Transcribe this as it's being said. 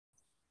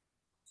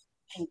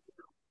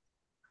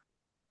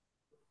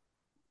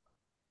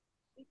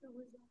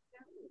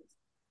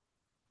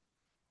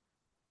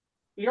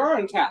We are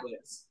on cat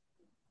lists.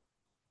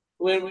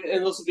 And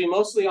this will be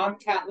mostly on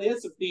cat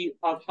lists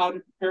of how to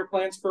prepare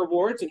plants for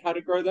awards and how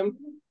to grow them.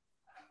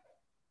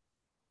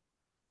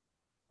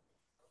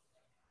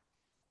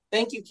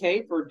 Thank you,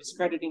 Kay, for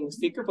discrediting the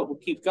speaker, but we'll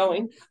keep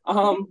going.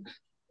 We'll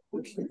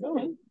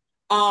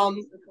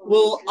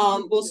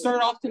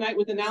start off tonight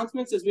with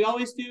announcements as we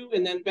always do,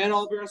 and then Ben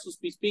Oliveros will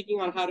be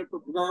speaking on how to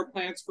grow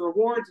plants for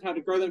awards and how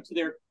to grow them to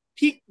their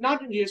peak,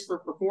 not just for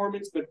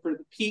performance, but for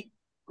the peak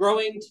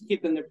growing to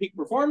keep them their peak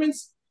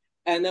performance.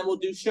 And then we'll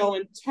do show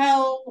and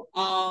tell,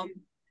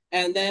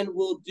 and then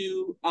we'll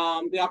do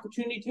the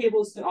opportunity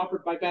tables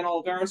offered by Ben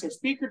Oliveros, our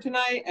speaker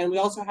tonight, and we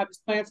also have his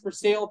plants for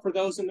sale for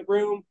those in the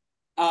room.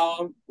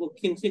 We'll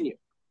continue.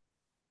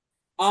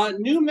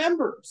 New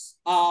members,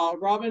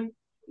 Robin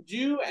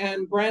Jew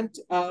and Brent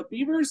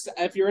Beavers,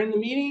 if you're in the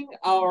meeting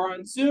or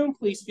on Zoom,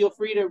 please feel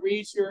free to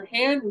raise your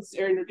hand and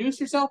introduce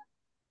yourself.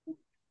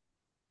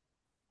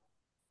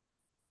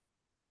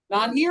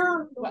 Not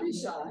here? Don't be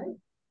shy.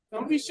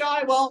 Don't be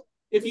shy. Well,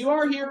 if you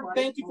are here,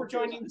 thank you for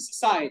joining the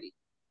society.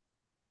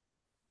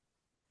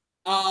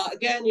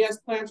 Again, yes,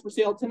 plans for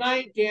sale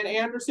tonight. Jan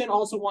Anderson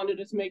also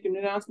wanted us to make an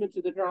announcement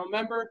to the general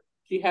member.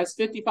 She has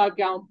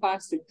 55-gallon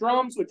plastic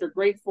drums, which are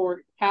great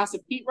for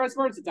passive heat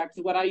reservoirs. It's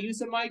actually what I use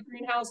in my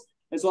greenhouse,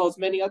 as well as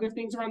many other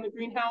things around the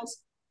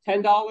greenhouse.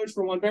 $10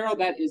 for one barrel.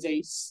 That is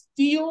a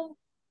steal.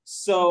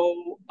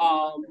 So,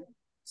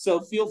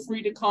 so feel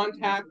free to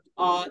contact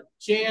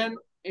Jan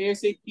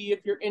ASAP if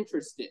you're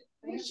interested.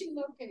 Where is she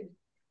located?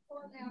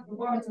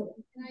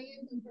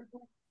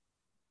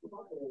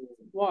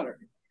 Water.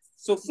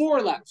 So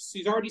 4 left.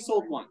 She's already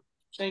sold 1.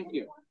 Thank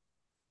you.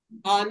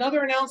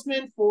 Another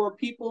announcement for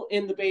people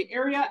in the Bay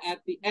Area.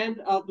 At the end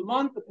of the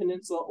month, the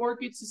Peninsula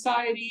Orchid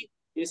Society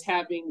is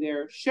having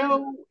their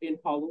show in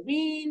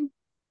Halloween.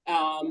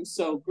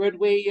 So good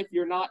way, if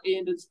you're not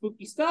into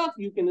spooky stuff,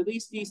 you can at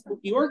least see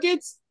spooky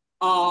orchids.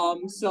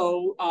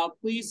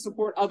 Please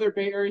support other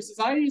Bay Area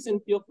societies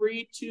and feel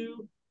free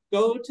to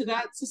go to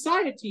that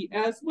society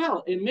as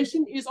well.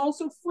 Admission is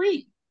also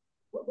free.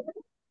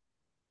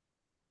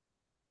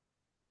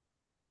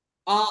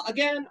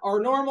 Again, our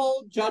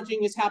normal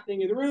judging is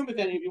happening in the room. If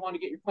any of you want to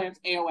get your plants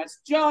AOS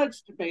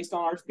judged based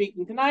on our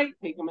speaking tonight,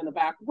 take them in the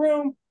back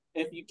room.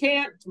 If you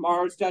can't,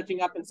 tomorrow's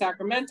judging up in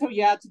Sacramento.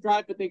 Yeah, it's a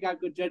drive, but they got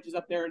good judges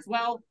up there as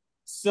well.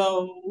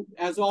 So,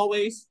 as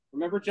always,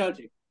 remember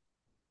judging.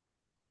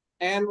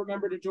 And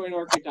remember to join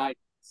Orchid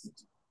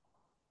Digest.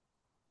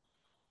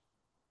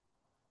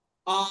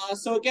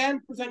 So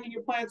again, presenting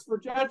your plants for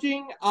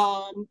judging.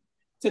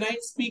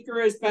 Tonight's speaker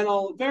is Ben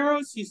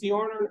Oliveros. He's the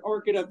owner and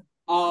orchid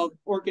of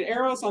Orchid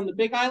Eros on the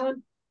Big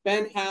Island.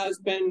 Ben has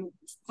been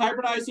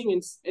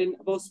hybridizing in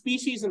both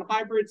species and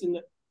hybrids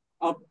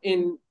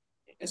in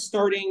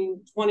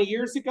starting 20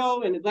 years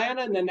ago in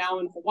Atlanta and then now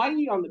in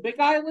Hawaii on the Big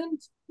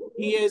Island.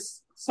 He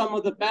is some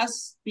of the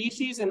best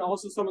species and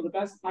also some of the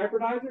best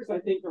hybridizers I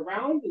think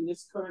around in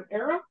this current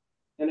era,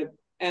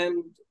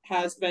 and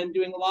has been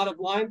doing a lot of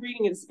line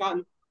breeding and has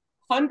gotten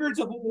hundreds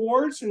of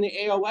awards from the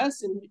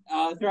AOS and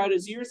throughout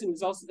his years, and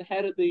is also the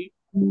head of the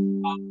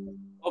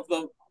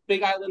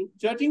Big Island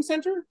Judging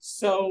Center.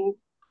 So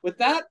with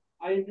that,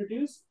 I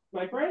introduce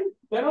my friend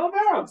Ben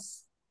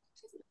Oliveros.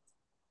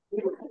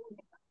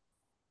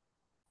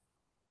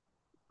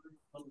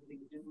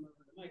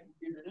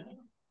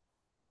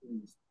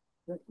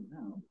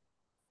 Now.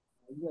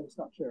 You got to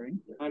stop sharing.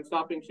 I'm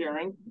stopping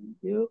sharing. Thank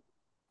you.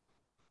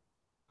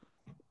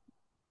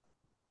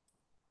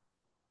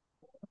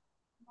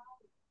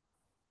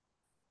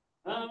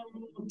 I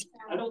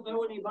don't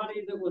know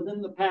anybody that was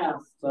in the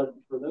past, but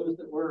for those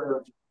that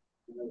were,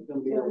 it's going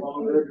to be a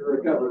long road to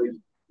recovery.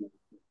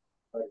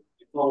 I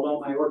called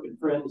all my orchid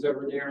friends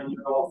over there, and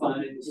they're all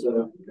fine.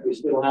 So we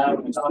still have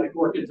exotic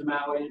orchids in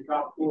Maui and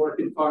tropical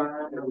orchid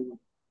farm,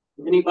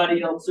 and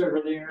anybody else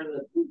over there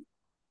that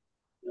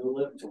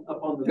lived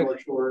up on the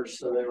North Shore,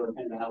 so they were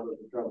kind of out of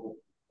the trouble.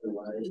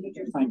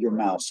 Find your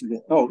mouse.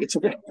 Oh, it's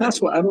okay.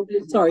 That's what I'm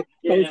sorry.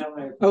 Yeah,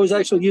 I was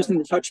actually using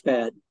the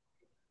touchpad.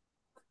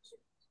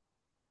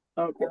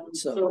 Okay,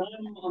 so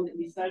I'm on the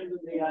east side of the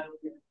Big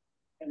Island,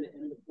 and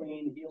in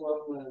between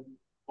Hilo and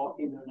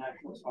Volcano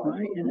National Park.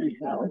 Right in the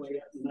way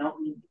up the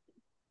mountain,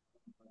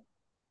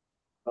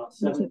 about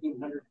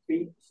 1,700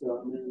 feet. So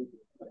I'm in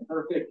a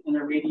perfect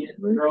intermediate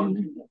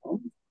growing.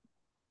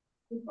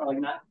 Probably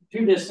not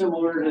too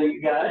dissimilar to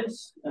you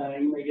guys.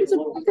 You may get a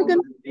little closer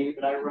to me,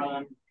 but I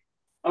run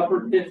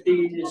upper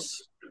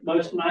 50s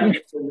most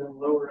nights and then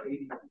lower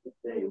 80s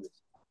days.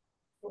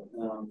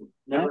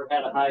 Never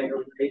had a high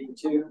over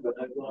 82, but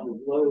I've gone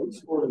as low as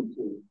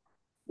 42.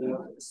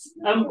 So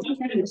I'm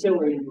kind of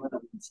chilly in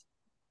the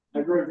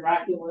I grow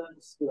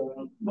Draculas,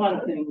 a lot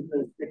of things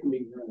that can be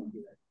grown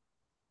here.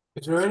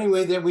 Is there any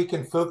way that we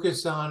can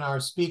focus on our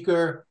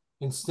speaker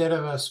instead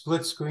of a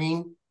split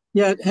screen?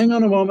 Yeah, hang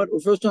on a moment.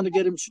 We're first going to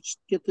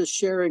get this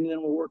sharing, and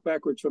then we'll work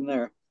backwards from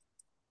there.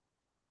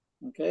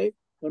 Okay,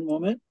 one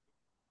moment.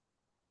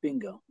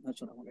 Bingo. That's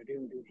what I want to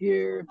do. Do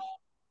here.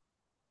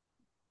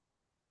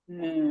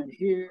 And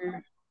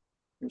here,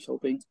 here's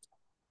hoping.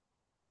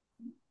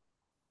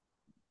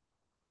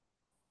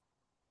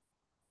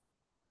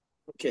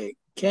 Okay,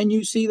 can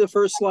you see the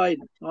first slide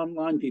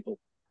online, people?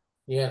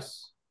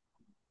 Yes.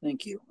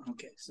 Thank you.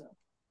 Okay, so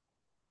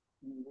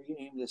let me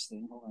rename this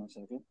thing. Hold on a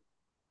second.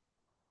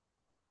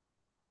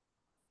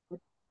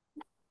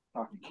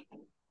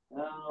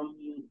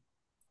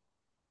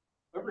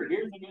 Over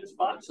here's a good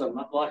spot, so I'm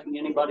not blocking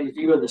anybody's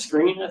view of the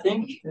screen. I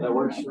think that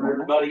works for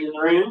everybody in the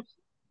room.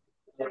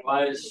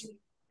 Otherwise,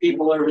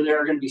 people over there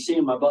are going to be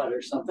seeing my butt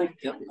or something.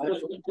 Yep,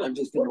 I'm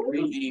just going to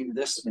rename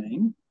this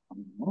thing.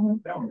 Let's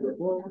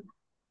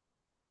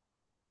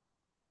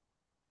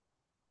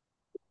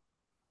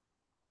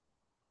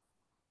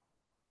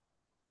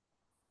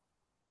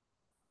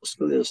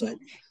go to the other side.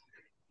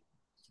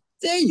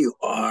 There you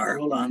are.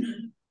 Hold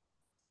on.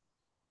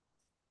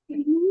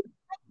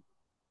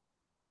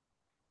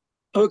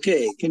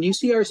 Okay, can you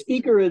see our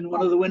speaker in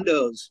one of the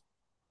windows?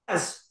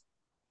 Yes.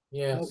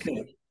 Yes.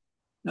 Okay.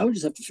 Now we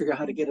just have to figure out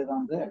how to get it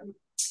on there.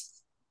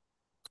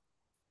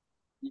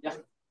 Yeah.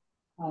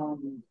 Well,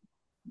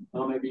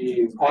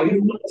 maybe I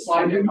can put the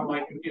slide deck on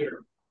my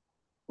computer.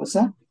 What's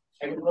that?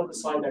 I can put the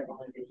slide deck on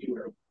my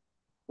computer.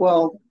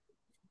 Well,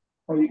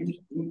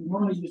 you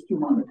want to use two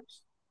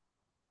monitors.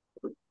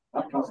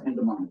 Laptops and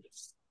the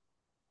monitors.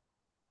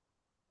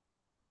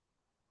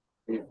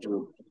 We have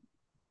to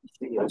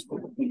see us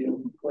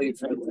play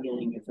for the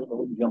feeling if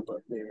it'll jump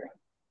up there.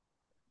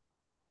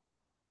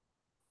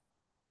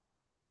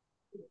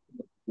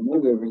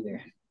 Move over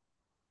there.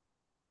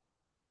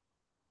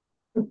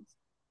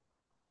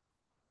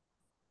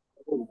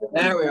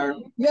 There we are.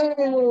 Yay!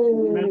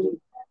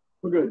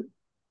 We're good.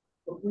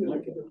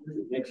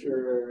 Make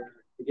sure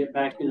to get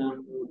back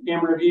in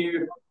camera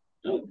view.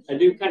 I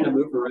do kind of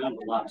move around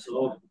a lot,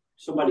 so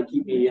somebody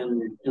keep me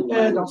in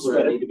line where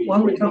I need to be. Why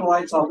don't we turn the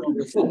lights off on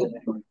your phone?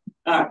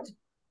 All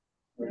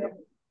right.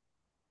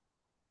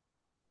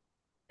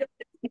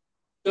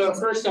 So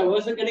first, I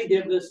wasn't going to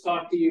give this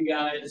talk to you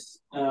guys.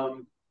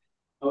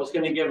 I was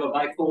going to give a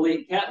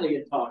bifolate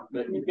Cattleya talk,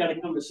 but you've got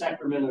to come to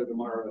Sacramento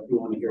tomorrow if you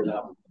want to hear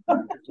that one.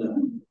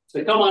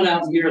 So come on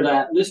out and hear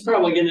that. This is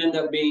probably going to end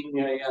up being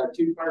a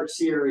two-part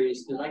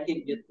series because I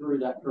can't get through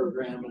that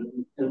program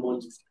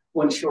in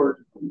one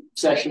short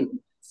session.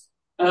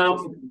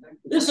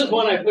 This is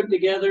one I put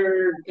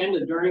together kind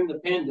of during the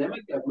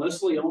pandemic. I've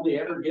mostly only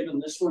ever given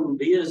this one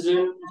via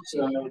Zoom,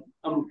 so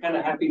I'm kind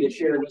of happy to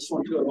share this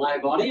one to a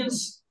live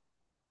audience.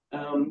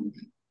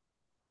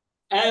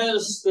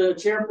 As the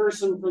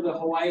chairperson for the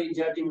Hawaii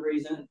judging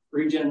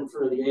region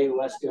for the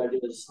AOS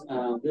judges,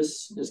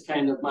 this is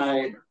kind of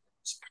my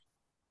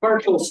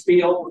partial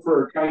spiel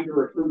for trying to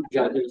recruit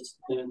judges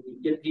and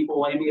get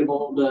people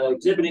amiable to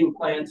exhibiting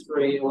plans for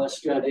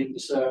AOS judging.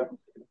 So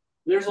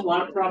there's a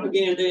lot of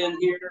propaganda in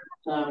here.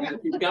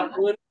 If you've got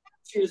political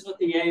issues with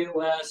the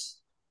AOS,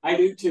 I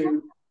do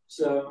too.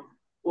 So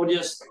we'll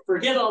just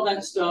forget all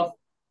that stuff.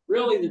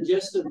 Really, the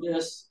gist of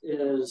this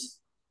is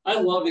I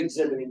love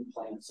exhibiting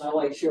plants. I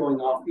like showing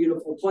off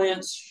beautiful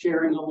plants,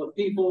 sharing them with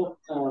people.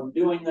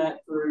 Doing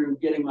that through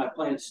getting my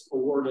plants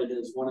awarded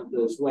is one of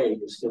those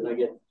ways because I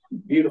get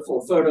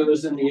beautiful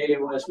photos in the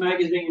AOS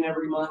magazine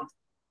every month.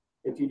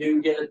 If you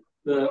do get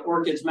the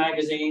Orchids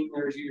magazine,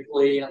 there's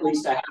usually at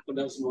least a half a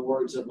dozen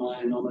awards of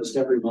mine almost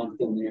every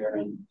month in there,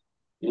 and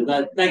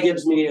that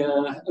gives me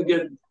a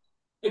good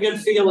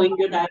feeling,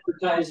 good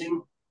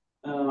advertising,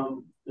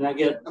 and I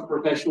get a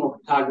professional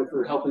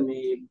photographer helping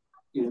me,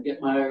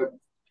 get my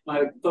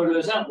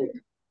photos out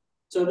there.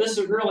 So this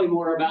is really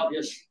more about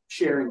just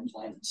sharing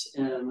plants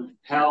and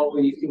how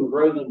you can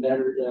grow them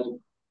better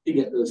to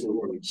get those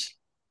awards.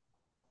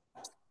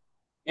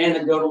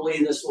 Anecdotally,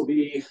 this will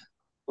be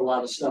a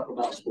lot of stuff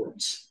about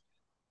sports.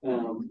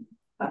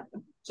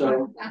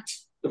 So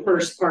the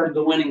first part of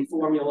the winning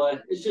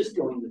formula is just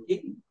join the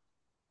team.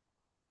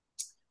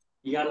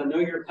 You got to know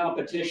your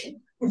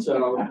competition.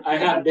 So I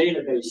have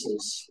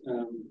databases.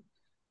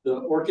 The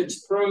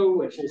Orchids Pro,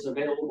 which is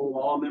available to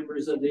all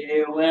members of the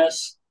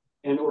AOS,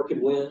 and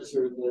Orchid Whiz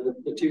are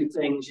the two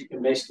things you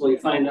can basically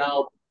find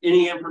out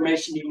any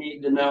information you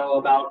need to know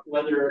about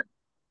whether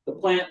the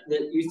plant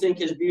that you think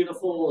is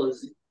beautiful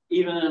is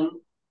even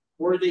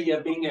worthy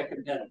of being a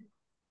competitor.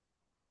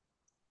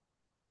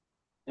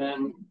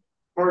 And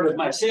part of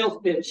my sales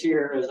pitch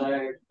here is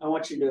I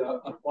want you to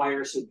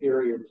acquire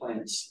superior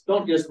plants.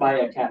 Don't just buy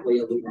a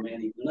Cattleya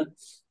lugumani.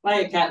 Buy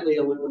a Cattleya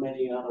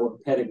lugumani on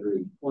a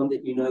pedigree, one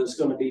that you know is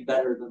going to be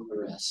better than the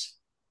rest.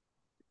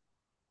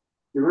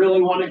 You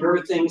really want to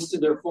grow things to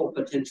their full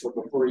potential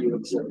before you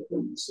exhibit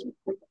them. So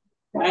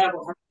I have a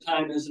hard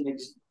time as an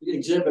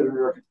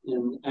exhibitor,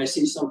 and I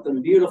see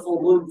something beautiful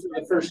bloom for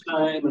the first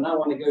time, and I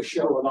want to go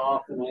show it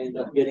off, and I end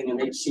up getting an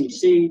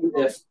HCC,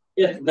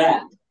 if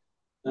that.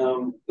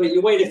 But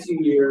you wait a few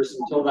years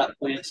until that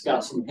plant's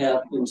got some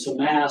heft and some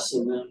mass,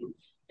 and then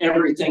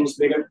everything's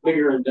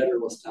bigger and better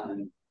with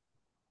time.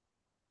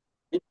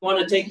 You want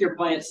to take your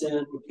plants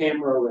in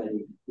camera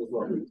ready, is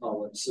what we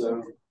call it.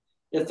 So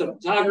if the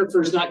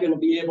photographer is not going to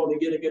be able to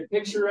get a good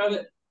picture of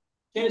it,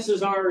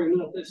 chances are, even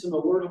if it's an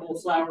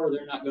awardable flower,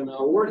 they're not going to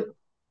award it.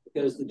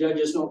 because the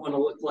judges don't want to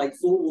look like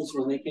fools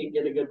when they can't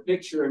get a good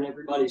picture and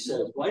everybody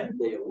says, why did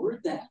they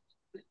award that?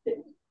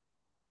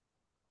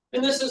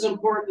 And this is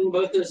important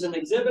both as an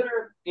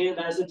exhibitor and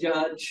as a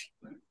judge.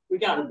 We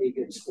got to be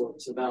good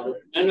sports about it.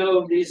 I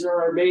know these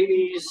are our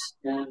babies,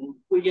 and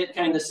we get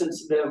kind of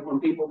sensitive when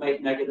people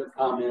make negative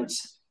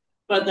comments,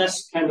 but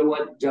that's kind of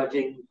what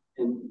judging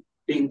and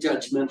being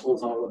judgmental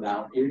is all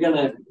about. You're going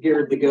to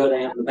hear the good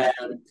and the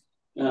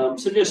bad.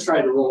 So just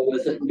try to roll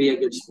with it and be a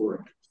good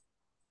sport.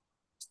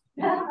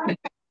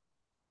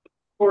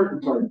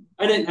 Important part.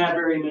 I didn't have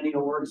very many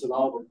awards at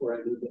all before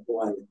I moved to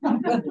Hawaii.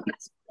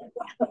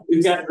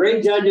 We've got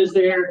great judges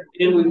there,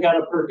 and we've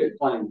got a perfect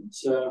climate.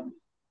 So,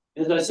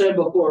 as I said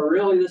before,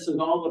 really this is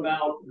all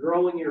about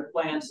growing your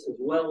plants as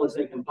well as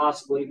they can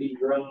possibly be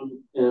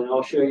grown. And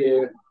I'll show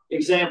you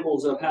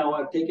examples of how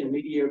I've taken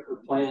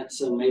mediocre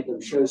plants and made them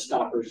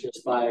showstoppers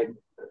just by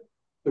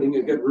putting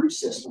a good root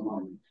system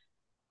on them.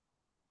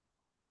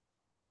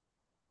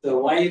 So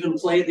why even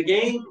play the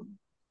game?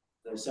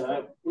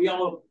 So we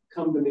all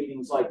come to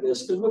meetings like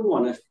this because we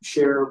want to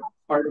share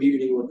our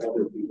beauty with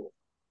other people.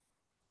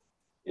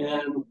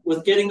 And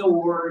with getting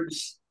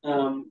awards,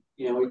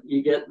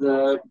 you get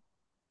the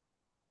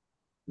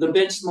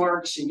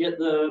benchmarks, you get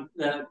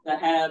the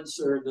ads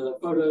or the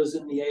photos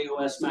in the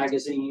AOS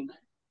magazine.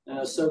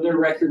 So they're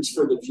records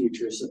for the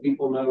future, so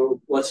people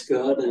know what's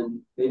good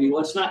and maybe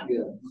what's not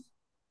good.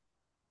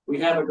 We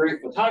have a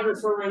great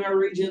photographer in our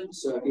region,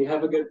 so if you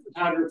have a good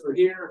photographer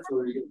here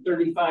for your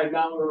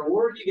 $35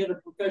 award, you get a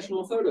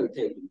professional photo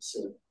taken.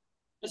 So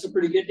that's a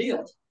pretty good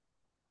deal.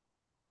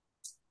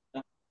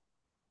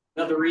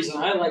 Another reason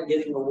I like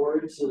getting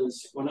awards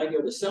is when I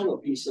go to sell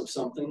a piece of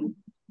something,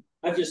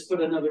 I've just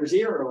put another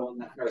zero on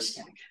that price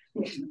tag.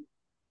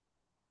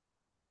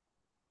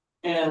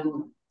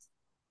 And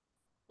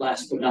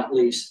last but not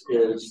least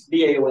is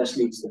the AOS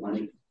needs the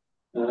money.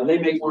 They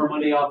make more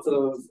money off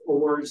of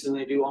awards than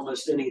they do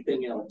almost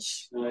anything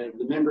else.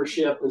 The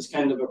membership is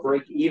kind of a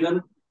break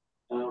even,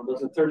 but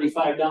the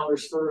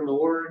 $35 for an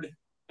award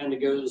kind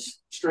of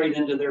goes straight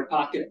into their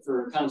pocket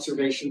for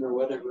conservation or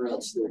whatever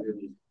else they're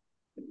doing.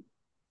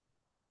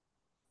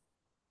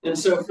 And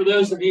so for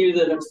those of you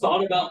that have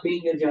thought about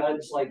being a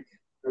judge, like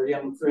our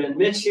young friend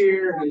Mitch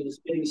here, who's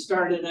getting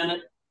started in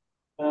it,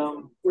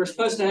 we're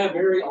supposed to have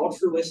very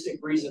altruistic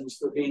reasons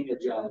for being a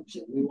judge,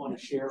 and we want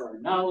to share our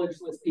knowledge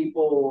with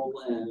people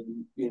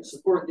and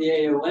support the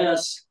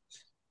AOS.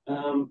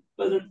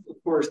 But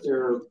of course,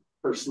 there are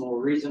personal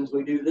reasons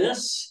we do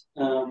this.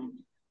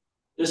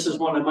 This is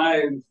one of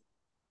my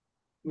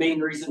main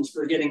reasons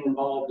for getting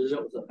involved, is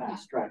it was a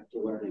fast track to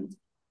learning.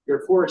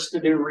 You're forced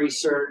to do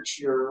research.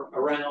 You're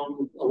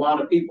around a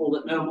lot of people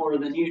that know more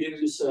than you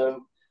do,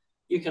 so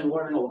you can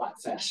learn a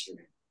lot faster.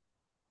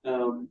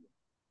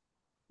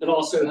 It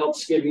also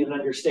helps give you an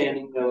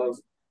understanding of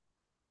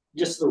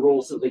just the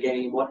rules of the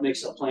game, what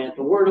makes a plant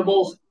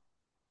awardable.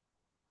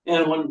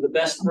 And one of the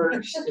best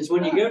perks is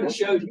when you go to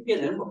shows, you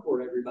get in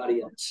before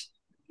everybody else.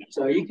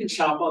 So you can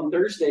shop on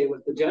Thursday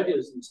with the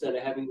judges instead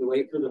of having to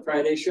wait for the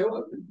Friday show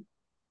open.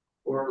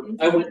 Or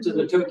I went to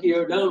the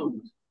Tokyo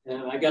Dome,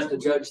 and I got to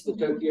judge the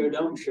Tokyo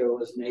Dome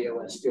show as an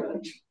AOS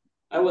judge.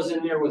 I was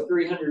in there with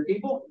 300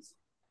 people.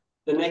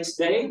 The next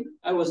day,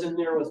 I was in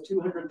there with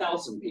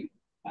 200,000 people.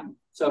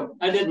 So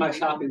I did my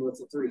shopping with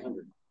the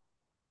 300.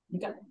 You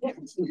got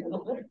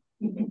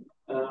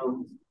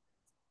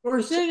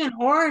We're seeing an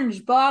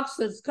orange box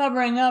that's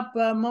covering up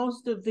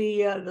most of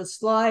the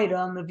slide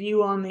on the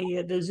view on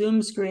the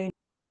Zoom screen.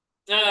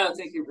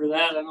 Thank you for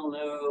that. I don't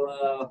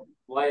know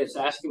why it's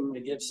asking to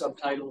give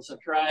subtitles a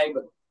try,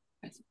 but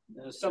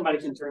somebody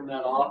can turn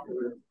that off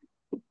or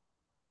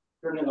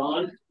turn it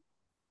on.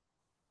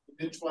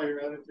 Mitch, while you're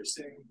at it, they're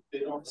saying they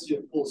don't see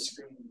a full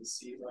screen to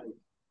see like.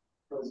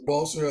 You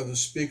also have the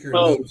speaker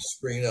notes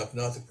screen up,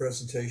 not the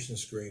presentation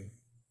screen.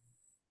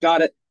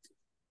 Got it.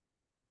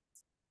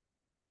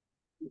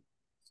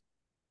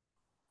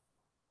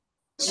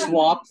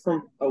 Swap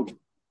from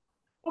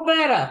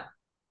better.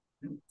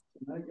 You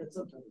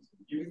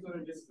can go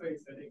to display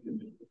settings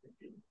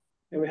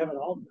And we have it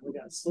all. We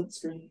got a split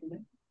screen.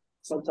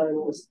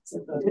 Subtitles.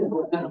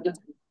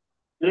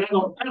 And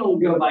I don't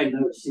go by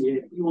notes.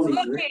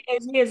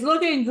 It's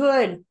looking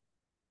good.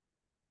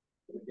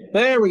 Okay.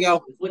 There we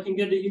go. It's looking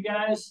good to you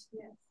guys?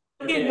 Yeah.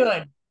 Looking good.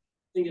 I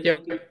think it's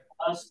looking good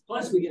to us.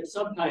 Plus, we get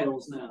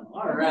subtitles now.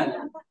 All right.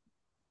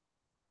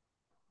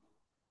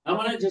 I'm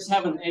going to just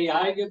have an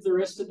AI give the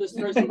rest of this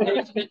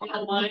presentation, if you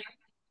don't mind.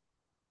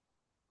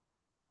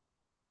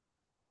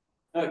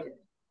 Okay.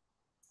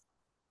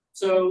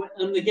 So,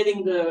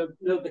 getting to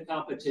know the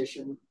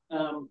competition,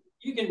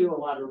 you can do a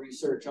lot of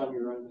research on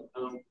your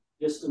own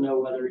just to know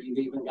whether you've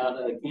even got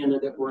a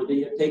candidate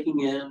worthy of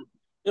taking in.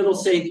 It'll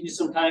save you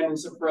some time and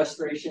some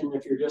frustration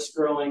if you're just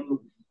growing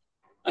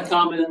a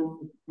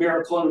common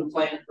Miraclone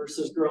plant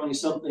versus growing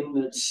something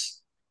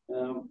that's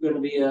going to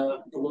be a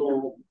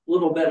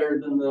little better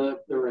than the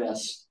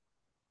rest.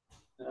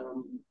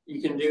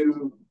 You can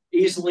do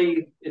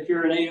easily, if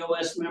you're an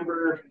AOS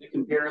member, a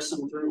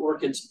comparison through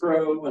Orchids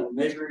Pro and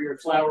measure your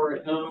flower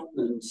at home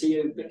and see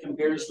if it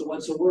compares to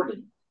what's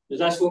awarded. because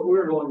that's what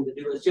we're going to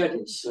do as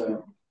judges.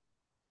 So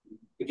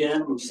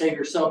again, you save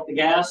yourself the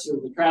gas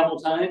or the travel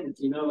time if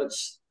you know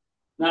it's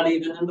not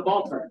even in the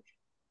ballpark.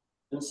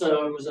 And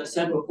so, as I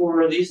said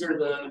before, these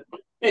are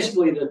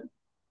basically the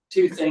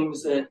two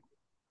things that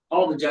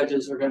all the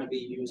judges are going to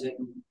be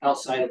using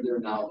outside of their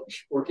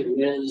knowledge. Orchid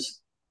Wiz,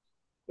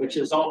 which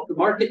is off the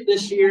market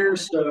this year.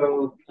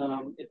 So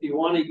if you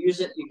want to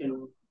use it, you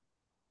can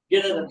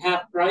get it at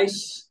half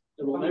price.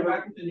 It will never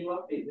back the new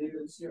update later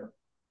this year.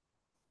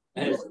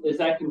 Is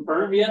that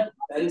confirmed yet?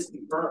 That is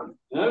confirmed.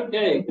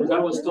 Okay, because I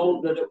was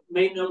told that it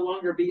may no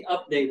longer be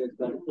updated,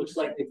 but it looks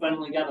like they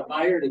finally got a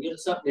buyer to get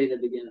us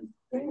updated again.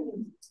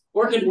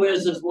 Orchid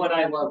Wiz is what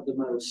I love the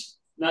most.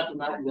 Not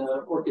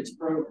the Orchids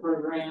Pro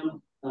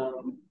program,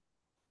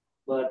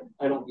 but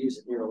I don't use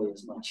it nearly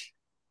as much.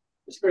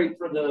 It's great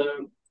for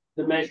the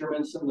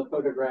measurements and the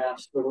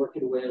photographs, but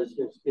Orchid Wiz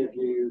just gives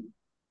you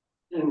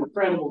an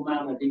incredible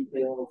amount of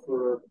detail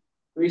for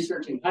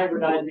researching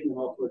hybridizing and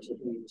all sorts of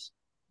things.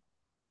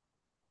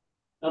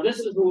 Now, this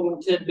is a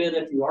little tidbit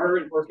if you are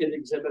an orchid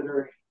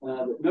exhibitor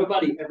that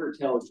nobody ever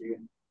tells you.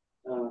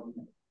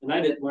 And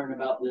I didn't learn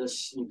about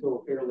this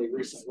until fairly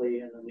recently,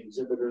 and an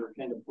exhibitor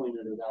kind of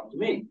pointed it out to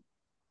me.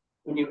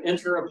 When you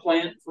enter a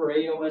plant for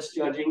AOS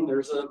judging,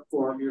 there's a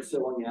form you're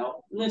filling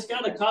out, and it's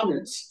got a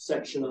comments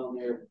section on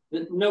there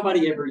that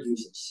nobody ever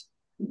uses.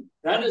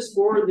 That is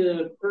for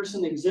the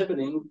person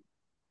exhibiting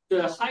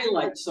to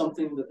highlight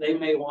something that they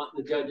may want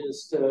the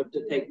judges to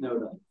take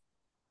note of.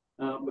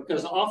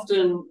 Because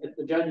often, if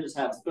the judges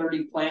have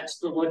 30 plants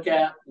to look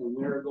at and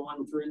they're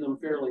going through them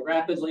fairly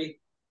rapidly,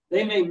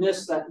 they may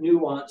miss that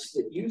nuance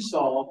that you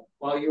saw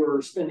while you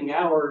were spending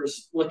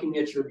hours looking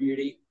at your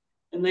beauty,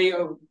 and they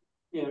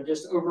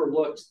just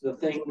overlooked the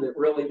thing that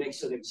really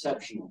makes it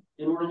exceptional.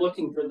 And we're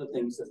looking for the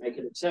things that make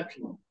it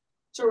exceptional.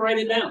 So write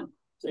it down.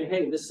 Say,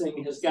 hey, this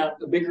thing has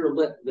got a bigger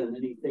lip than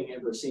anything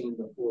ever seen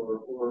before,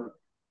 or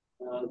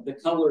the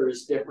color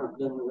is different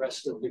than the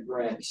rest of the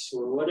grass,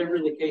 or whatever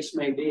the case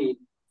may be.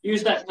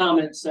 Use that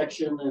comment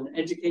section and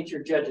educate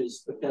your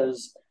judges,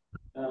 because,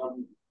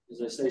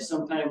 as I say,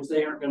 sometimes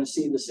they aren't going to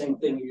see the same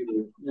thing you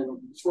do, and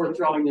it's worth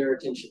drawing their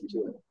attention to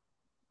it.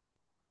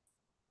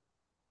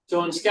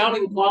 So in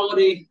scouting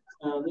quality,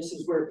 this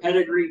is where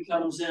pedigree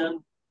comes in.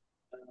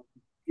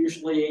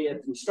 Usually, if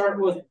you start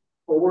with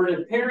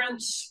awarded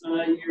parents,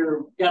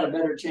 you've got a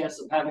better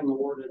chance of having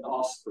awarded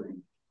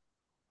offspring.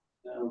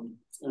 And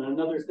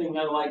another thing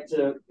I like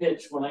to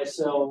pitch when I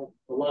sell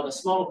a lot of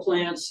small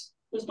plants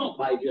is don't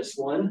buy just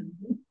one,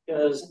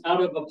 because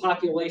out of a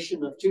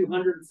population of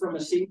 200 from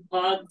a seed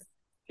pod,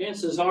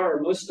 chances are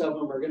most of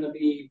them are going to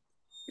be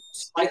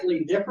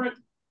slightly different,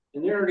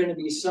 and there are going to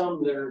be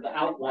some that are the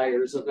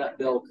outliers of that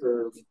bell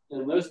curve,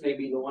 and those may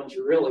be the ones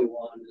you really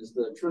want, is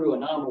the true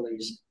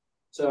anomalies.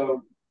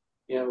 So,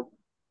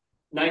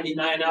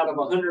 99 out of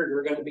 100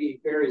 are going to be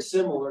very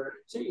similar,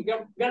 so you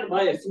got to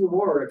buy a few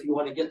more if you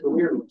want to get the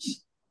weird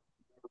ones.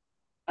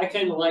 I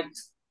kind of liked,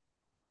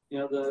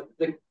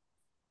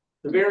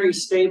 the very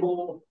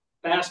stable,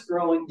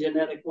 fast-growing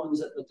genetic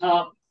ones at the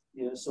top.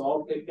 So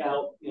I'll pick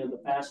out the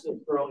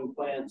fastest-growing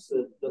plants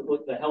that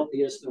look the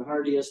healthiest and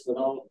hardiest, but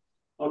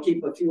I'll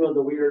keep a few of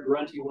the weird,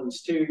 runty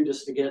ones too,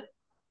 just to get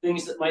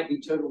things that might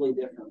be totally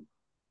different.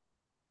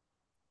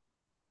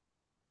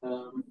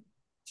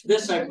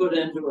 This I put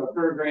into a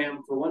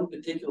program for one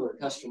particular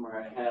customer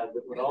I had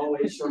that would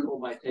always circle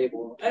my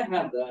table. I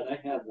have that, I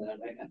have that,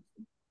 I have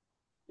that.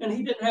 And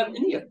he didn't have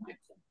any of my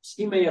plants.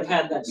 He may have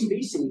had that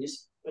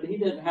species, but he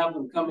didn't have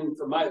them coming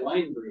from my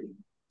line breeding.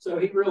 So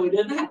he really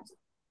didn't have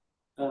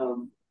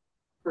to.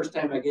 First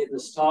time I gave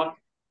this talk,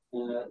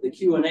 the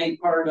Q&A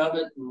part of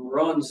it, and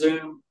we're on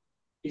Zoom,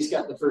 he's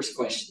got the first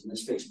question.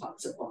 His face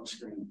pops up on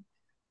screen.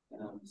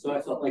 So I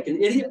felt like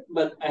an idiot,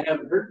 but I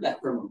haven't heard that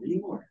from him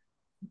anymore.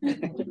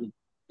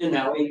 And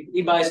now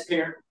he buys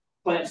parent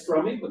plants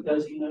from me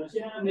because he knows,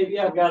 maybe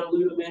I've got a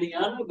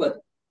Ludomaniana, but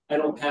I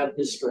don't have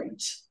his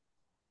strains.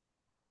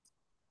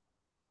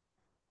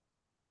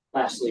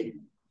 Lastly,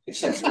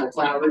 exceptional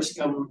flowers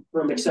come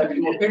from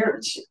exceptional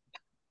parents.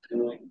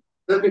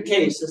 Perfect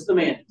case is the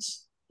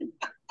mantis.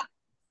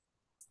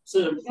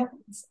 So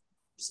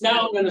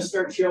now I'm going to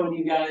start showing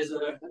you guys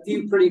a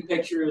few pretty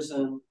pictures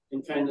and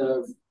kind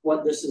of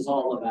what this is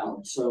all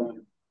about. So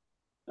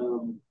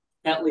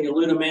Cattleya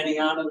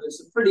Ludomaniana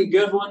is a pretty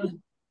good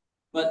one,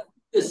 but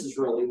this is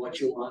really what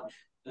you want.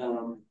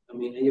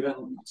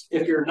 Even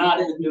if you're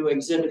not into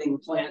exhibiting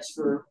plants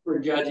for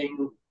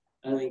judging,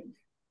 I think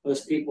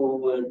most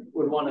people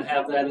would want to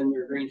have that in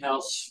their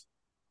greenhouse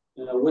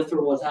with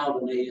or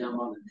without an AM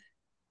on it.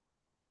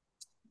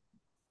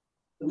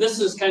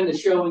 This is kind of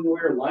showing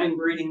where line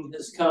breeding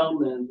has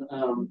come and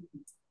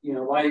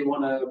why you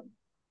want to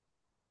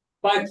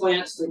buy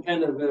plants that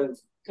kind of have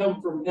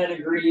come from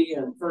pedigree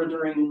and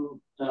furthering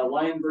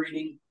line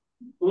breeding.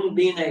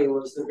 Undine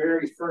was the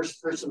very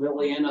first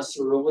Persivaliana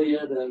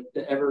cerulean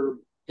to ever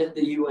hit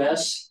the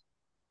U.S.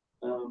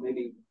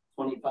 Maybe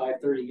 25,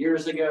 30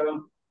 years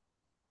ago.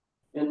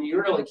 And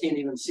you really can't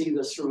even see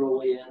the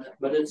cerulean in it,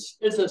 but it's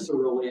a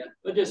cerulean,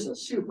 but just a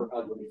super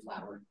ugly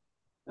flower.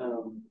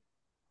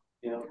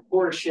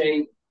 poor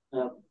shape,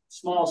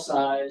 small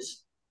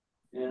size,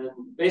 and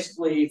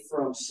basically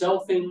from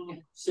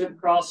selfing, sib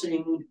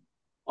crossing,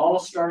 all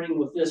starting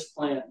with this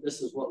plant,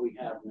 this is what we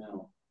have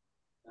now.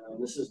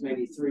 This is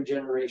maybe 3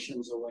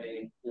 generations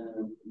away,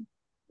 and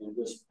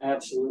just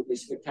absolutely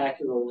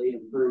spectacularly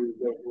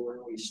improved over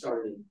where we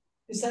started.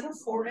 Is that a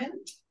 4N?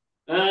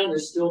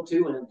 There's still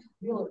 2N.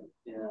 Really?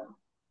 Yeah.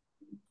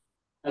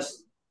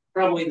 That's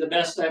probably the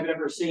best I've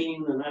ever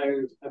seen, and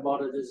I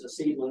bought it as a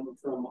seedling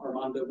from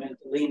Armando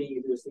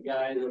Mantellini, who's the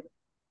guy that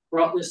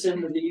brought this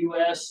into the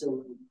U.S.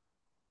 and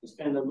is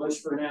kind of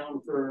most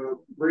renowned for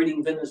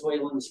breeding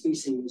Venezuelan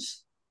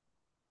species.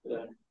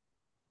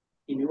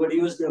 He knew what he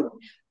was doing.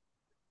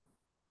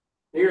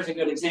 Here's a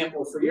good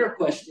example for your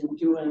question,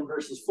 2N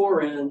versus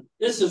 4N.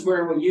 This is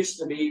where we used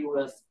to be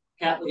with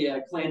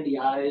Cattleya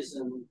clandii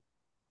and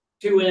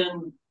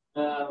 2N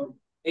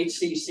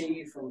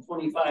HCC from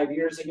 25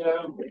 years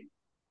ago.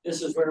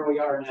 This is where we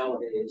are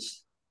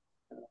nowadays.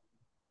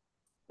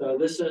 So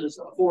this is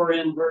a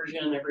 4N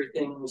version.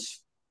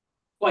 Everything's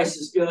twice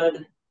as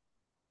good.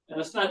 And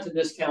it's not to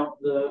discount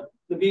the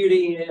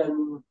beauty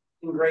and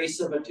grace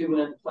of a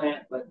 2N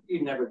plant, but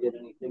you never get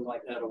anything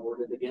like that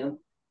awarded again.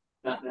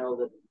 Not now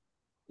that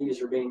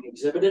these are being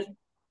exhibited.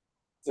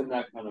 Isn't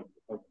that kind of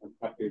a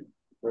cuppy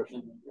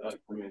version?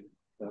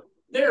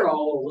 They're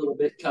all a little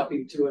bit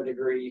cuppy to a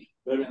degree.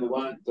 But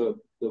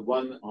the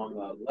one on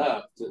the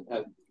left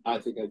has, I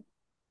think, a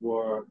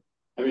more.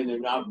 I mean, they're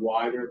not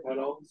wider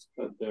petals,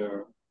 but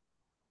they're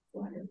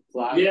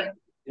flat. Yeah,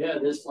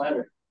 it is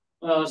flatter.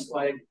 That's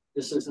why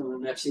this isn't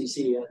an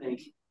FCC. I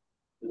think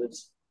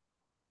it's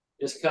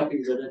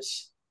cuppy, but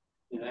it's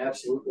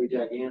absolutely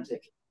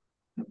gigantic.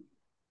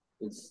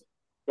 It's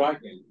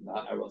striking.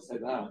 I will say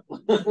that.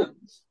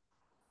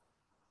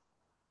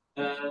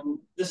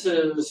 This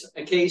is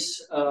a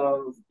case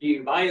of, do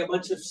you buy a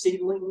bunch of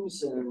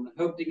seedlings and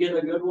hope to get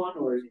a good one,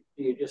 or do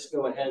you just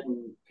go ahead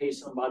and pay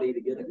somebody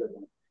to get a good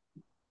one?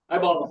 I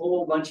bought a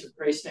whole bunch of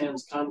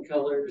Prestans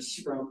concolors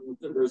from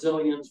the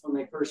Brazilians when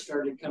they first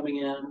started coming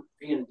in.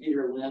 Me and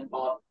Peter Lynn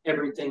bought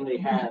everything they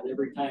had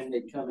every time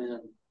they'd come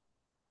in.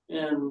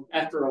 And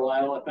after a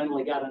while, I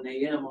finally got an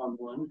AM on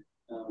one.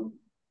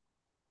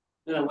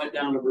 Then I went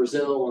down to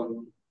Brazil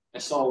and I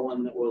saw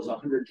one that was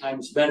 100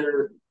 times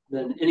better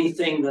than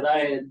anything that I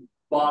had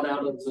bought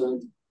out of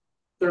the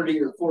 30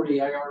 or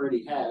 40 I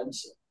already had.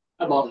 So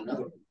I bought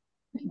another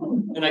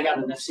one. And I got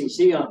an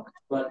FCC on it.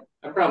 But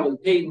I probably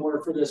paid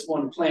more for this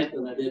one plant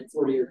than I did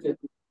 40 or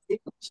 50.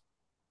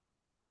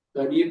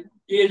 So do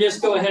you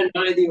just go ahead and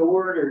buy the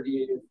award, or do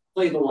you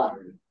play the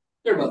lottery?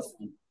 They're both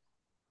fun.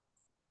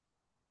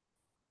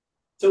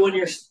 So when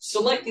you're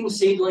selecting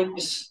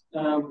seedlings,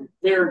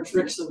 there are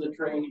tricks of the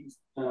trade.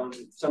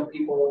 Some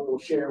people will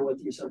share with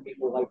you. Some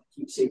people like to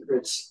keep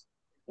secrets.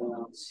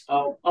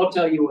 I'll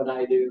tell you what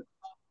I do.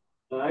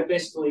 I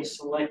basically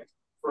select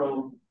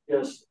from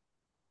just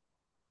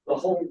the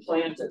whole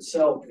plant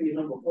itself,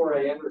 even before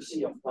I ever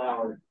see a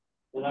flower.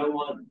 And I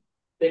want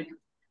thick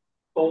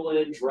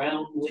foliage,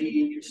 round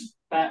leaves,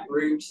 fat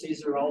roots.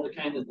 These are all the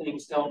kind of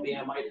things telling me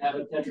I might have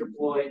a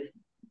tetraploid.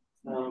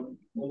 And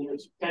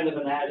there's kind of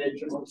an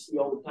adage amongst the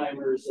old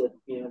timers that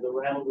the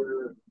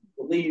rounder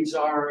the leaves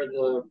are,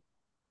 the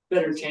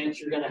better chance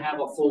you're going to have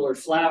a fuller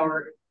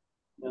flower.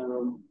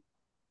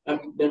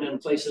 I've been in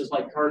places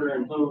like Carter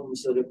and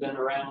Holmes that have been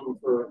around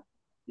for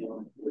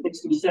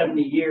 60,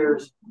 70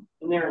 years,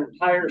 and their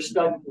entire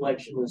stud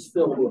collection is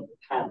filled with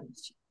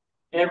patents.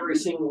 Every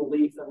single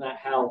leaf in that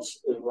house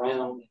is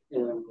round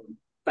and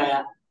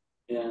fat,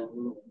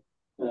 and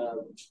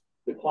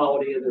the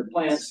quality of their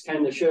plants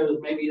kind of shows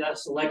maybe that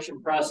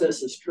selection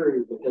process is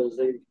true, because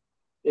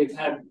they've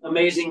had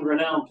amazing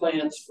renowned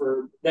plants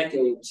for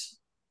decades.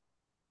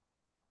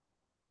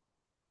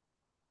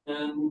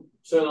 And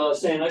so I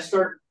was saying, I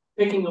start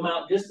picking them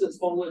out just as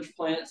foliage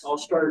plants. I'll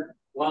start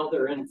while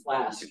they're in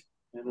flask.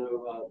 I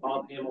know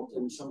Bob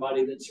Hamilton,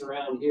 somebody that's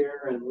around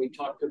here, and we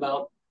talked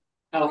about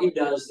how he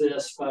does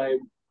this by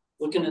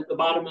looking at the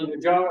bottom of the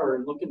jar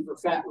and looking for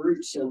fat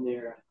roots in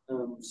there.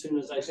 As soon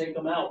as I take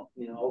them out,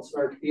 I'll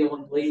start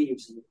peeling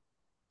leaves and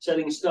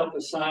setting stuff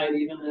aside,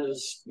 even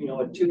as a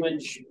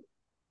 2-inch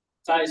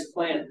size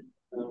plant,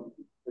 and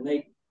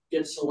they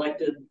get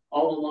selected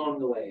all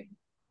along the way.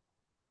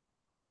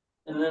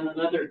 And then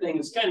another thing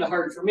is kind of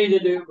hard for me to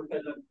do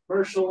because I'm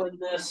commercial in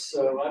this,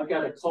 so I've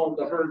got to call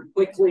the herd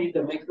quickly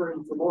to make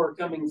room for more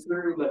coming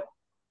through.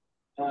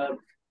 But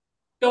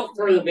don't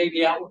throw the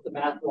baby out with the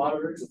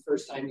bathwater the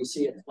first time you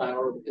see it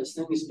flower, because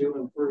things do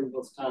improve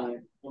with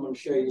time. I'm going to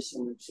show you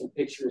some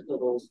pictures that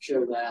will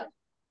show that.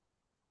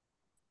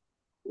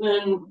 And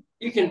then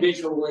you can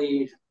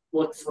visually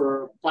look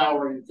for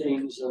flowering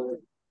things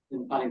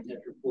in pine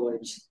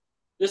tetraploids.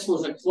 This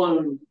was a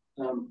clone.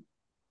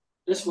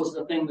 This was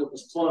the thing that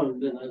was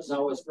cloned, and as I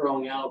was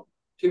growing out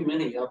too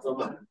many of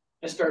them,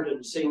 I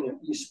started seeing a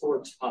few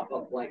sports pop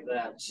up like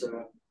that.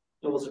 So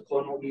it was a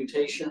clonal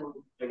mutation.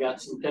 I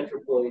got some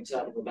tetraploids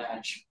out of the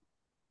batch.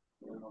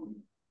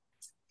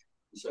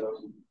 So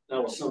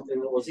that was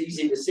something that was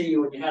easy to see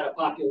when you had a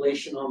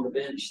population on the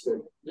bench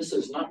that this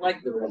is not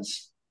like the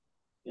rest.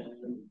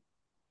 And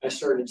I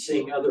started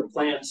seeing other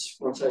plants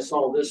once I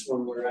saw this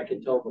one where I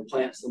could tell the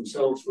plants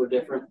themselves were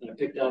different. And I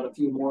picked out a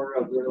few more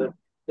of the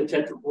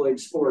tetraploid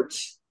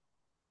sports.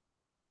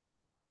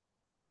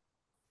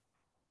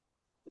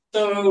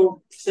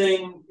 So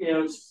saying,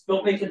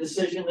 don't make a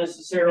decision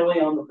necessarily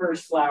on the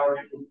first flower.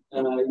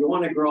 You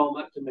want to grow them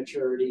up to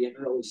maturity and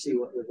really see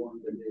what they're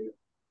going to do.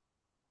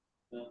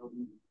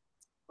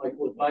 Like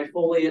with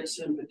bifoliates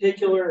in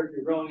particular, if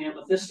you're growing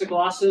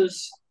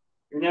amethystoglossas,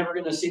 you're never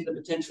going to see the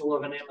potential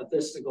of an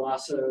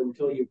amethystoglossa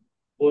until you've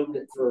bloomed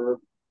it for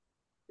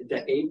a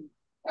decade.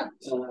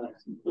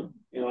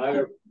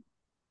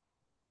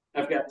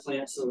 I've got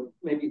plants of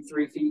maybe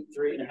 3 feet,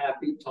 3.5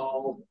 feet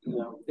tall,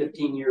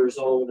 15 years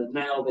old, and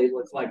now they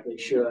look like they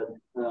should.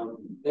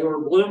 They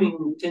were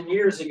blooming 10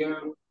 years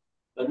ago,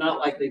 but not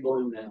like they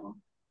bloom now.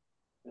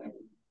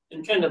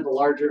 And kind of the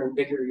larger and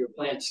bigger your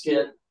plants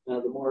get,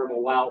 the more of a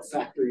wow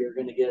factor you're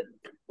going to get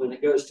when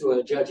it goes to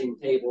a judging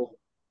table.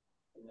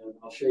 And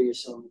I'll show you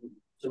some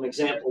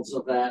examples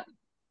of that.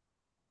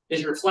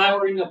 As you're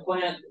flowering a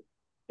plant,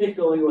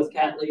 particularly with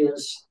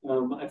cattleyas,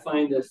 I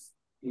find if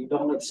you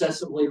don't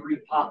obsessively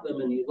repot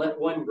them and you let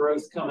one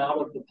growth come out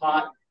of the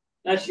pot,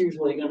 that's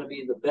usually going to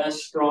be the best,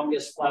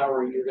 strongest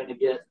flower you're going to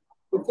get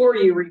before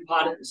you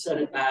repot it and set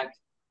it back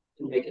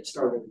and make it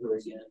start over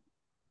again.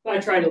 I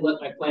try to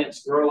let my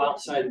plants grow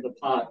outside of the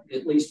pot,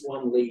 at least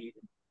one lead,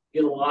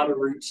 get a lot of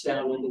roots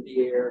down into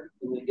the air,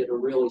 and then get a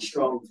really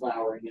strong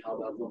flowering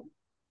out of them.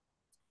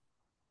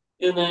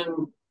 And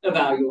then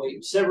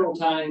evaluate several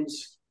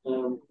times.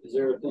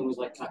 There are things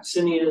like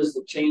coccineas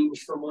that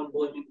change from one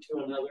blooming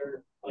to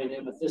another. Find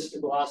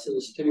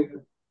amethystoglossas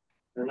too.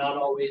 They're not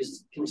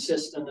always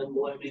consistent in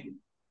blooming.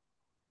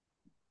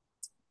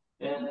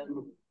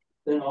 And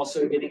then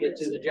also getting it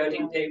to the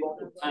judging table,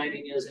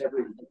 timing is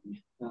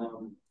everything.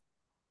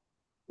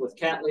 With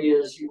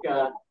cattleyas, you've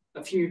got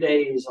a few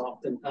days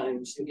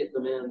oftentimes to get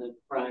them in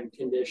prime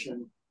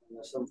condition.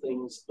 Some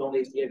things don't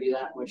even give you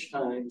that much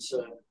time,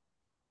 so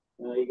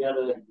you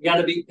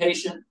gotta be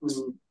patient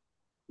and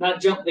not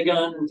jump the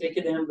gun and take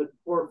it in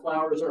before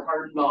flowers are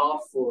hardened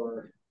off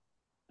or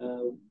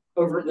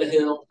over the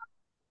hill.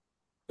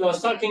 So I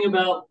was talking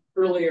about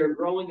earlier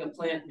growing a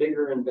plant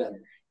bigger and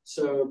better.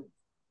 So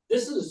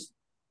this is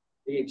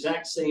the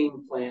exact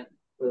same plant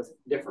with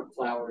different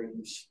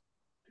flowerings.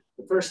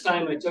 The first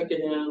time I took it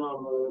in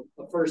on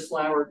the first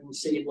flowering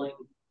seedling,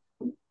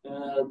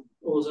 it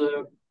was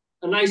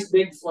a nice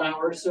big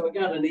flower, so it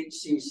got an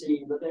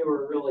HCC, but they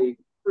were really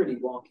pretty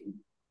wonky.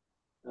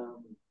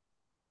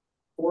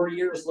 4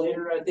 years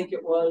later, I think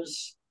it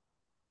was,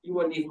 you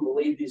wouldn't even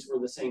believe these were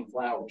the same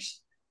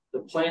flowers. The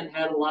plant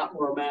had a lot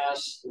more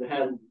mass. It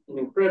had an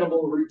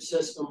incredible root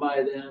system by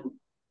then.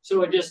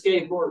 So it just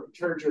gave more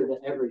turgor to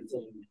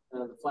everything.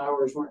 The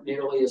flowers weren't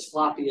nearly as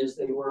floppy as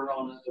they were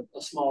on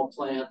a small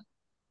plant.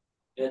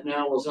 It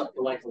now was up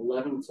to like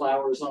 11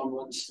 flowers on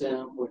one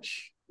stem,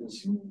 which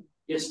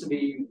gets to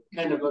be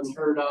kind of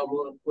unheard of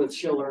with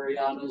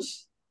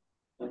schillerianas.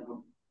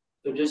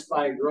 So just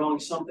by growing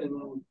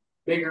something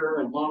bigger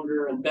and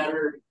longer and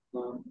better,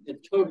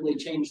 it totally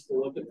changed the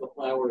look of the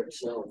flower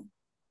itself.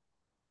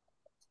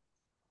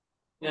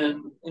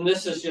 And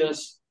this is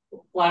just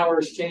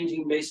flowers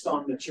changing based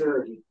on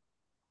maturity.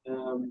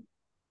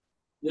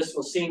 This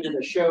was seen in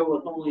a show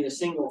with only a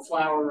single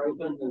flower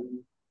open, and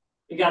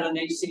it got an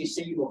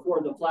HCC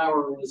before the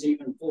flower was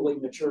even fully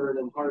matured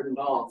and hardened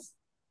off.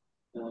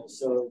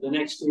 So the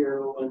next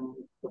year, when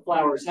the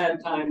flowers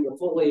had time to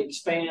fully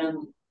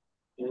expand,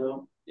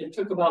 it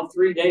took about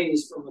 3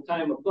 days from the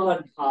time a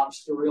bud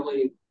pops to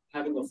really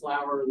having a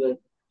flower that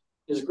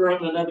has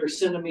grown another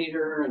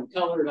centimeter and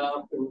colored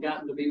up and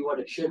gotten to be what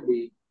it should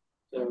be.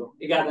 So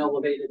it got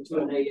elevated to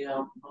an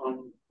AM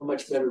on a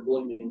much better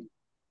blooming.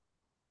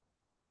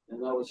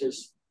 And that was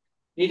just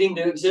needing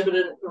to exhibit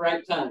it at the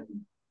right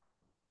time.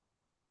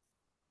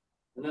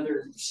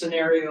 Another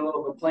scenario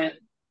of a plant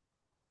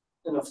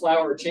and a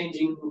flower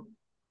changing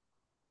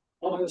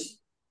almost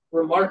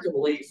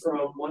remarkably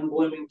from one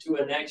blooming to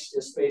a next,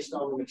 just based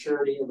on the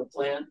maturity of the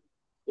plant.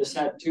 This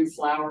had 2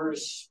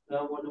 flowers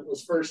when it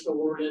was first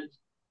awarded,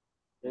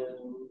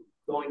 and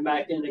going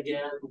back in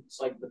again,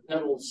 it's like the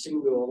petals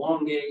seem to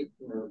elongate,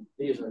 or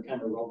these are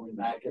kind of rolling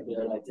back a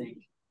bit, I think.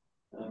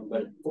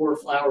 But 4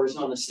 flowers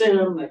on a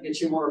stem, that gets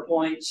you more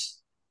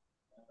points.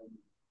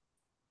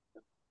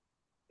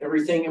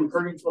 Everything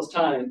improved with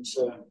time.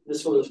 So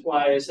this was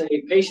why I say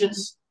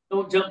patience,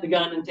 don't jump the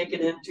gun and take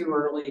it in too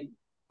early,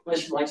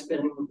 unless you like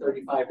spending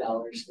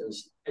 $35,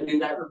 because I do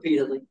that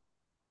repeatedly.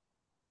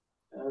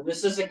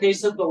 This is a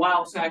case of the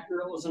wow factor.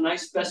 It was a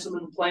nice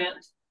specimen plant.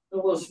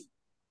 It was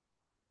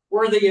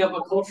worthy of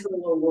a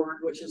cultural award,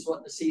 which is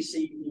what the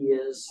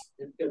CCE is,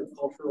 Certificate of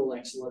Cultural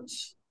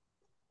Excellence.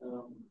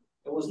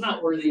 It was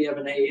not worthy of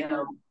an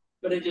AM,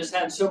 but it just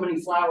had so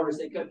many flowers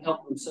they couldn't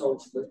help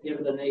themselves but give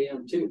it an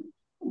AM too.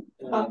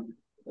 I'll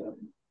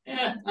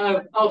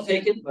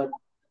take it, but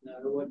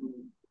I wouldn't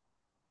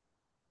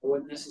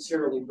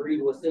necessarily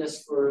breed with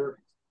this for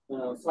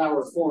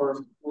flower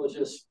form. It was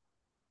just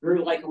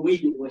grew like a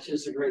weed, which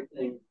is a great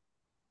thing.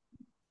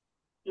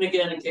 And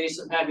again, in case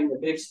of having a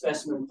big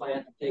specimen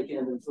plant to take in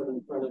and put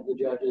in front of the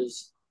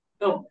judges,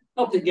 help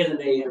to get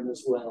an AM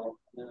as well.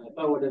 If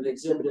I would have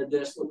exhibited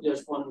this with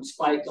just one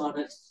spike on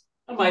it,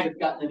 I might have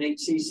gotten an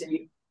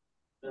HCC.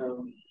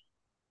 And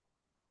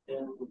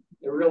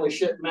it really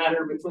shouldn't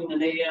matter between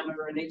an AM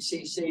or an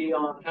HCC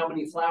on how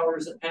many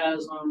flowers it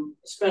has on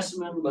a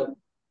specimen, but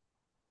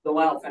the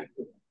wow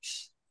factor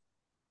works.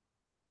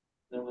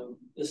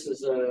 This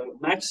is a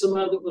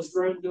maxima that was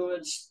grown to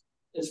its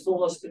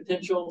fullest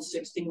potential,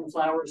 16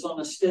 flowers on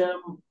a stem,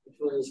 which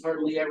was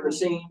hardly ever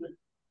seen.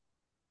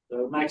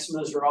 The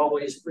maximas are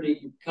always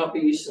pretty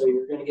cuppy, so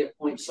you're going to get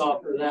points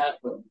off for that,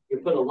 but you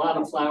put a lot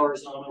of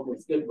flowers on them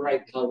with good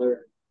bright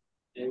color,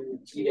 and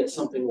you get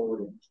something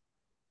ordered.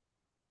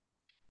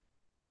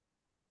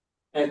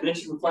 I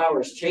mentioned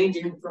flowers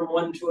changing from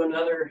one to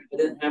another. I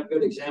didn't have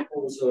good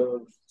examples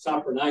of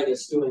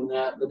Sopronitis doing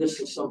that, but this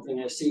is something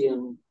I see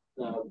in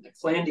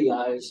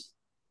Clandii,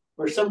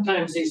 where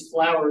sometimes these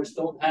flowers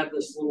don't have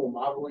this little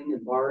mottling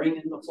and barring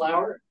in the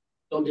flower.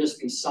 They'll just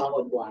be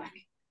solid black.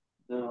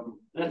 And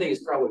I think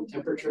it's probably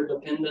temperature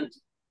dependent,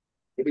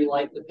 maybe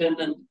light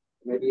dependent,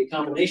 maybe a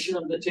combination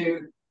of the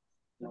two.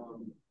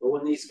 But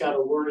when these got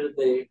awarded,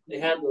 they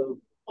had the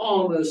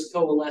almost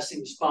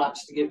coalescing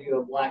spots to give you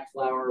a black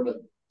flower, but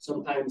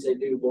sometimes they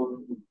do go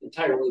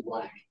entirely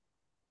black.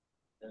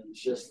 And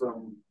it's just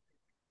from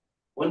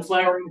one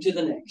flowering to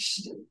the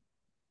next.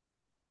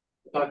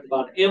 We talked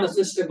about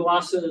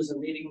amethystoglossas and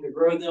needing to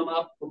grow them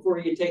up before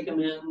you take them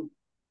in.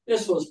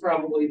 This was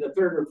probably the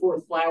third or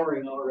fourth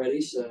flowering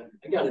already, so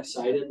I got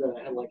excited that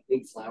I had like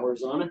 8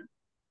 flowers on it.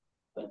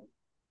 But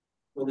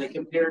when they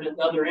compared it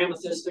to other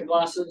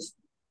amethystoglossas,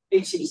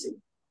 HCC,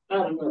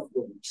 not enough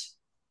blooms.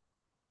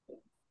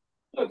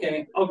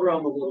 Okay, I'll grow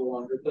them a little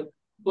longer, but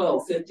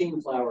 12,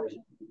 15 flowers.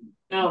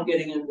 Now I'm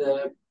getting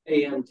into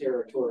AM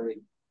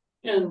territory.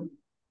 And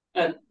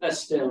that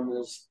stem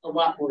is a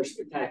lot more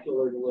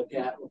spectacular to look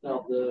at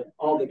without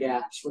all the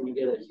gaps when you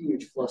get a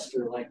huge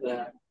cluster like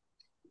that.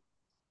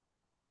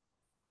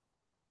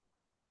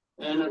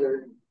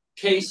 Another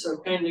case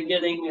of kind of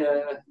getting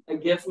a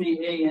give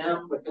me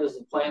AM because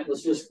the plant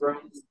was just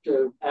grown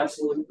to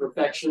absolute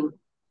perfection.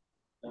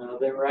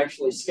 They were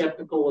actually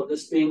skeptical of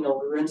this being a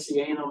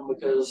Lawrenceanum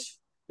because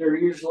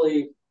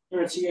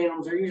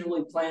Lawrenceanums are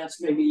usually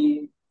plants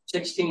maybe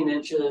 16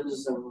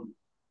 inches and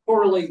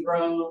poorly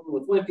grown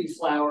with wimpy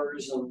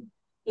flowers. And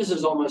this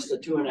is almost a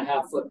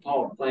 2.5 foot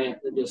tall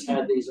plant that just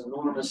had these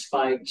enormous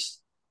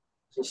spikes.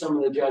 So some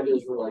of the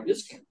judges were like,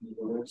 this can't be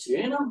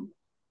Lawrenceanum.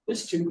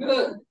 It's too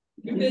good.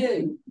 Too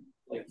big.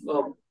 Like,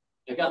 well,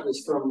 I got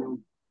this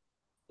from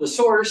the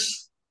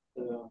source.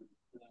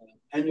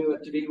 I knew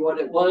it to be what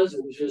it was.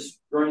 It was just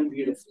growing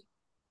beautifully,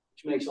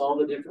 which makes all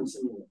the difference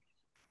in the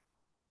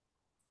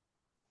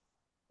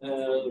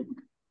world.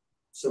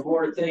 Some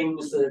more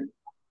things that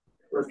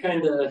were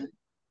kind of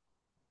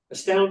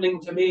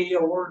astounding to me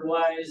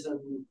award-wise,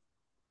 and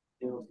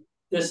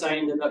this I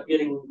ended up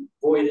getting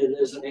voided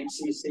as an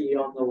HCC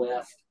on the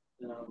left.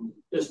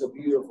 Just a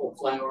beautiful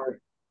flower.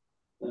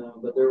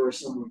 But there were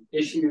some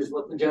issues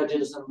with the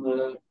judges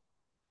and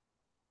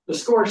the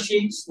score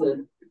sheets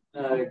that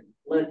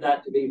led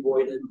that to be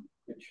voided,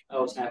 which I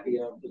was happy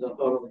of because I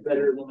thought it was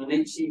better than an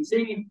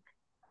HCC.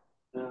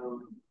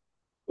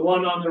 The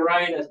one on the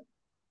right,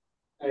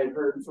 I had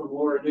heard from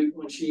Laura Duke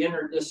when she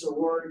entered this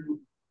award,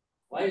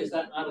 why is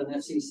that not an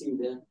FCC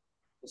then?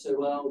 I said,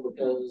 well,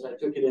 because I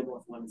took it in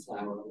with one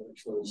flower,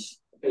 which was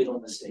a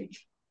fatal mistake.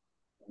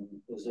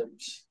 Because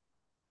it's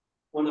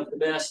one of the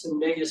best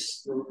and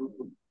biggest and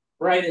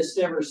brightest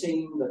ever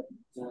seen, but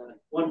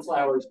one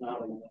flower is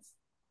not enough.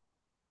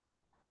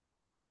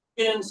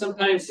 And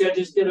sometimes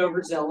judges get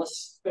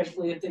overzealous,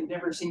 especially if they've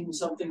never seen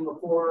something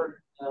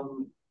before.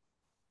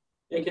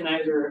 They can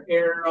either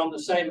err on the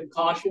side of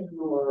caution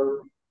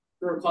or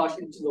throw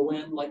caution to the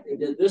wind like they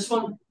did this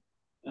one.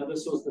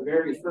 This was the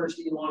very first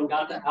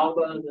elongata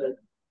alba that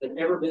had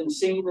ever been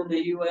seen in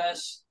the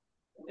U.S.,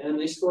 and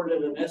they scored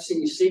it an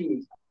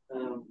FCC.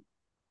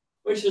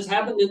 Which has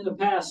happened in the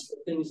past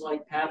with things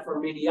like Half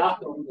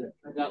Armeniacum that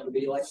turned out to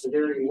be like the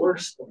very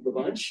worst of the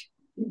bunch.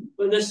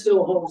 But this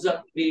still holds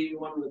up to be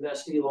one of the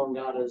best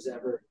elongatas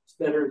ever. It's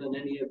better than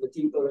any of the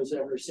Tipos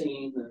ever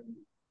seen, and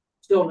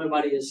still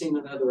nobody has seen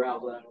another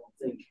alba, I don't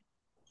think.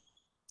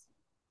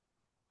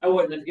 I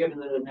wouldn't have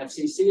given it an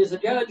FCC as a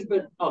judge,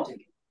 but I'll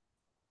take it.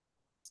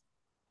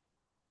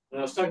 And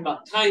I was talking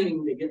about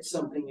timing to get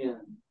something in.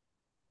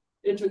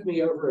 It took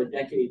me over a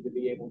decade to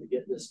be able to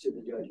get this to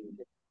the judging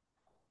table.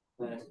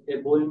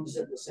 It blooms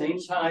at the same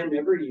time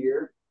every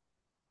year.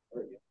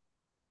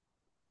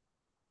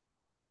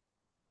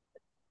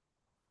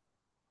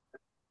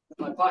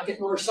 My pocket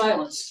more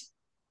silence.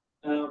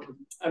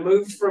 I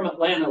moved from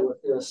Atlanta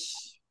with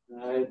this.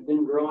 I've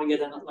been growing it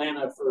in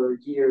Atlanta for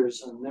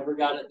years and never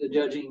got it to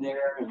judging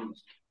there. And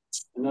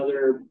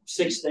another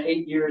 6 to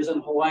 8 years in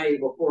Hawaii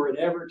before it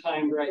ever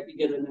timed right to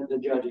get it into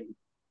judging.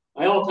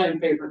 My all-time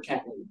favorite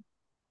Cattleya.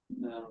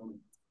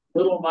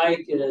 Little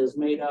Mike is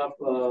made up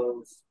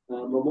of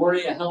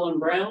Memoria Helen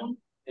Brown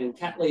and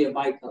Cattleya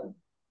bicud.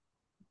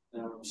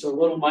 So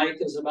little Mike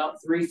is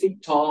about 3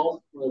 feet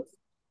tall with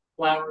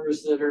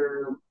flowers that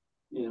are,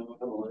 you know,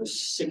 I don't know,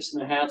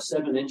 6.5,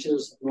 7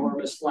 inches,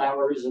 enormous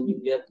flowers, and you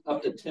can get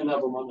up to 10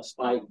 of them on a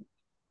spike.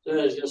 So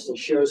that is just a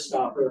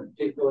showstopper,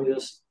 particularly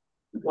this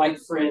white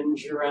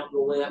fringe around the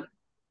lip.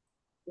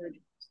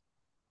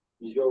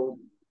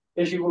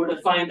 As you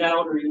would find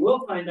out, or you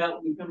will find out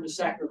when you come to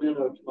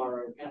Sacramento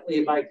tomorrow,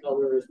 Cattleya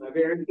bicolor is my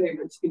very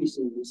favorite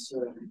species.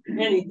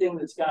 Anything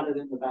that's got it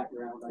in the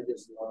background, I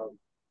just love.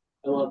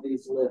 I love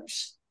these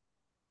lips.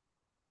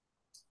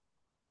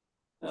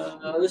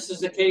 This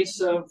is a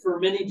case of, for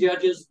many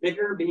judges,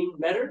 bigger being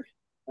better.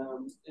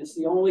 It's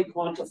the only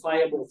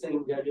quantifiable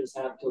thing judges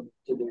have to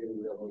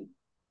do, really.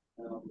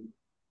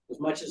 As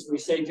much as we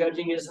say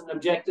judging is an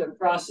objective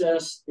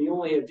process, the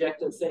only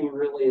objective thing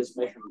really is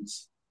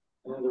measurements.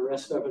 And the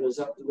rest of it is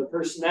up to the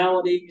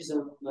personalities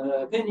and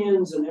the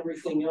opinions and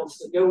everything else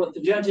that go with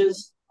the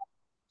judges.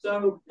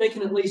 So they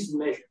can at least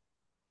measure.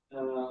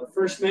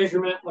 First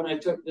measurement when I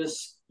took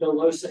this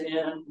dolosa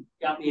in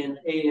got me an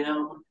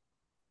AM.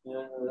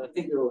 I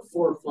think there were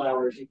 4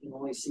 flowers. You can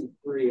only see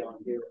 3 on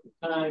here at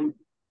the time.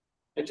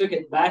 I took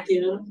it back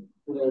in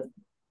with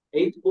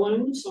 8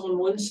 blooms on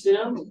one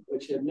stem,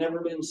 which had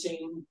never been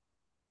seen.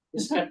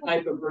 This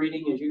type of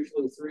breeding is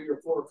usually 3 or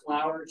 4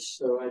 flowers,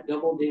 so I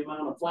doubled the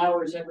amount of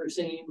flowers ever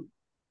seen.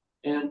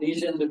 And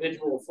these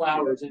individual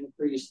flowers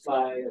increased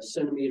by 1.5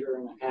 centimeters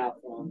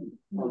on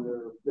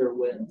their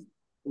width.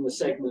 And the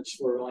segments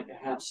were like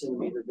 0.5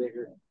 centimeter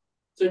bigger.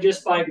 So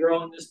just by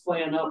growing this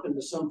plant up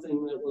into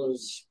something that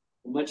was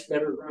a much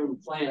better grown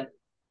plant,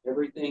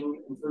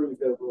 everything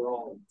improved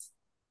overall.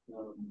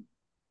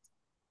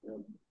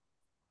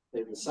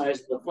 The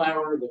size of the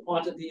flower, the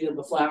quantity of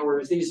the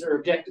flowers, these are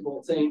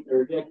objectifiable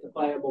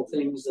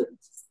things that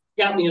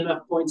got me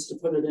enough points to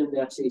put it in the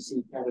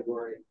FCC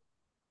category.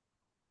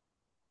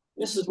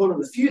 This is one of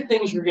the few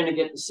things you're going to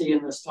get to see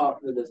in this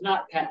talk that is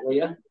not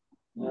Cattleya.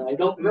 I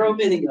don't grow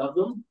many of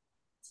them,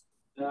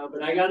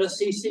 but I got a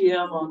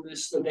CCM on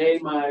this the day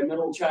my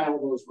middle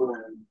child was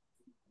born.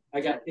 I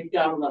got kicked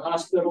out of the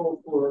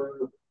hospital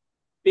for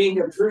being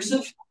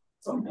obtrusive,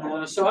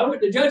 so I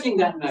went to judging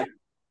that night.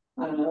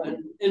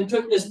 And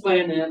took this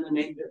plant in and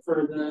named it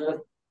for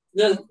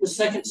the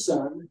second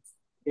son,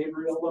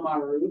 Gabriel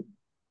Lamaru.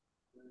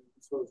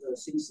 This was a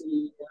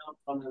CC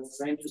on the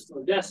ranges of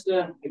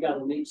Odessa. I got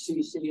an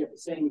HCC at the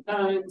same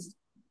time.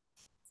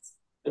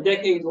 A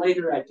decade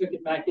later, I took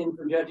it back in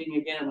for judging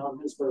again on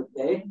his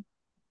birthday.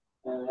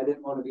 I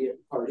didn't want to be at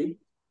the party.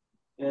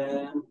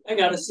 And I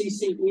got a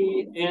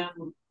CCE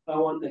and I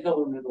won the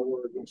Hillerman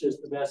Award, which is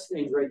the best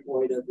great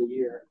void of the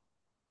year.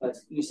 But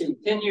you see,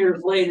 10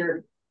 years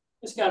later,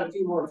 it's got a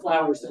few more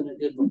flowers than it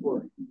did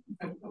before.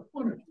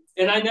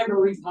 And I never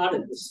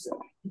repotted this stuff.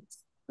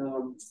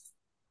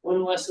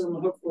 One lesson,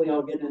 hopefully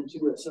I'll get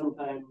into it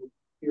sometime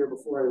here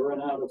before I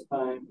run out of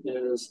time,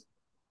 is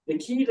the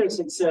key to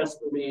success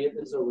for me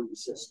is a root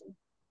system.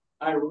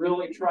 I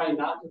really try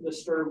not to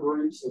disturb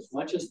roots as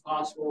much as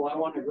possible. I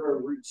want to grow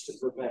roots to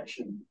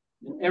perfection.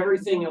 And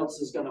everything else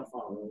is going to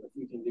follow if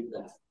you can do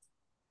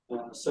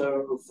that.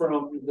 So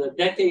from the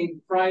decade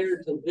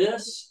prior to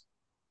this,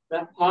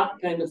 that pot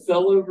kind of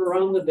fell over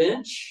on the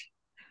bench.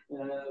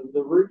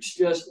 The roots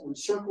just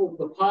encircled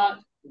the pot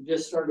and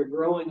just started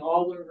growing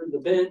all over the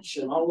bench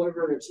and all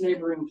over its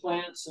neighboring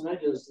plants. And I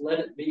just let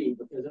it be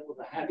because it was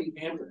a happy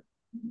camper.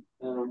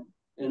 And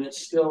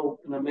it's still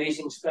an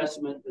amazing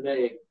specimen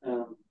today.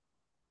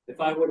 If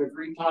I would have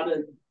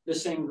repotted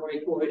this same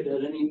grapewood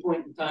at any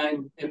point in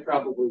time, it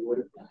probably would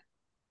have died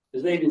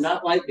because they do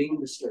not like being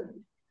disturbed.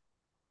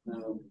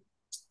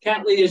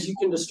 Cattleyas you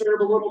can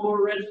disturb a little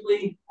more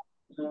readily.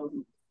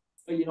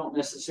 But you don't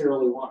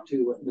necessarily want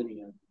to with many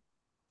of them.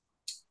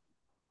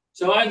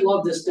 So I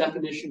love this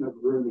definition of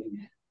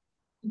grooming.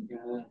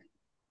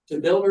 To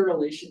build a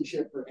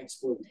relationship for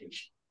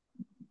exploitation.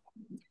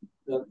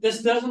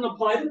 This doesn't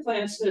apply to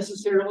plants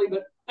necessarily,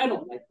 but I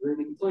don't like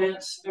grooming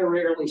plants. I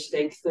rarely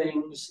stake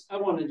things. I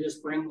want to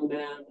just bring them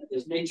in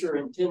as nature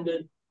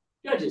intended.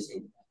 Judges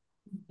hate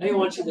that. They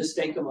want you to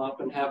stake them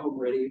up and have them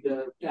ready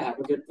to have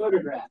a good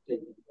photograph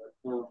taken.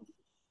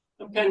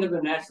 I'm kind of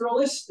a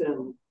naturalist,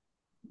 and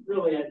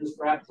really, I just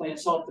grab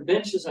plants off the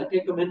benches. I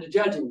take them into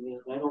judging,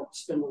 and I don't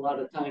spend a lot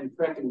of time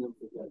prepping them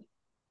for judging.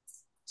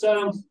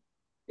 So,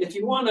 if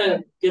you want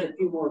to get a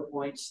few more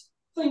points,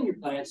 clean your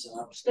plants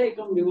up, stake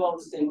them, do all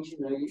the things you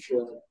know you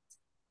should.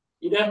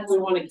 You definitely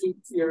want to keep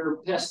your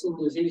pests and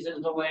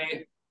diseases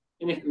away.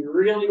 And if you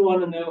really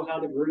want to know how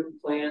to groom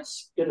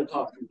plants, get a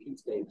talk from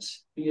Keith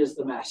Davis. He is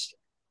the master.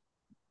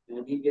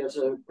 And he gives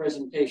a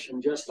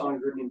presentation just on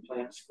grooming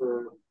plants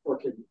for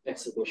orchid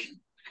exhibition.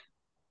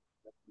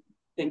 I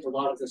think a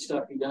lot of the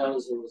stuff he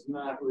does is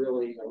not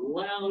really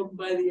allowed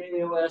by the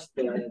AOS,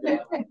 but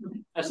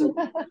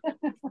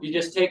you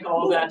just take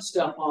all that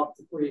stuff off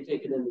before you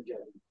take it into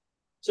judging.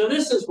 So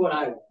this is what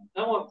I want.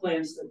 I want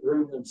plants that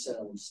groom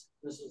themselves.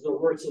 This is the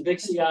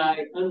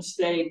Wurtzevixii,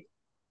 unstaked,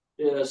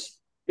 just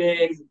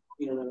big,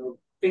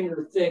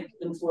 finger thick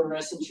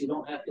inflorescence. You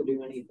don't have to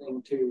do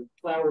anything to.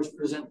 Flowers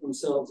present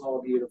themselves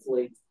all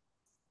beautifully.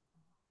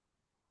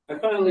 I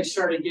finally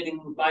started getting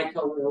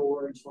bicolor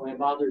awards when I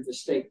bothered to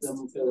stake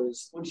them,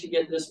 because once you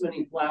get this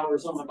many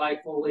flowers on a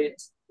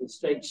bifoliate, the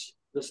spikes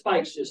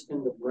just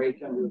tend to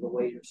break under the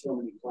weight of so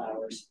many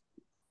flowers.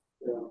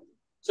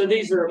 So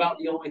these are about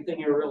the only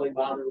thing I really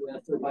bother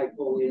with, are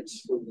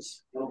bifoliates,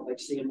 because I don't like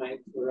seeing my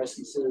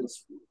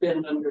fluorescences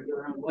bend under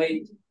their own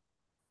weight.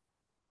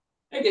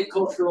 I get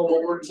cultural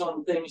awards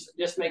on things that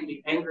just make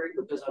me angry,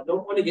 because I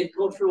don't want to get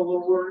cultural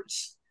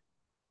awards.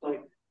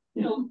 Like,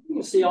 you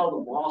can see all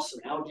the moss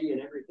and algae and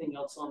everything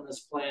else on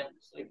this plant.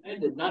 It's like, I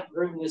did not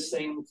groom this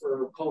thing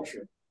for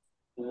culture.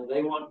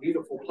 They want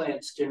beautiful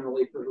plants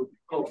generally for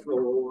cultural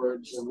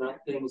awards, and not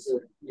things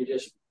that you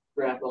just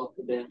grab off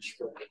the bench.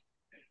 But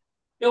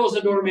it was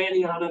a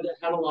Dormaniana that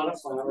had a lot of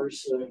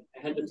flowers, so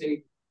I had to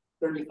pay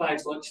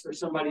 $35 for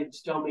somebody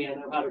to tell me I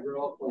know how to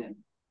grow a plant.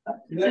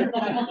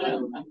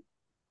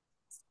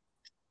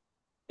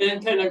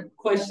 And kind of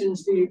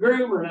questions, do you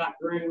groom or not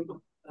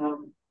groom?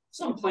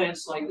 Some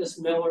plants like this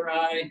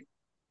Millerai,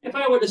 if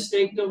I would have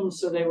staked them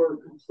so they were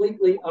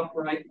completely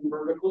upright and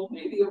vertical,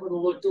 maybe it would have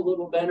looked a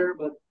little better,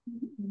 but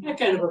I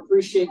kind of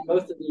appreciate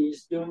both of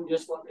these doing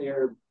just what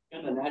they're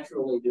kind of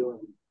naturally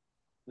doing.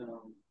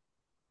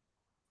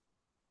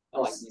 I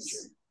like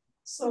nature.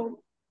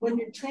 So when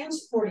you're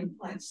transporting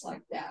plants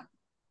like that,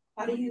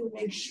 how do you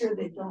make sure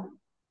they don't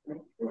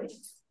break?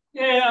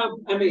 Yeah,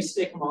 I may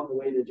stick them on the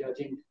way to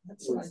judging.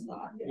 That's what I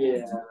thought.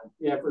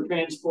 Yeah, for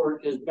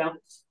transport, because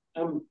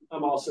I'm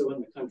also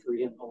in the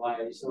country in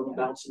Hawaii, so I'm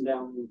bouncing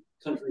down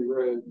country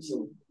roads,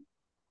 and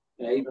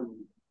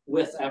even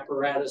with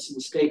apparatus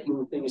and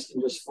staking, things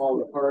can just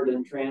fall apart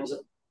in transit.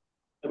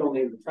 I don't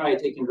even try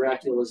taking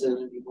Draculas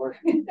in anymore.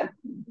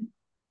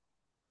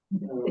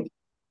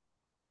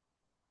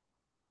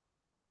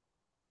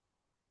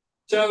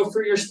 So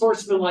for your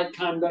sportsmanlike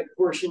conduct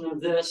portion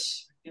of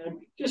this,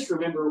 just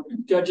remember,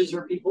 judges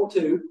are people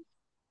too.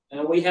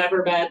 We have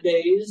our bad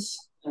days.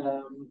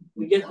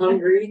 We get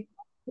hungry.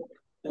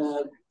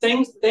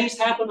 Things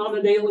happen on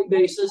a daily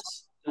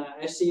basis.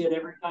 I see it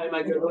every time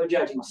I go to a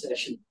judging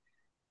session.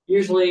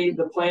 Usually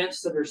the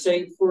plants that are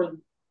saved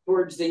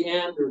towards the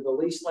end are the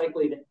least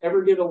likely to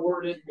ever get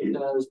awarded,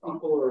 because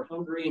people are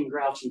hungry and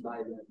grouchy by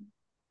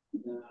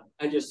then.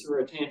 I just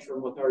threw a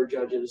tantrum with our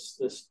judges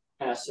this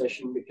past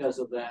session because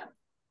of that.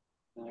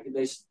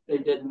 They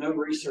did no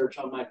research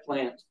on my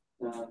plant,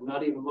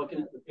 not even looking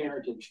at the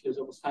parentage, because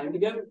it was time to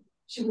go.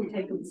 Should we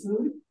take them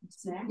food?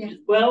 Snack? Yeah.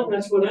 Well,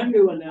 that's what I'm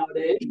doing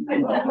nowadays.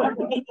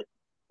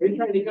 Are you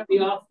trying to cut me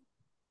off?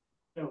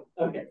 No.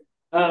 Okay.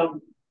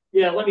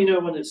 Yeah, let me know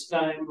when it's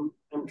time.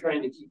 I'm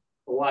trying to keep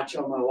a watch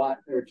on my watch,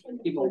 or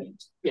keep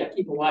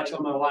a watch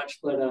on my watch,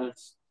 but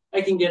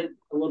I can get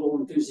a little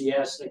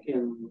enthusiastic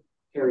and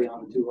carry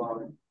on too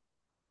long.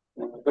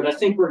 But I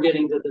think we're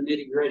getting to the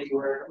nitty-gritty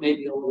where it may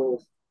be a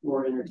little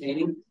more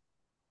entertaining.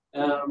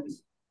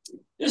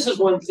 This is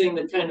one thing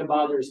that kind of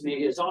bothers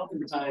me, is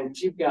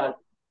oftentimes you've got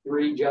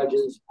 3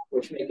 judges,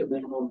 which make a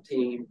minimum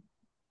team,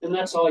 and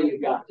that's all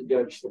you've got to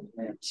judge the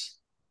plants.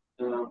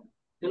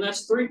 And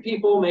that's 3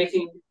 people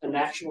making an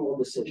actual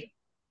decision.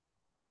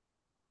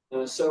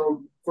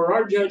 So for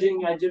our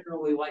judging, I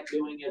generally like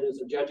doing it as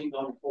a judging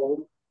on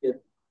hold,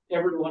 get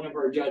every one of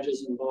our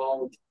judges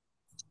involved,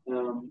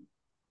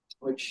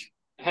 which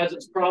has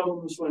its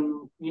problems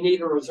when you need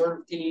a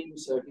reserve team.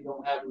 So if you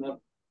don't have enough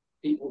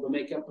people to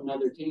make up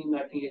another team,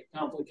 that can get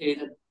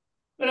complicated.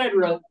 But I'd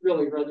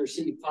really rather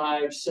see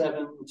 5,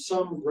 7,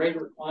 some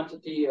greater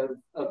quantity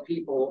of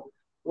people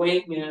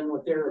weighing in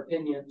with their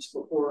opinions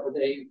before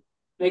they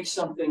make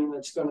something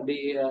that's going to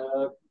be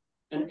an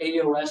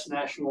AOS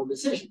national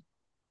decision.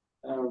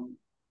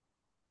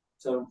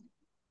 So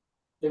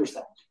there's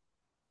that.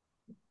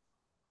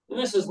 And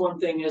this is one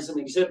thing as an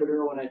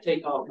exhibitor, when I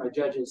take off my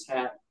judge's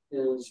hat,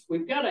 is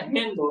we've got a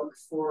handbook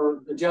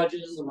for the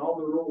judges and all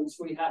the rules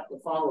we have to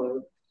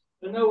follow,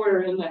 but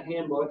nowhere in that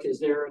handbook is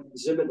there an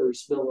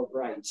exhibitor's bill of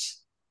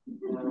rights.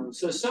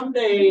 So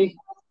someday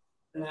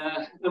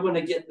I'm going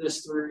to get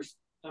this through.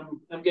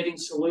 I'm getting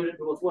saluted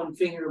with one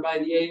finger by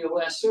the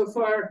AOS so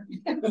far,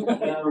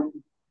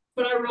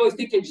 but I really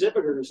think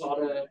exhibitors ought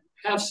to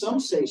have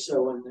some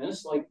say-so in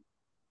this. Like,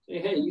 say,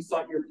 hey, you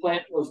thought your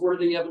plant was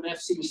worthy of an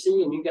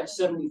FCC and you got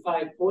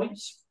 75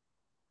 points.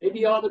 Maybe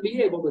you ought to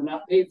be able to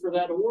not pay for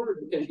that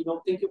award because you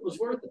don't think it was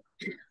worth it.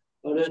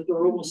 But as the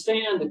rules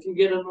stand, if you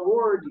get an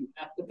award, you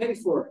have to pay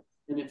for it.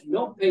 And if you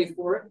don't pay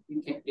for it,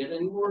 you can't get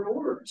any more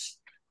awards.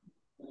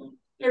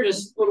 They're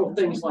just little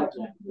things like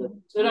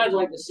that I'd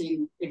like to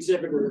see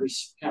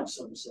exhibitors have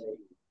some say.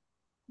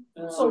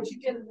 So you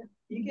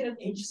get an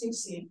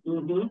HCC,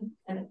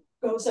 and it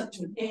goes up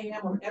to an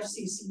AM or an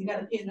FCC. You got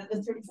to pay another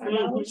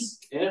 $35.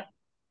 Yeah,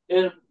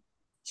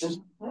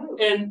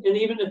 and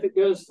even if it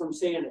goes from,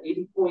 say, an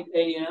 80-point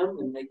AM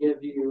and they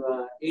give you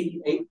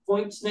 88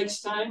 points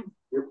next time,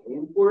 you're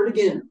paying for it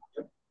again.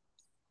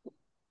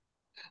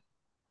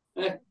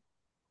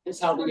 It's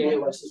how the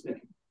AOS is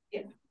making.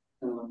 Yeah.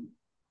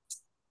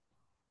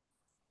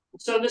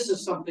 So this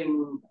is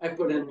something I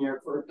put in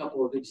there for a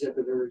couple of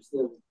exhibitors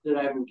that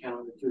I've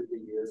encountered through the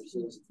years.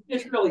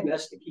 It's really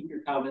best to keep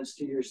your comments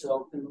to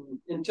yourself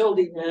until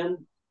the end.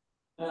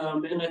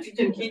 And if you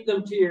can keep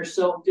them to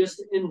yourself,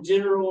 just in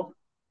general,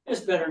 it's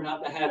better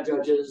not to have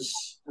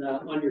judges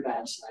on your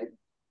bad side.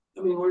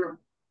 I mean,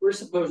 we're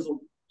supposed to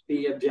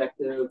be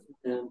objective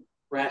and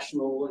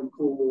rational and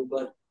cool,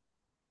 but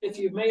if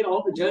you've made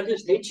all the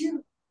judges hate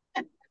you,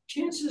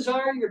 chances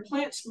are your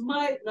plants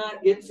might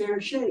not get fair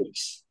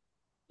shakes.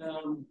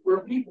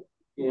 We're people,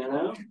 you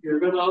know. You're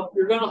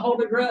gonna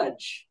hold a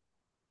grudge.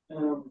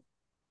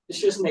 It's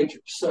just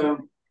nature. So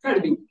try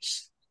to be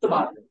nice. The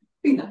bottom,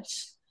 be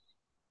nice.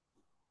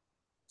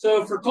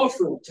 So for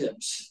cultural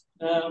tips,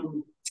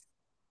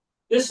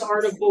 this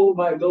article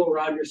by Bill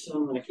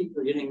Rogerson, I keep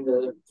forgetting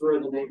to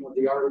throw the name of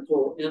the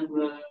article in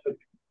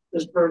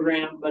this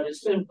program, but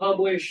it's been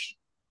published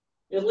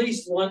at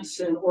least once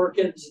in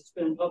Orchids. It's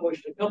been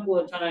published a couple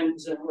of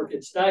times in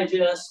Orchids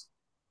Digest.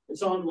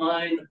 It's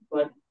online,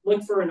 but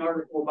look for an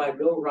article by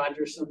Bill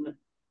Rogerson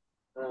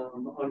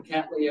on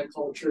Cattleya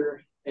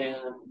culture.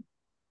 And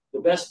the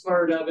best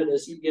part of it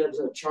is he gives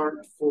a chart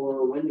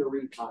for when to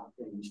repot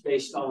things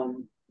based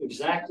on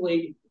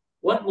exactly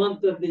what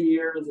month of the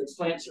year the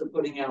plants are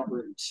putting out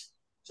roots.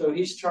 So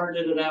he's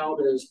charted it out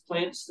as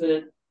plants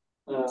that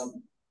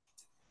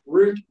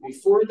root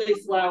before they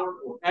flower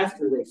or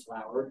after they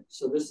flower.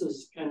 So this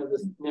is kind of the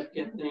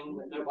significant thing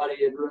that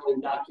nobody had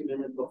really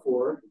documented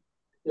before.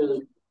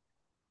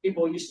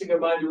 People used to go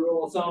by the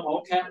rule of thumb,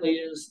 all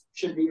cattleyas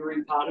should be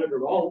repotted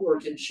or all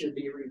orchids should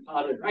be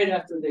repotted right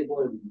after they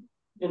bloom.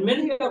 And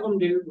many of them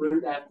do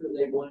root after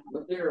they bloom,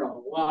 but there are a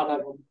lot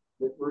of them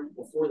that root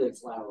before they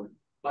flower.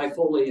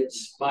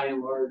 Bifoliates, by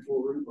and large,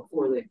 will root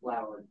before they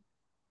flower.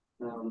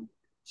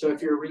 So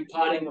if you're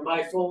repotting a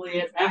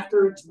bifoliate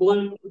after it's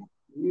bloomed,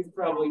 you've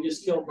probably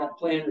just killed that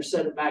plant or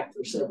set it back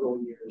for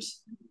several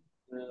years.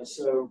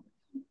 So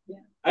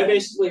I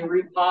basically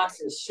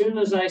repot as soon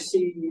as I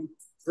see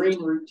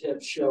green root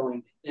tips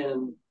showing,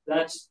 and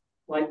that's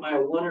like my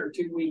 1 or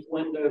 2 week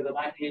window that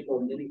I handle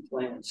many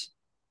plants.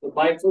 The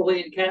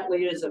bifoliate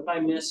cattleyas, if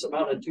I miss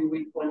about a 2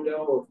 week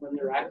window or when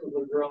they're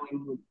actively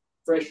growing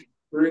fresh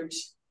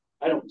roots,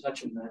 I don't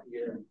touch them that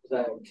year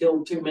because I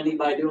killed too many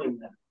by doing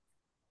that.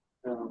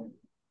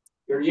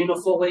 Your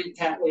unifoliate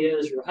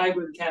cattleyas, your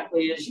hybrid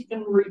cattleyas, you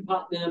can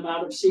repot them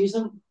out of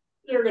season.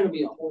 They're going to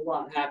be a whole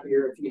lot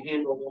happier if you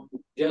handle them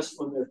just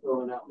when they're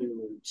throwing out new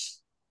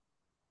roots.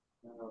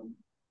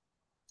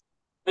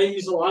 I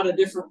use a lot of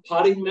different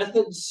potting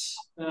methods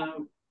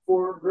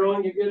for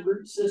growing a good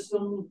root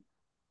system.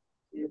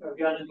 See if I've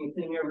got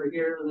anything over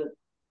here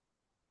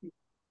that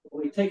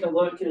we take a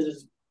look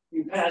as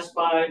you pass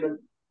by, but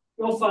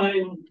you'll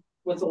find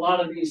with a lot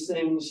of these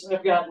things,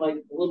 I've got like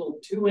a little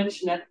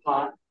 2-inch net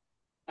pot.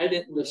 I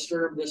didn't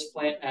disturb this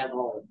plant at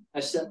all.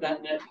 I set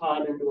that net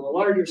pot into a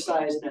larger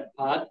size net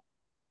pot.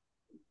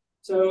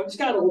 So it's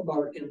got old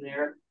bark in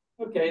there.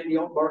 Okay, the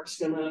old bark's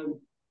gonna,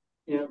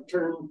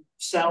 turn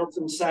south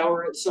and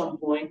sour at some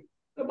point.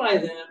 But by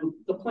then,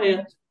 the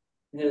plant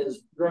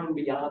has grown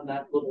beyond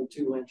that little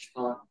 2-inch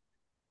pot.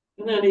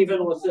 And then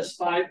even with this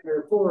 5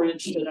 or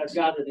 4-inch that I've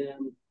got it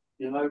in,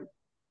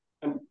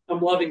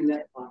 I'm loving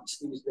net pots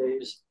these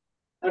days.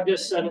 I've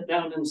just set it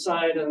down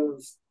inside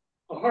of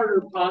a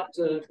harder pot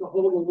to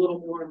hold a little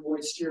more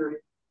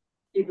moisture,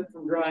 keep it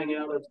from drying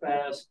out as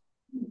fast.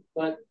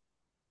 But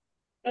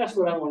that's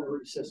what I want a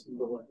root system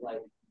to look like.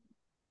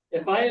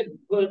 If I had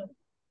put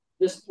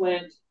this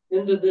plant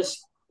into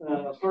this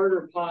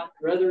harder pot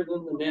rather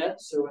than the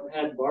net, so it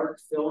had bark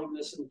filling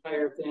this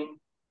entire thing,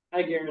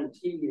 I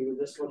guarantee you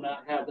this would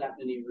not have that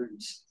many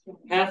roots.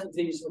 Half of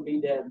these would be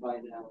dead by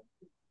now.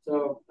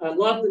 So I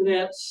love the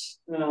nets,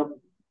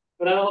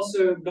 but I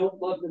also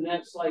don't love the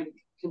nets like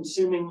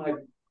consuming my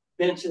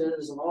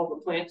benches and all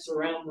the plants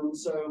around them.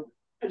 So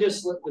I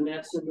just slip the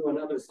nets into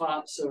another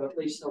pot, so at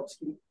least helps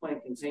keep the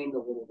plant contained a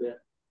little bit.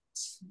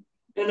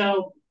 And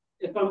now,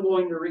 if I'm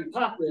going to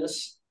repot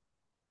this,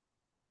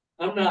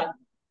 I'm not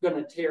going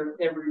to tear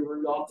every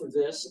root off of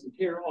this and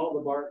tear all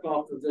the bark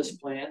off of this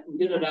plant and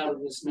get it out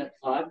of this net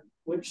pot,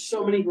 which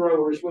so many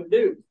growers would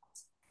do.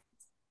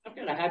 I've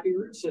got a happy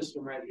root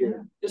system right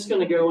here. It's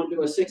going to go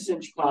into a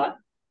 6-inch pot,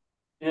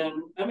 and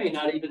I may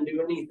not even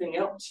do anything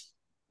else.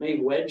 May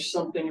wedge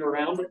something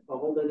around it to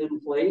hold it in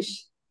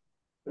place.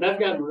 But I've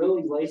gotten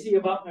really lazy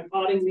about my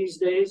potting these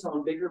days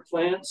on bigger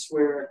plants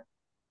where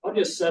I'll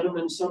just set them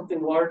in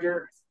something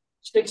larger,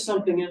 stick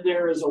something in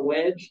there as a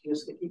wedge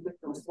just to keep it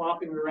from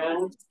flopping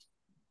around.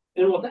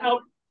 And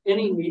without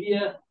any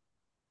media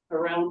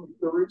around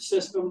the root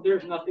system,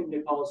 there's nothing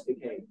to cause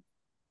decay.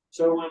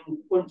 So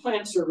when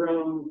plants are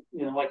grown,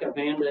 like a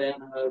vanda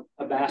in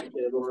a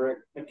basket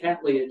or a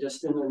cattleya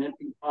just in an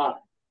empty pot,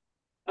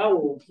 I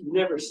will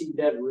never see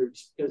dead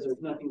roots because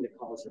there's nothing to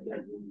cause a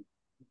dead root.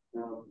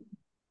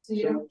 So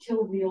you don't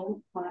kill the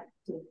old pot?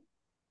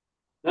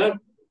 No.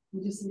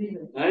 You just leave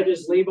it? I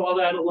just leave all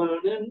that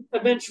alone. And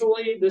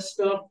eventually this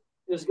stuff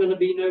is going to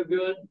be no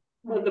good.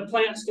 But the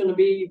plant's going to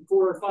be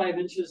 4 or 5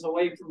 inches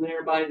away from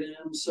there by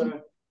then.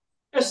 So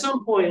at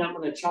some point, I'm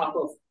going to chop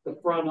off the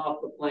front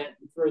off the plant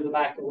and further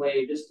back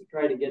away just to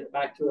try to get it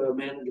back to a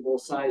manageable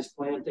size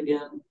plant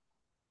again.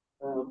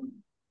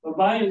 But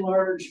by and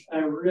large, I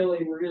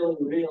really, really,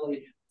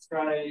 really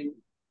try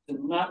to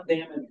not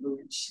damage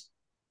roots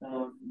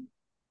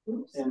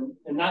and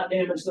not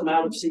damage them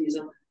out of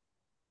season.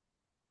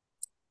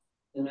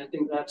 And I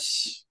think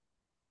that's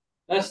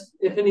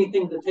if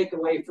anything to take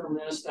away from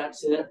this,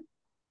 that's it.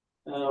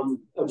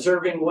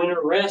 Observing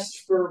winter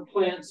rest for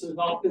plants is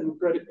often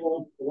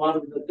critical. A lot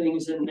of the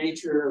things in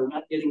nature are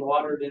not getting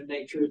watered in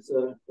nature. It's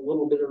a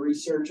little bit of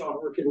research on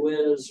Orchid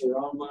Whiz or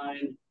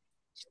online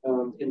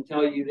can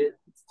tell you that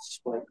it's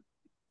like,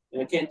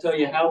 I can't tell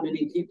you how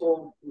many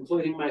people,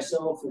 including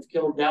myself, have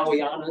killed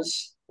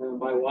Dowianas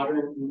by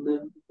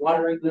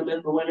watering them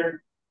in the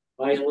winter.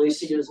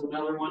 Violacea is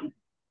another one.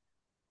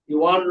 You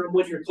water them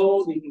when you're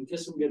cold, you can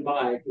kiss them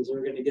goodbye because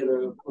they're going to get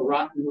a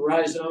rotten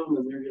rhizome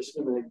and they're just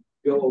going to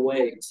go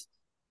away.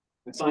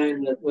 I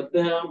find that with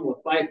them,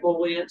 with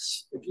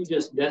bifoliates, if you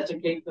just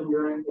desiccate them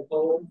during the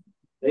cold,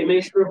 they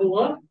may shrivel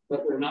up,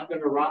 but they're not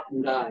going to rot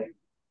and die.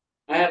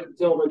 I haven't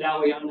killed a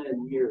Dowiana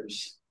in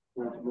years,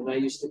 and I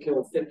used to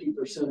kill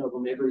 50% of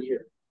them every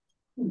year.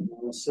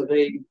 So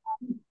they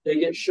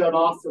get shut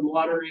off from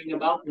watering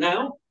about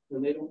now,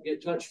 and they don't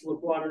get touched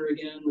with water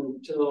again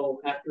until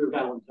after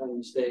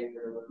Valentine's Day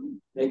or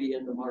maybe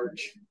into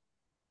March.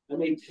 I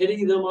may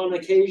pity them on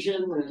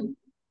occasion and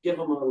give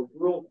them a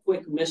real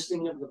quick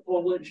misting of the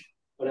foliage,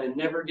 but I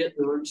never get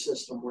the root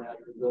system wet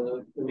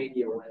or the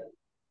media wet.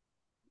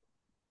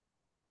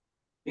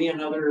 Me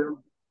and other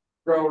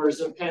growers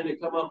have kind of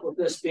come up with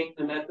this being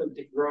the method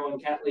to grow in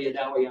Cattleya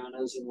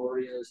Dowianas and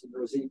Laureas and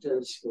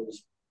Rositas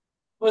because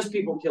most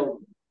people kill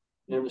them.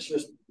 And it's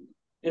just,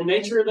 in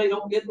nature, they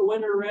don't get the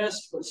winter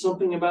rest, but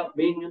something about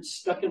being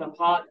stuck in a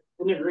pot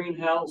in a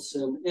greenhouse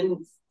and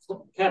in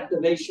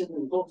captivation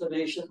and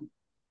cultivation,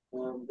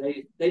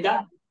 they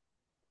die.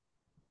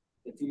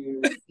 If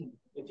you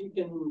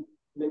can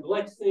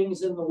neglect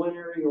things in the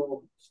winter,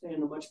 you'll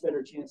stand a much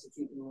better chance of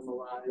keeping them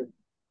alive.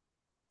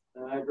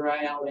 I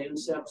dry out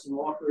Anceps and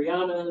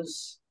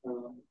Walkerianas.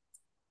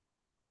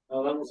 That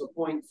was a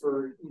point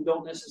for, you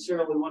don't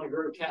necessarily want to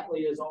grow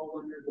Cattleyas all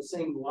under the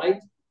same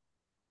light.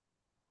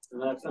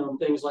 And I found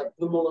things like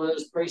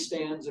Pumalas,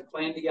 Praestans,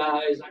 Aclandiae.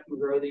 I can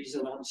grow these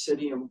in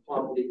Oncidium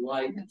quality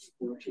light,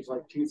 which is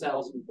like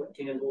 2,000 foot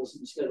candles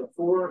instead of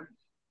 4.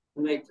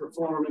 And they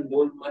perform and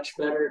bloom much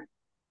better.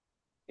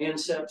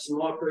 Anceps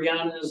and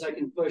Walkerianas, I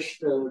can push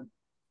to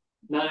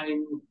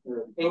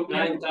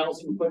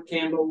 9,000 foot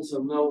candles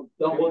and they'll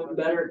bloom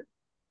better.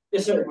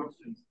 Yes, sir.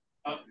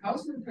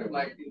 How's it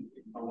like in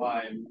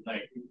Hawaii?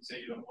 Like,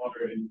 say you don't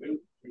water in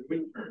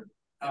winter.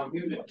 How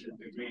humid is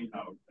the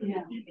greenhouse?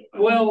 Yeah.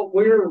 Well,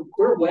 we're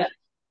wet.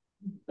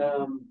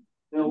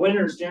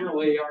 Winters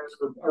generally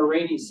are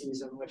rainy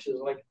season, which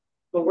is like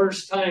the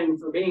worst time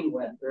for being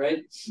wet,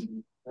 right?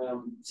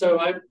 So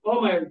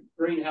all my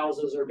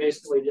greenhouses are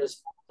basically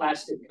just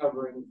plastic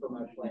covering for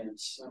my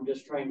plants. I'm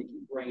just trying to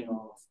keep rain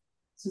off.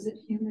 So is it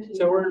humid?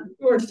 So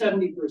we're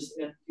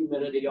 70%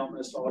 humidity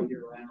almost all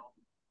year round.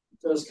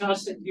 So it's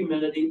constant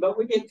humidity, but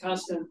we get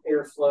constant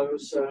airflow.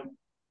 So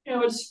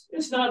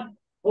it's not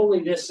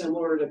wholly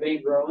dissimilar to bay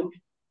growing.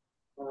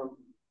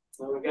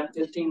 We've got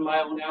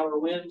 15-mile-an-hour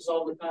winds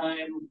all the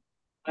time,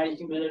 high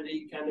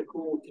humidity, kind of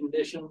cool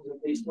conditions,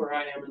 at least where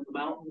I am in the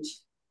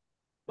mountains.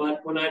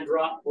 But when I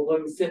drop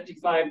below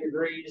 55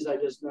 degrees, I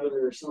just know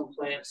there are some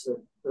plants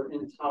that are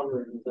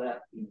intolerant of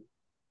that.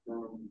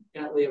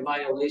 Cattleya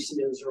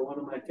violaceas are one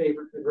of my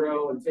favorite to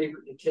grow and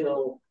favorite to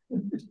kill.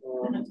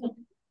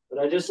 But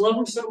I just love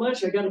them so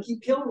much, I got to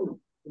keep killing them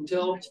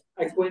until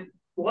I quit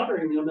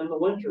watering them in the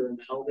winter, and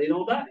now they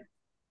don't die.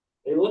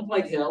 They look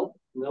like hell,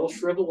 and they'll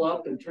shrivel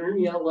up and turn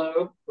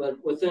yellow,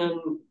 but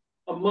within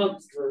a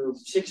month or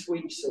 6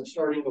 weeks of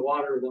starting to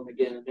water them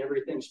again,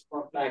 everything's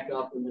plumped back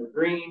up and they're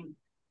green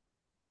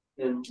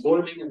and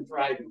blooming and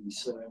thriving.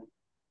 So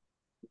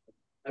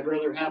I'd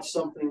rather have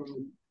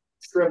something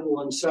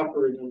shrivel and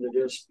suffer than to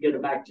just get a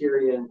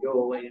bacteria and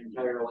go away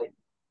entirely.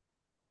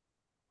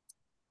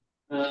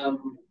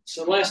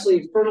 So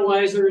lastly,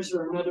 fertilizers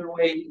are another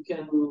way you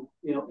can,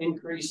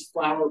 increase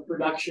flower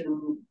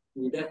production.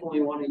 You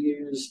definitely want to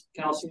use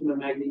calcium and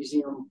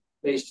magnesium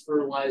based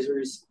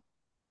fertilizers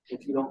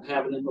if you don't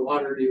have it in the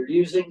water you're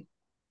using.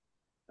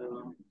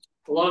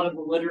 A lot of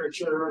the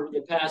literature over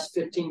the past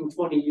 15,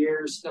 20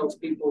 years tells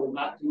people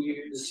not to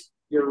use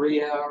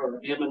urea or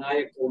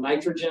ammoniacal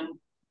nitrogen.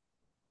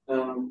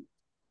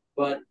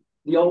 But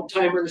the old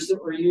timers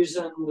that were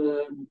using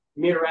the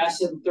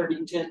Miracid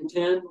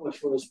 30-10-10,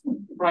 which was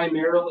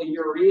primarily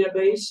urea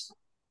based,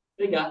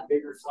 they got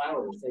bigger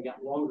flowers. They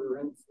got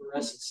longer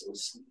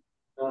inflorescences.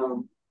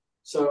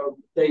 So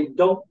they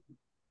don't,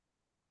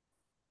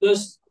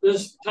 those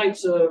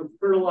types of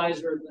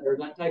fertilizer or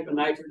that type of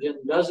nitrogen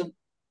doesn't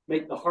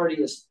make the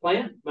hardiest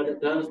plant, but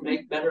it does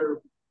make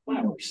better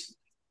flowers.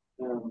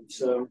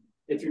 So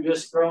if you're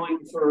just growing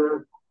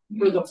for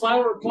the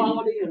flower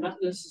quality and not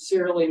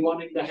necessarily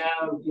wanting to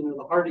have,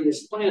 the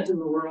hardiest plant in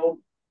the world,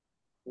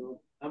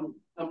 I'm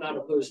not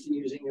opposed to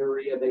using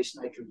urea-based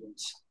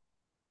nitrogens.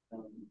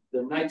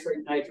 The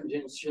nitrate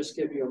nitrogens just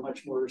give you a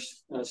much more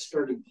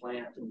sturdy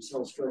plant and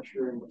cell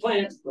structure in the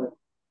plant, but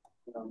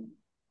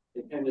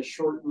they kind of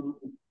shorten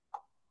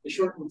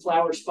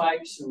flower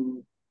spikes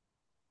and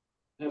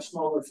have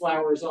smaller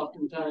flowers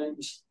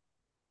oftentimes.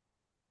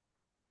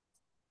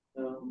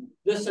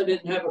 This I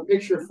didn't have a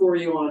picture for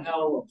you on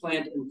how a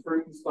plant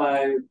improves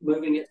by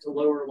moving it to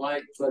lower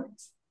light, but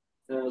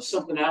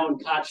something Alan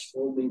Koch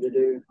told me to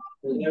do.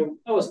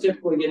 I was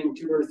typically getting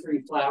 2 or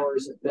 3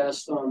 flowers at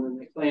best on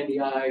the Clandii,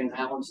 and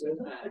Alan said,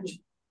 just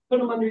put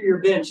them under your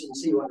bench and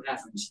see what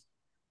happens.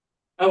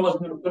 I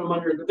wasn't going to put them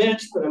under the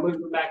bench, but I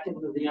moved them back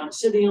into the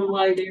Oncidium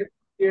light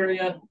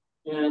area,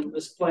 and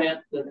this plant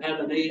that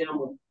had an AM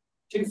with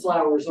 2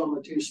 flowers on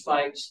the 2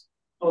 spikes,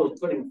 I was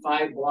putting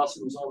 5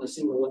 blossoms on a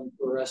single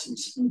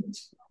inflorescence,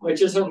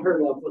 which is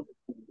unheard of with the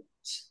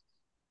plants.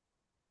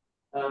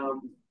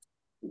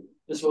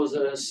 This was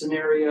a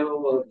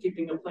scenario of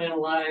keeping a plant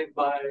alive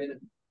by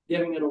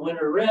giving it a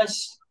winter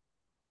rest.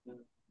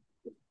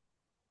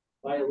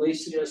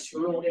 Violaceae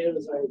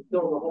ceruleas, I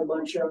filled a whole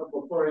bunch up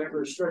before I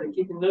ever started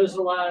keeping those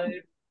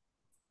alive.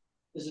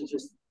 This is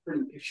just a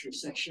pretty picture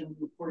section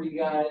for you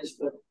guys,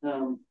 but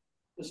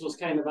this was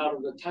kind of out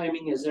of the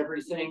timing as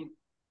everything.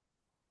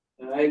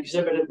 I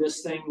exhibited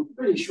this thing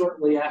pretty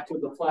shortly after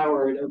the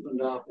flower had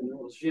opened up, and it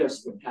was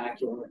just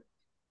spectacular.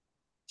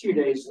 2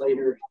 days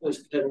later,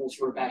 those petals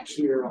were back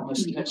here,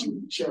 almost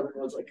touching each other.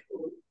 I was like,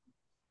 oh.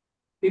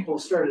 People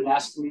started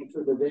asking me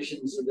for the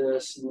visions of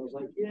this, and I was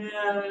like,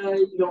 yeah,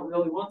 you don't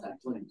really want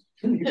that plant.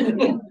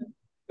 It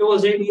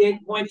was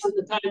 88 points at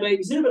the time I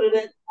exhibited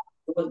it.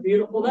 It was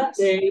beautiful that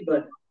day,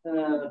 but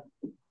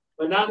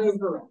not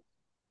overall.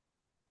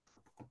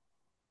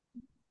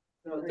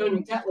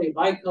 Tony Cattleya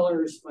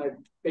bicolor is my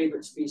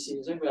favorite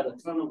species. I've got a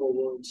ton of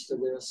awards to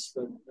this,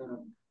 but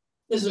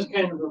this is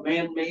kind of a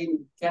man-made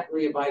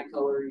Cattleya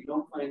bicolor. You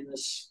don't find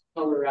this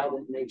color out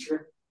in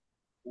nature.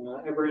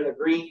 I bred a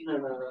green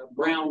and a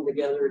brown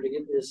together to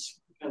get this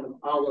kind of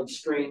olive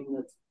strain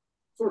that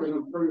sort of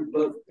improved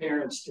both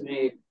parents to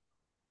me.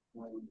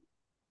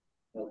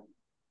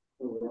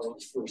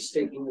 For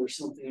staking or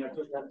something, I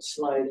put that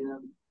slide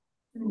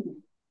in.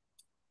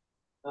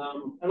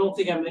 I don't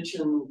think I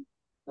mentioned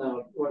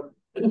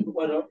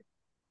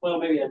well,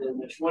 maybe I didn't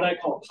mention what I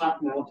call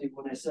pot mounting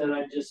when I said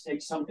I'd just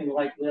take something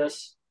like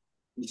this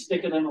and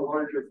stick it in a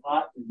larger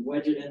pot and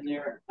wedge it in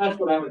there. That's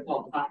what I would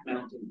call pot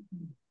mounting.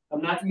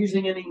 I'm not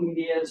using any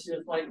media. It's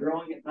just like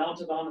growing it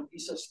mounted on a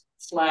piece of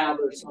slab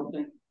or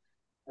something.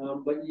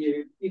 But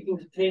you can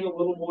contain a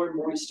little more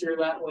moisture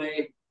that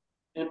way.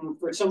 And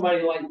for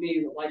somebody like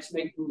me that likes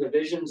making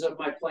divisions of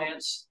my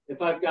plants,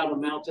 if I've got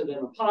them mounted in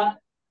a pot,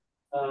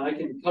 I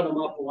can cut them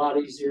up a lot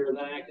easier than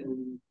I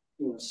can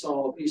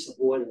saw a piece of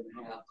wood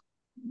in half.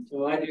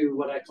 So I do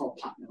what I call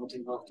pot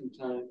mounting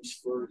oftentimes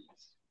for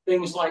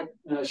things like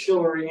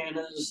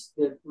Schillerianas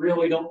that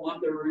really don't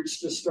want their roots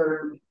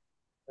disturbed.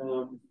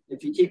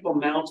 If you keep them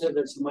mounted,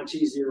 it's a much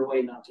easier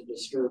way not to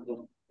disturb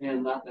them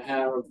and not to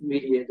have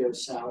media go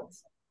south.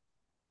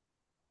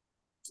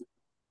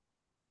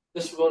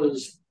 This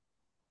was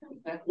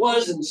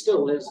and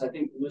still is, I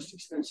think, the most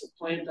expensive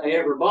plant I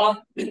ever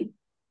bought.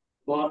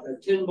 Bought a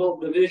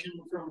 10-bulb division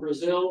from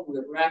Brazil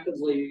that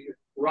rapidly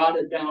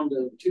rotted down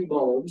to 2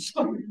 bulbs.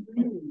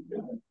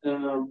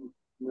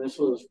 This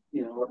was,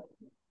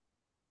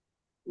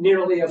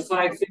 nearly a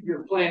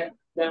 5-figure plant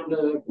down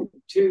to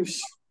 2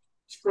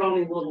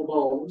 scrawny little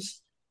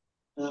bulbs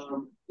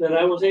that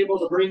I was able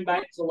to bring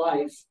back to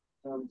life.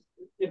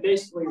 It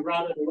basically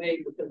rotted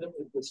away because it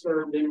was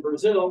disturbed in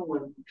Brazil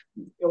when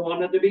it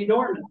wanted to be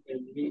dormant.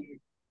 And he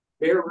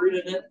bare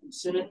rooted it and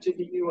sent it to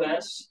the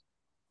US,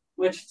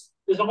 which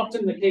is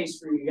often the case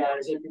for you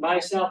guys. If you buy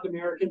South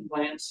American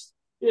plants,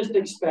 just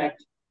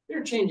expect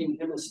they're changing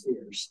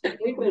hemispheres.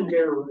 They've been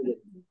bare rooted.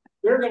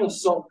 They're going to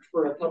sulk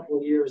for a couple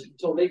of years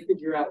until they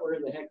figure out where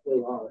the heck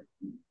they are.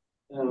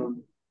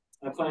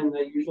 I find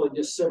they usually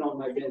just sit on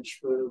my bench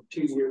for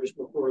 2 years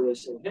before they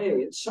say, hey,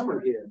 it's summer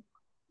here.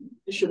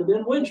 It should have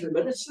been winter,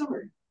 but it's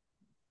summer.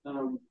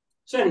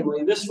 So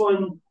anyway, this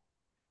one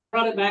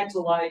brought it back to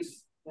life.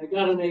 I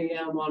got an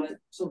AM on it,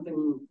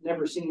 something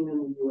never seen in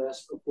the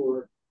US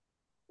before.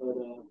 But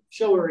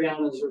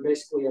Schillerianas are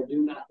basically a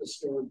do not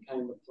disturb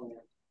kind of plant.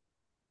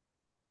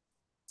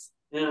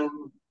 And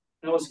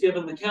I was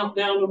given the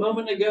countdown a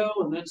moment ago,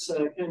 and that's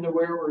kind of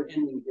where we're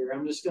ending here.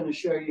 I'm just going to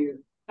show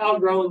you how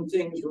growing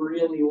things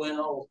really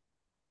well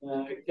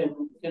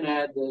can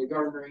add the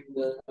garnering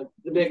the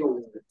big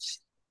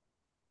awards.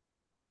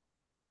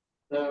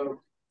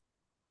 So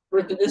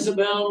Bertha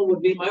Isabel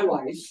would be my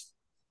wife.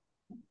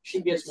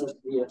 She gets most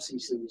of the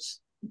FCCs.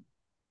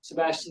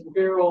 Sebastian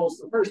Farrell's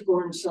the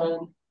firstborn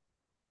son.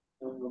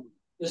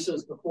 This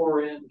is the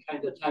four-end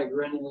kind of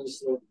tigrinas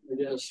that are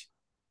just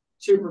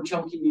super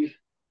chunky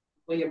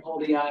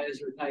Leopoldii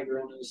or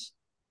tigrinas.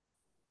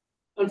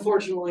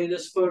 Unfortunately,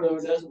 this photo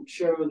doesn't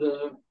show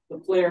the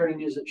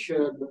flaring as it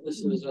should, but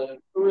this is a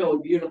really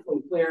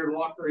beautifully flared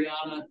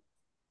Walkeriana.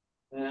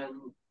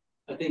 And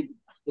I think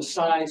the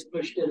size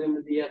pushed it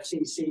into the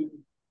FCC.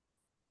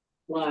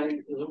 line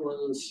because it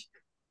was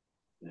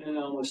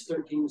almost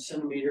 13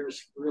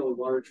 centimeters, really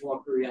large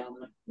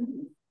Walkeriana.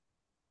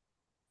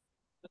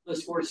 The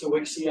Sports of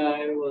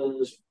Wixii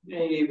was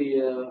maybe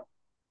a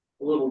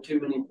little too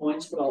many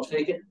points, but I'll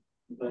take it.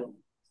 But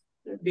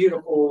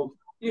beautiful,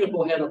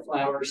 beautiful head of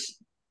flowers.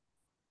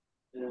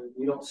 And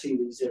you don't see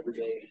these every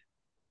day.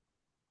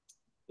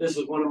 This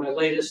is one of my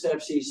latest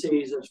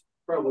FCCs. It's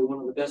probably one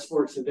of the best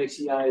works of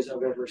Wixii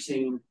I've ever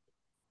seen.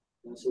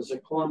 This is a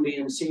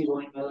Colombian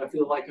seedling that I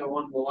feel like I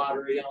won the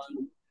lottery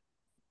on.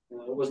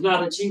 It was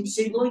not a cheap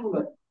seedling,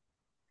 but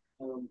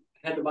I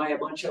had to buy a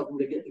bunch of them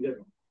to get the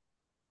good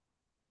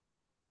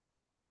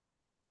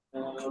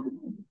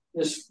one.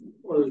 This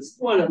was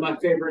one of my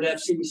favorite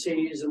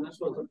FCCs, and this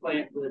was a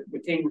plant that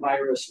became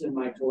virus in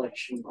my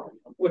collection,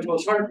 which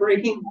was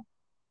heartbreaking,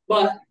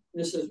 but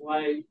this is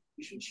why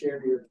you should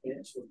share your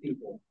plants with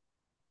people.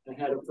 I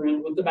had a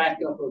friend with the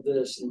backup of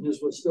this, and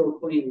his was still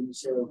clean,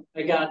 so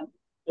I got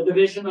a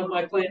division of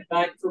my plant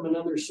back from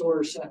another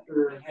source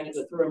after I had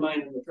to throw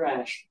mine in the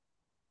trash.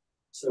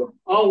 So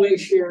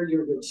always share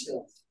your good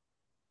stuff.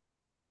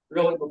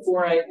 Really,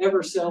 before I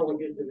ever sell a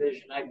good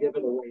division, I give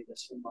it away to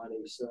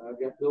somebody. So I've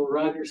got Bill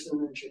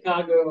Rogerson in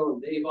Chicago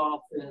and Dave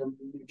Off in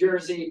New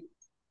Jersey,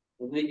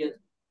 and they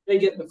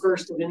get the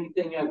first of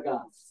anything I've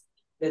got.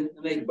 And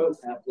they both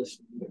have this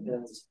one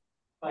because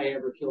if I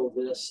ever kill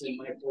this in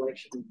my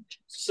collection,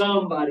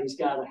 somebody's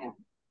got to have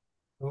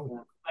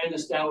it.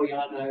 Finest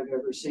Dowiana I've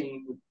ever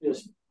seen.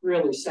 Just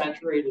really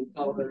saturated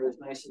color, as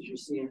nice as you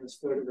see in this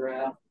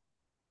photograph.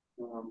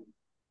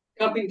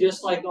 Cupping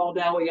just like all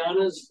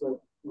Dowianas,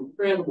 but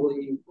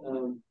incredibly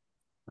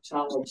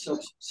solid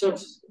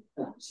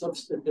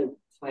substantive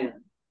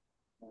plant.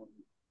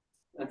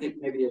 I think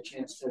maybe a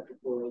chance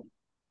tetraploid.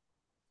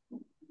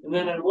 And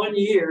then in 1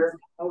 year,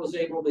 I was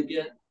able to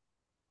get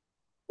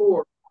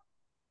 4.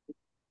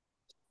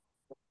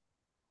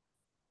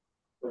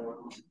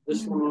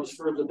 This one was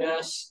for the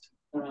best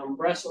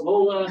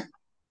Brassavola.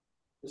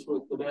 This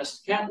was the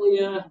best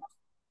Cattleya.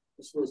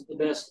 This was the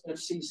best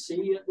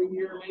FCC of the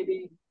year,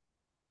 maybe.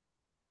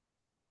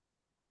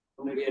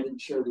 Or maybe I didn't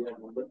show the other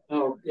one, but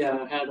oh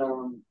yeah, I had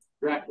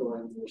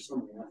Dracula in there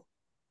somewhere.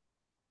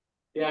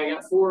 Yeah, I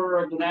got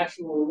 4 of the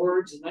national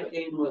awards, and that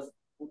came with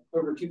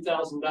over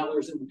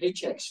 $2,000 in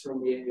paychecks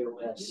from the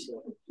AOS.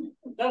 So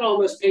that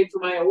almost paid for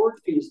my award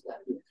fees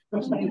that year.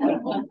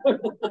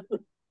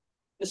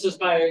 This is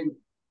my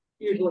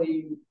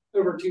usually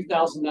over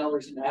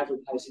 $2,000 in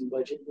advertising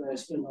budget that I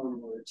spend on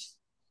awards.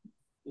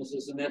 This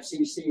is an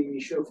FCC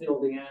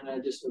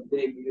Schofieldiana, just a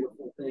big,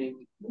 beautiful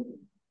thing.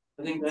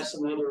 I think that's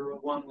another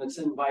one that's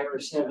in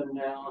virus heaven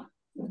now.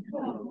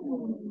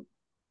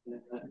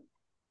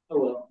 Oh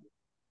well.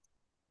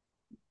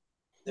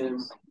 And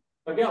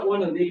I've got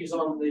one of these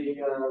on the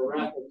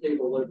raffle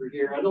table over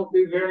here. I don't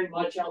do very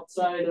much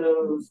outside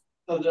of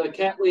the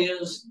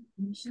Cattleyas,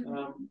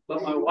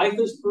 but my wife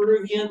is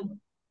Peruvian.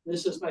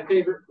 This is my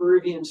favorite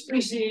Peruvian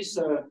species,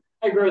 so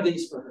I grow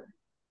these for her.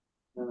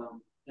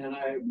 And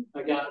I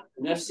got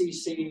an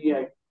FCC,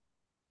 I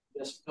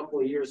guess a couple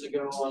of years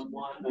ago on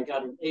one. I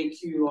got an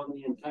AQ on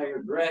the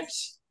entire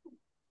Drex.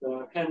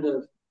 So I've kind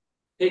of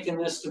taken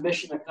this to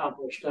mission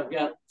accomplished. I've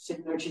got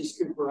Cycnoches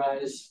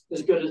cooperi as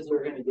good as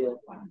they're going to get.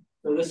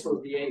 So this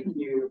was the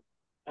AQ.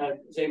 I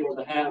was able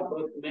to have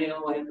both the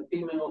male and the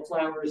female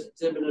flowers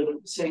exhibited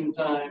at the same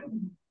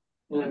time.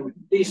 And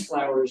these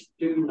flowers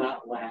do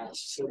not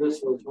last. So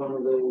this was one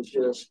of those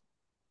just,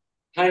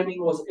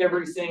 timing was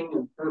everything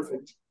and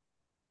perfect.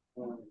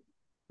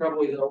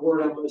 Probably the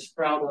award I'm most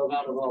proud of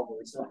out of all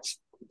those.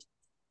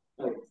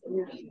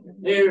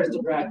 There's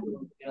the Dracula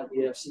at the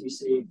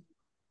FCC.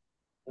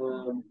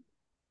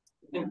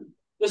 And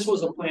this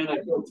was a plant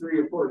I killed 3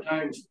 or 4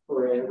 times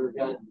before I ever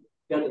got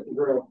it to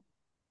grow.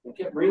 I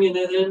kept bringing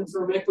it in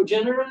from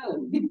Equigenera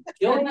and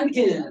killing it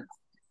again.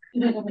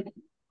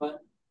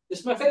 But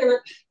it's my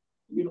favorite.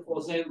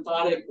 Beautiful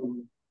xanthotic.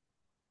 And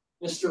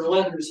Mr.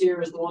 Leathers here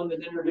is the one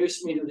that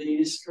introduced me to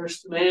these.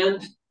 Cursed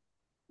Man.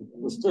 It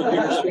was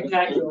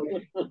spectacular.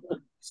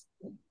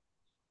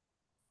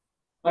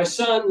 My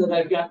son, that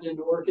I've gotten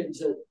into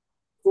orchids at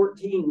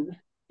 14,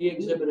 he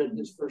exhibited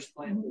his first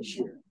plant this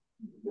year.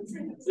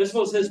 This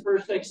was his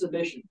first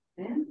exhibition.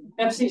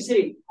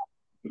 FCC.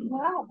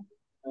 Wow.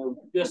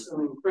 Just an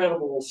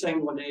incredible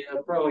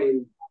sanguinea,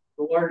 probably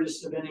the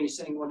largest of any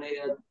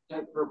sanguinea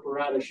type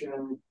purpurata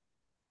shown.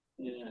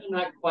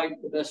 Not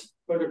quite the best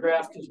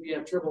photograph because we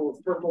have trouble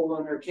with purple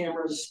on our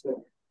cameras, but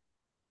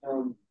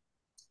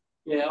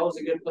yeah, it was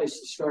a good place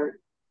to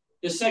start.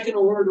 His second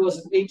award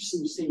was an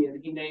HCC,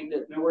 and he named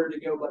it Nowhere to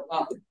Go But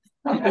Up.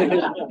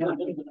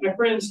 My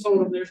friends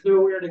told him there's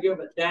nowhere to go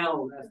but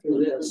down after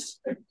this.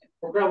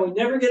 We'll probably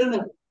never get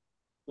enough.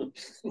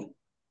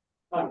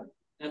 I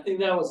think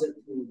that was it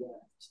for you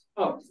guys.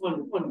 Oh,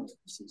 one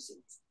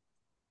HCC.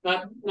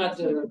 Not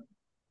to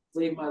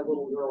leave my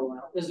little girl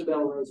out.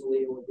 Isabel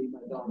Rosalia would be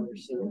my daughter.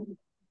 So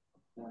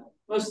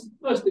most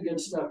of the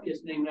good stuff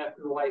gets named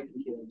after wife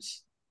and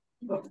kids.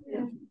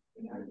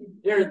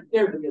 They're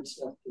the good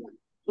stuff too.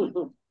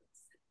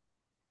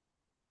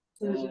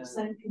 So is your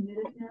son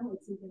committed now?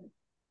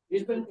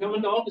 he's been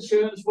coming to all the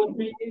shows with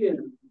me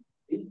and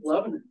he's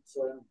loving it.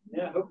 So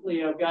yeah,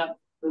 hopefully I've got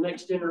the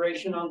next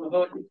generation on the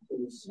hook.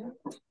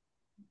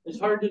 It's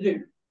hard to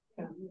do.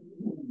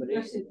 But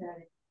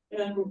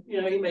and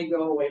you know, he may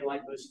go away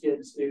like most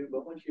kids do,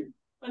 but once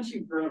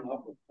you've grown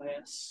up with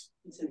plants,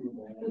 it's in your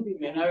blood.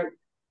 And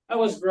I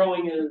was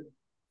growing in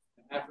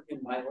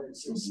African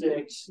violets and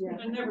sticks.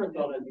 I never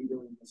thought I'd be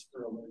doing this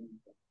for a living.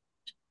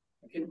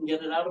 I couldn't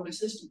get it out of my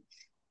system.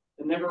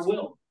 And never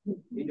will.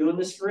 Be doing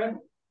this forever.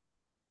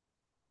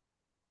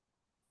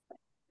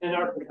 And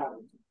art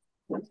photography.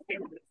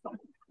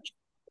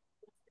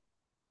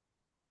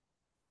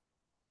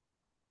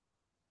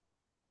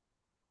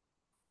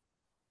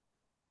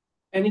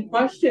 Any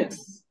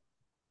questions?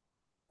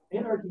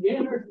 Anarchy.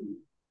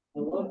 I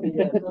love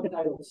the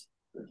subtitles.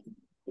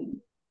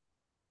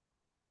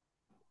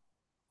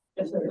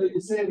 Yes, sir. So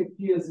you say the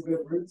key is a good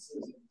root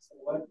system. So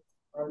what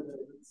are the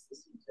root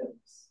system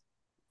tips?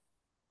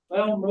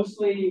 Well,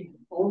 mostly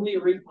only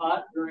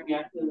repot during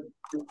active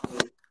root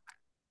growth.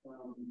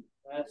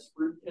 That's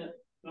root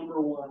tip number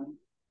one.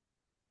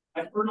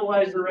 My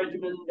fertilizer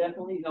regimen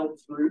definitely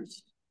helps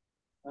roots.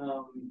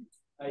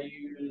 I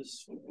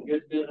use a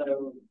good bit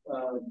of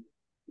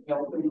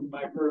helping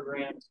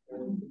micrograms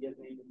to get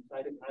me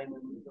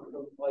cytokinin and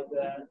something like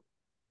that.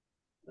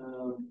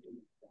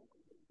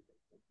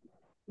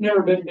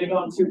 Never been big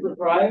on Super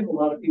Thrive. A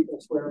lot of people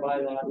swear by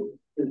that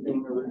as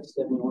being a root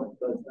stimulant,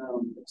 but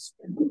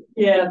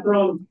yeah,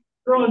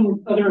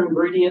 throwing other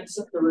ingredients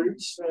at the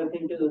roots, I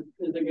think is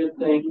a good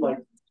thing. Like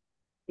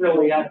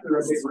really after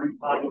a big root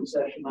potting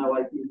session, I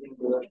like using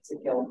the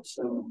kelp.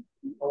 So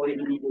I'll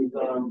even use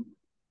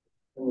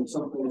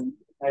something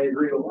I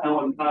agree with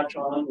Alan Koch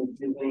on, is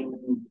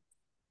using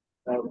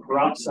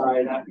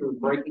peroxide after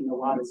breaking a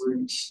lot of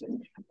roots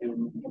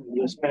and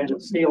just kind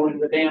of stealing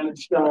the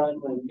damage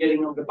done and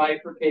getting them to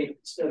bifurcate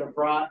instead of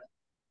rot.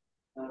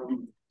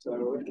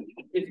 So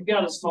if you've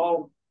got a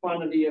small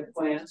quantity of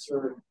plants,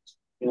 or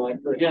you know,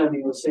 like for him,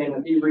 he was saying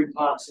if he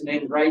repots and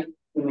then break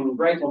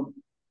them,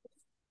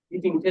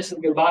 you can kiss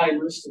them goodbye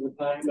most of the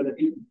time. But if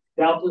he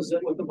dousers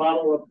it with a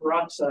bottle of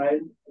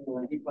peroxide,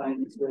 he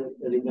finds that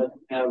he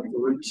doesn't have the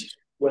roots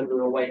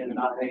wither away and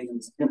dying,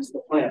 and hence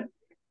the plant.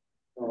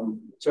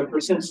 So for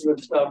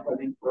sensitive stuff, I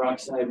think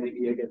peroxide may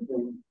be a good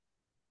thing.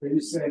 Are you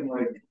saying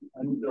like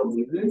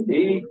undiluted?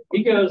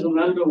 He goes an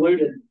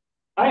undiluted.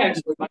 I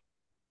actually like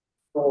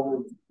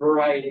the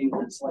variety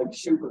that's like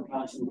super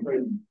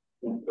concentrated,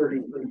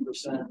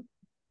 33%.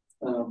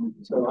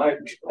 So I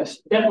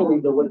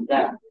definitely dilute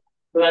that.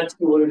 But that's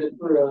diluted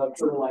through a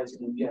fertilizer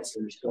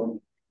ingester.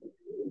 So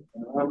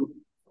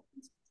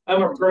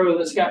I'm a pro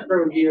that's got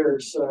pro gear,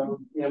 so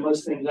you know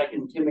most things I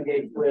can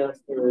chemicate with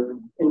or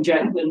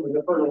inject into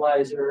the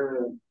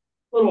fertilizer. A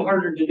little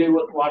harder to do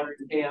with water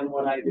than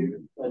what I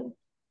do, but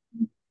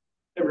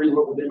every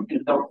little bit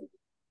can help.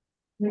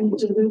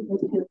 What's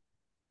the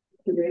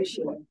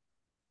ratio?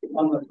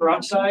 On the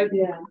peroxide,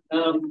 yeah.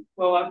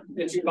 Well,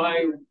 if you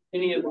buy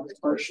any of the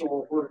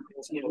commercial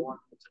horticultural ones,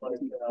 like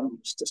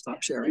just to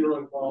stop sharing.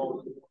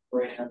 Euroball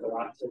brand or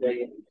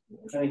Oxidate,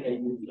 I think I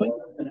use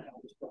an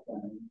ounce.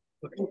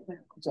 Okay.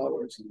 It's all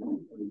works.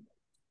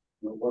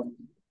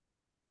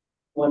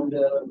 1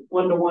 to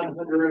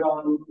 100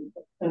 on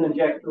an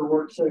injector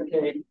works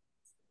okay.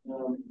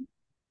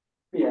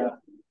 Yeah,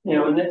 you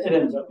know, and it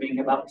ends up being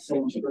about the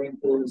same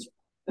strength as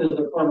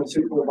a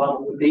pharmaceutical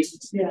bottle would be.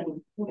 Yeah,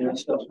 you know,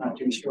 stuff's not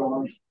too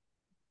strong.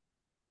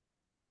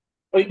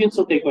 Oh, you can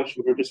still take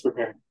questions. We're just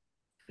preparing.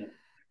 Yeah.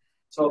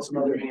 So some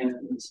other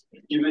hands.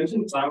 You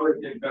mentioned flowers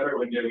get better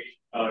when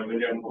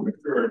they're more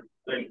mature.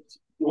 Like,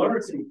 what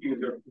are some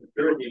cues of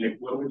maturity? Like,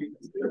 what would you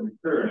consider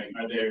mature? Like,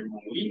 are they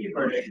more leaf?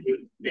 Are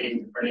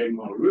they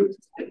more roots?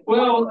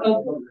 Well,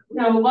 you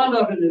know, a lot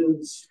of it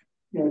is,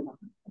 you know,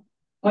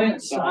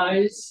 plant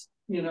size.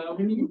 You know,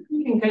 I mean,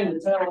 you can kind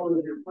of tell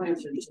that your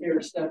plants are just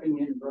air stepping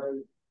in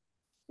growth.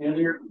 And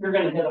you're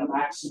going to hit a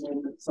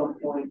maximum at some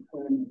point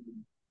when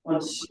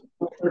once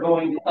they're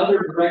going the other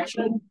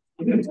direction.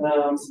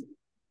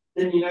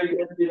 Then you know you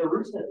have to get a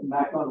root stepping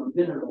back on them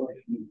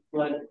generally.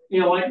 But you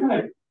know, like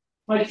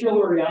my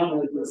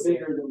Schilleriana is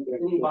bigger than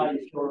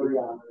anybody's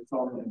Schilleriana that's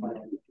on my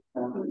plant.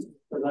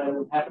 Because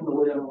I happen to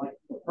live in like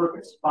the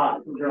perfect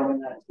spot for growing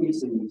that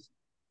species.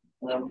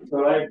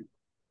 So I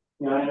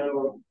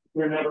know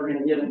they're never going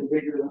to get any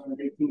bigger than an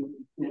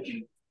 18-inch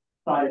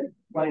size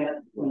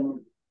plant,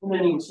 and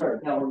then you can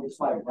start telling just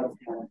like what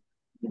kind of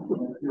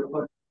you're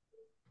putting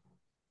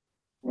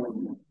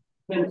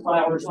thin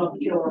flowers on the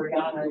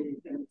Schilleriana. You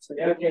can say,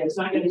 okay, it's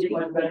not going to get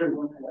much better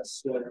than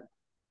this.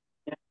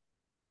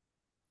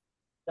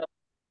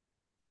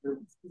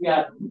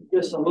 Yeah,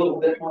 just a little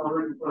bit more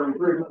room for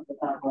improvement, but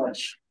not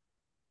much.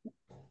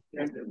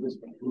 Yeah.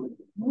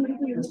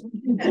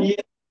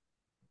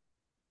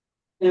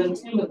 And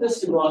with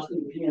this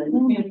velocity, you can't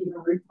even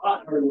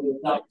repot her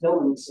without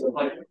killing. So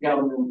like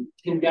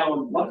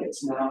 10-gallon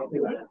buckets now.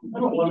 I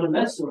don't want to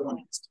mess with them.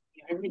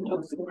 I already know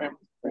the grammar.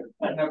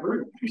 I have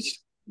room.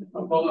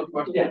 A follow-up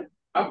question. Yeah.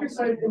 How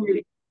excited are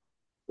you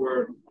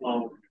for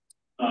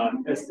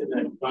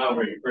estimated flower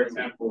rate? For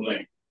example,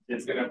 like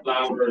it's going to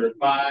flower at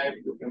 5,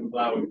 it's going to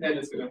flower at 10,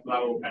 it's going to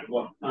flower at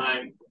what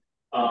time,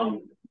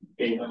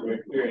 based on your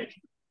experience?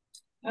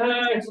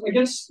 I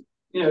guess,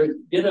 you know,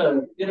 get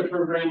a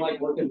program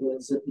like Orchid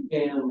Blitz if you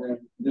can, and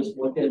just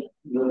look at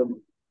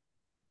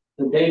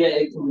the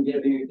data it can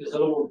give you, because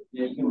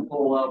you can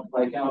pull up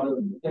like out of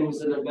the things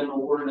that have been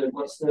awarded,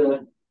 what's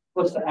the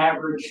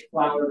average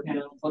flower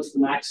count, what's the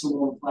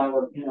maximum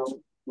flower count,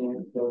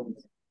 and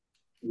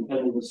you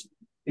kind of just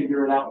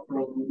figure it out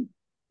from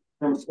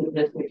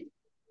statistics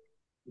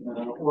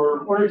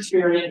or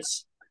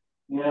experience.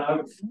 You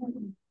know,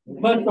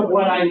 much of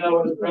what I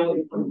know is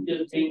really from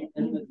just being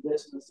in the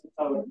business since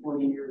I was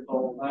 20 years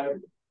old.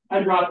 I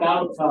dropped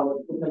out of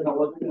college because I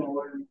wasn't going to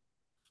learn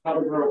how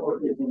to grow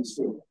orchids in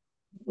school.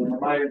 And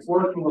by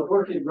working with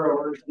orchid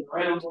growers and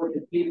around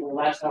orchid people,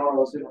 that's how I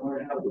was going to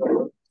learn how to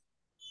grow.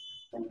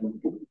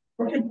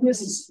 Orchid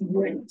business is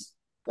great.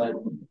 But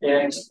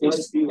yeah,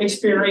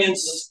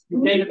 experience,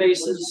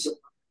 databases,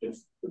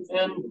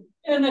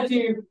 and if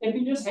you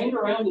just hang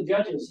around the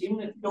judges, even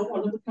if you don't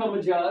want to become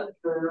a judge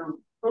or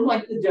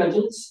like the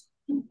judges,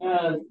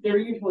 they're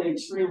usually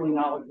extremely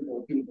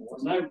knowledgeable people.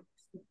 And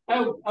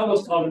I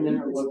was called an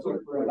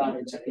interloper for about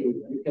a decade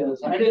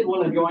because I didn't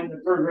want to join the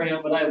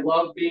program, but I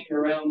love being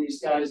around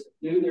these guys that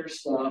do their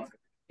stuff,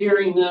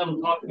 hearing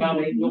them talk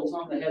about angels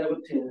on the head of a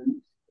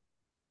pin.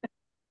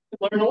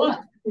 Learn a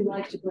lot. We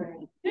like to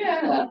learn.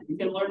 Yeah, you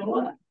can learn a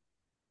lot.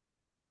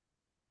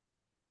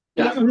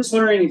 Yeah, I'm just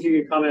wondering if you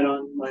could comment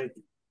on like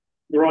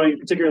growing,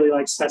 particularly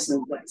like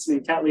specimen plants. I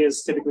mean,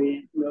 Cattleyas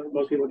typically,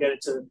 most people get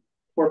it to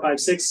 4, 5,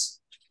 6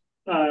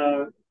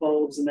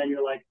 bulbs, and then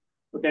you're like,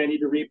 okay, I need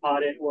to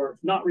repot it or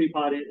not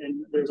repot it,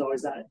 and there's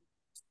always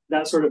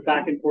that sort of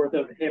back and forth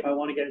of, hey, if I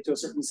want to get it to a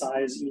certain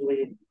size,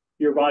 usually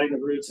you're rotting the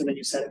roots, and then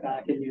you set it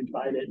back and you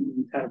divide it, and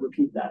you kind of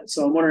repeat that.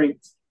 So I'm wondering,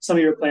 some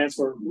of your plants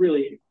were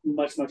really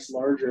much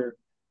larger.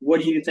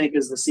 What do you think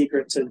is the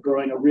secret to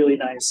growing a really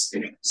nice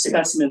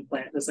specimen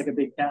plant that's like a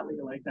big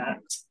Cattleya like that?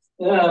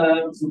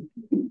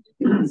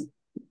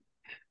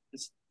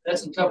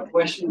 That's a tough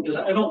question because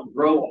I don't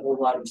grow a whole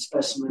lot of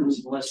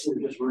specimens unless they're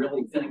just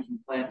really finicky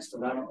plants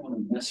that I don't want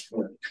to mess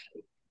with.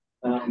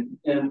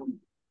 And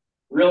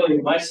really,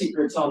 my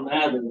secrets on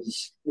that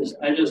is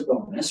I just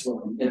don't mess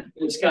with them.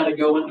 It's got to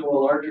go into a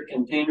larger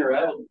container.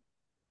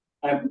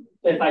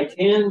 If I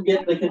can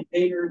get the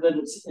container that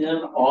it's in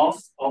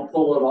off, I'll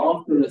pull it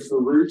off. But if the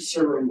roots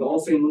are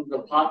engulfing the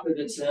pot that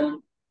it's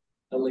in,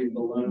 I'll leave it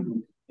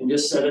alone and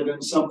just set it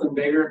in something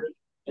bigger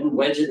and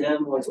wedge it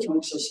in with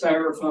chunks of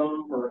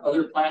styrofoam or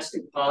other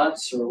plastic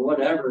pots or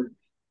whatever.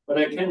 But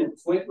I kind of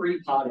quit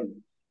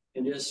repotting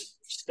and just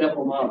step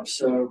them up.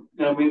 So,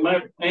 I mean,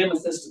 my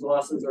amethyst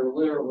glosses are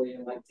literally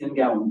in like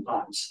 10-gallon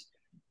pots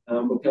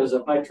because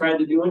if I tried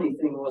to do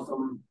anything with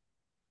them,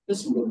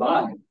 this would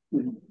goodbye.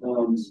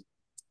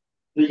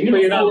 But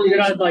you're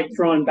not like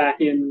throwing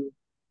back in,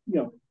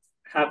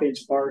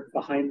 half-inch bark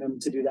behind them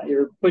to do that.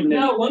 You're putting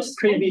in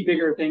crazy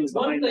bigger things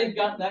behind them. Once they've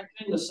got that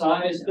kind of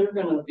size, they're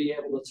going to be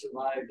able to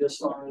survive just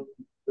on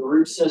the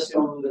root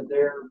system that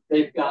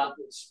they've got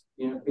that's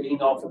feeding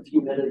off of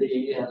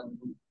humidity and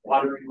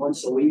watering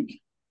once a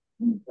week.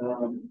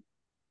 For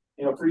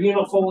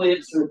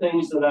unifoliates or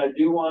things that I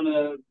do want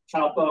to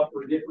chop up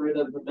or get rid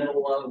of the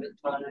middle of at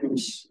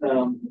times,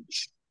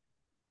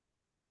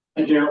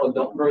 I generally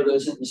don't grow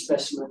those into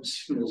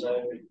specimens because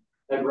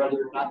I'd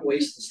rather not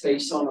waste the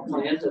space on a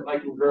plant. If I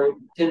can grow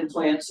 10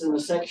 plants in a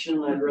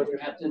section, I'd rather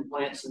have 10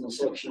 plants in a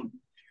section.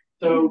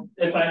 So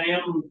if I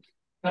am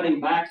cutting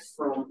back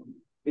from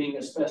being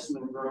a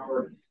specimen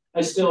grower,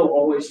 I still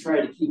always try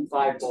to keep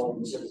 5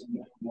 bulbs as a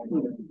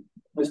minimum.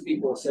 Most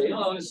people say,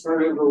 oh, let's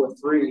start over with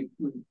 3.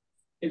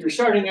 If you're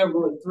starting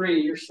over with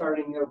 3, you're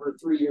starting over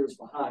 3 years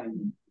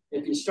behind.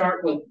 If you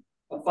start with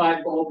a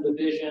 5-bulb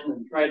division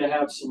and try to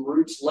have some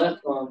roots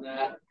left on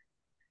that,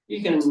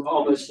 you can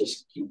almost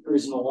just keep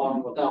cruising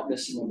along without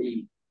missing a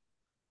beat.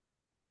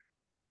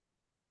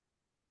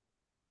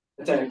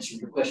 If that answers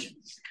your question.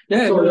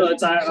 Yeah, I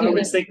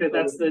always think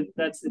that's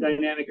the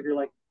dynamic. If you're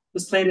like,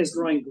 this plant is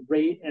growing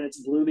great and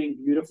it's blooming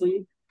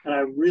beautifully, and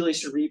I really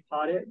should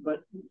repot it,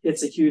 but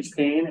it's a huge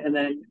pain, and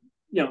then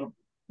you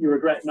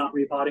regret not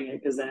repotting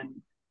it because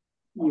then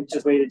you've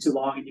just waited too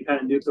long and you kind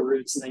of nuke the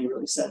roots and then you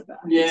really set it back.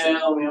 Yeah,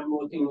 so,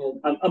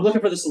 I'm looking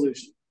for the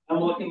solution. I'm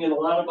looking at a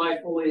lot of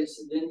bifoliates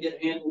that didn't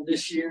get handled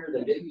this year,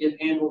 that didn't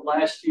get handled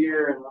last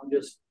year, and I'm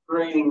just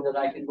praying that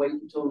I can wait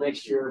until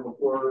next year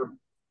before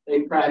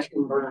they crash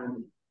and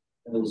burn,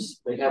 because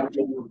they haven't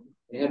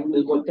been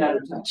looked at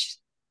or touched.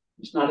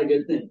 It's not a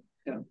good thing.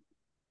 Yeah.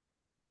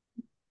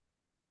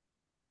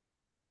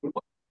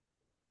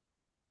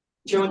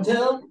 Show and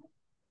tell?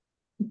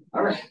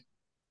 All right.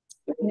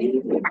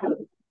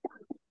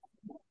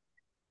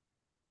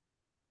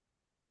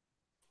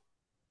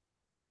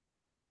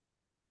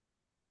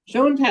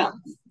 Show and tell.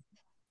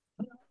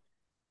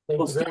 Thank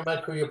you very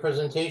much for your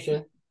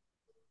presentation.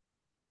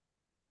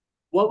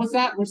 What was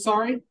that? We're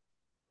sorry.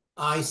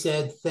 I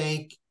said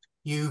thank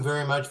you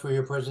very much for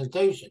your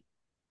presentation.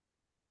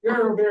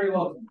 You're very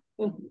welcome.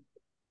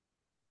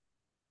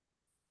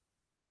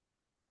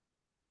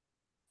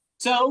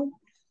 So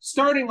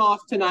starting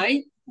off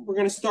tonight, we're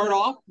going to start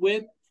off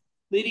with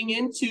leading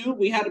into,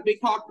 we had a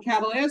big talk for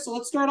Cattleya, so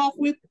let's start off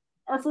with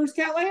our first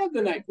Cattleya of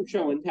the night for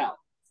show and tell.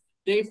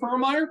 Dave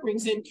Firmeyer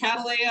brings in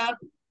Cattleya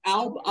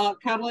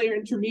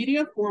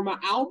Intermedia, Forma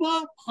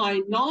Alba,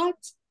 Pine Knot.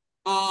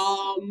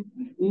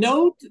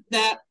 Note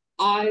that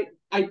I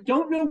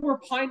don't know where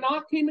Pine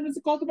Knot came in as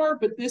a cultivar,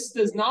 but this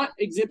does not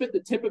exhibit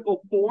the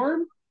typical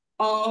form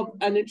of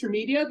an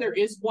intermedia. There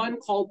is one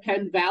called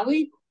Penn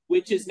Valley,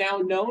 which is now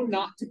known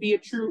not to be a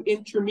true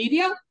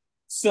intermedia.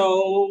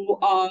 So,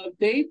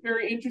 Dave,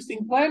 very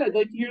interesting plant. I'd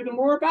like to hear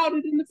more about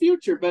it in the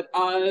future, but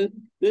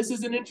this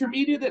is an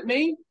intermedia that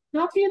may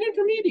not be an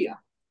intermedia.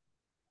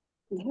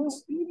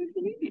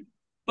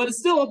 But it's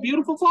still a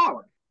beautiful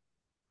flower.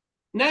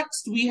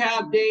 Next, we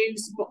have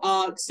Dave's,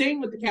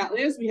 staying with the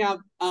Cattleyas, we have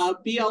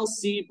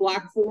BLC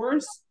Black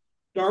Forest,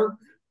 Dark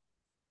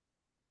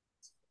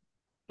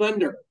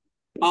Blender.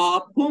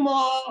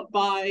 Puma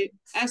by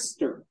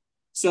Esther.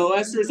 So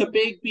Esther is a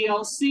big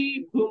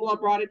BLC. Puma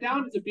brought it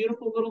down. It's a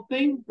beautiful little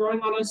thing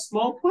growing on a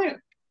small plant.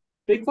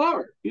 Big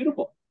flower.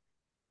 Beautiful.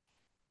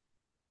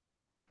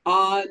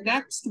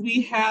 Next,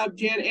 we have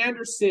Jan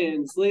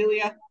Anderson's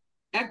Laelia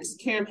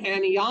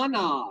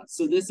Campaniana.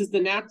 So this is the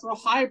natural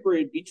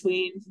hybrid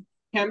between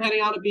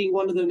Campaniana being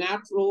one of the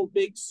natural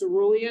big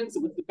ceruleans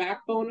with the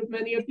backbone of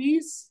many of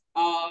these.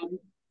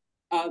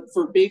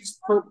 For big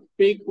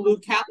blue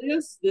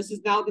Cattleyas, this is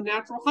now the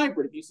natural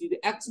hybrid. If you see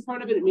the X in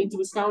front of it, it means it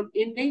was found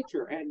in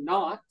nature and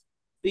not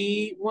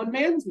the one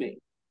man's made.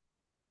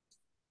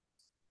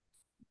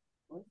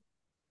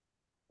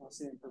 I'll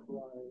see in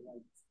purple,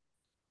 like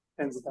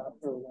tens of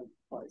thousands, or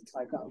like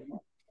 5,000.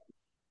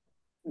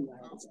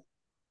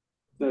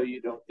 So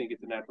you don't think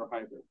it's a natural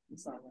hybrid?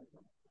 It's not like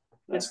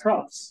that. It's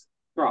cross.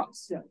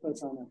 Cross. Yeah, but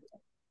it's not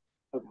natural.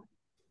 Okay.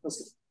 Let's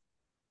go.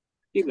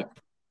 Keep going.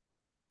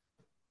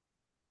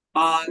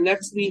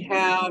 Next we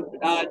have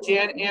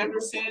Jan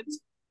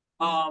Anderson's.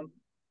 Can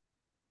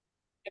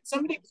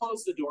somebody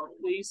close the door,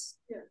 please?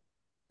 Yeah.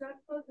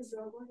 Close the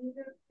door when you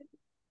do it.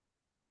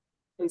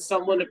 And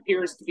someone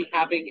appears to be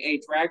having a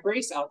drag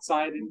race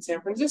outside in San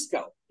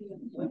Francisco.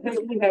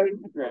 Having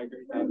a drag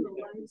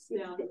race.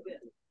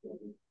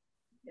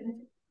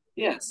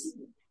 Yes.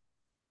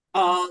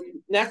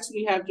 Next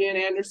we have Jan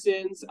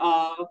Anderson's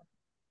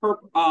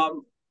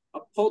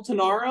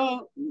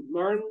Poltonara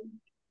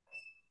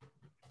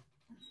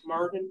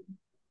Martin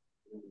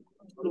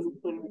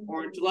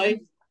Orange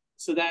Light.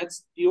 So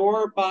that's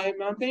Dior by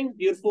Mountain.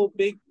 Beautiful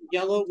big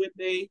yellow with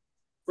a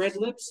red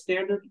lip,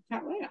 standard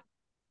Cattleya.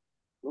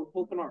 No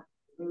Poltonara.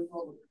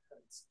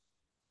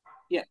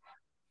 Yeah.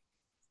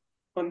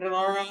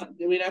 Poltonara.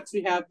 Then next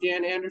we have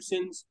Jan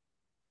Anderson's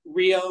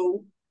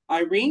Rio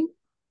Irene.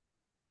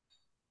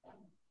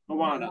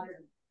 Awana.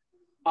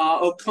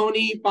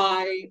 Oconee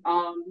by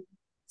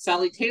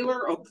Sally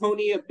Taylor.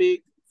 Oconee, a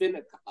big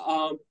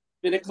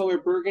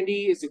vinicolor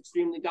burgundy, is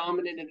extremely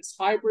dominant in its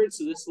hybrid,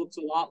 so this looks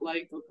a lot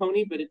like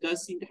Oconee, but it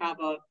does seem to have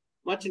a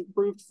much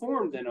improved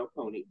form than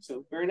Oconee.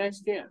 So very nice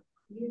jam.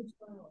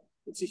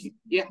 It's a,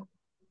 yeah.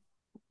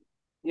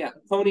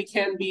 Oconee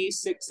can be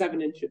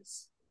 6-7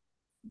 inches,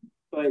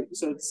 but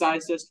so the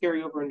size does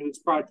carry over into its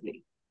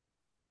progeny.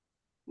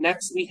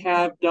 Next, we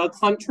have Doug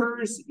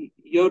Hunter's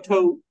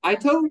Yoto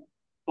Ito,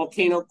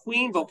 Volcano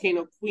Queen.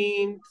 Volcano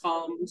Queen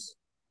comes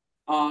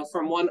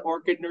from one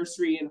orchid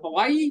nursery in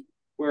Hawaii,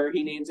 where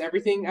he names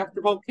everything after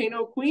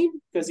Volcano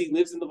Queen because he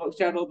lives in the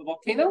shadow of the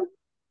volcano.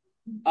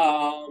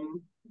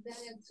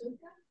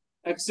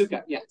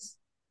 Exuka, yes.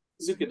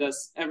 Zuka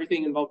does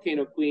everything in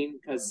Volcano Queen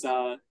because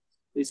at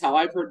least how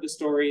I've heard the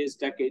story is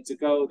decades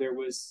ago there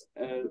was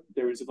a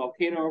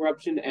volcano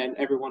eruption and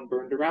everyone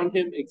burned around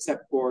him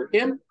except for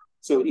him.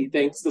 So he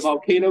thanks the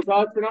volcano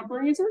god for not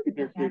burning his orchid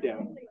nursery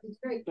down.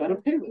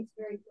 Madame Pele.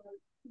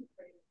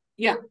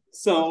 Yeah,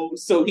 so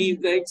he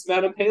thanks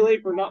Madame Pele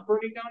for not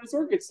burning down his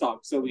orchid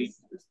stock. So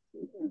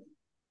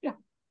yeah.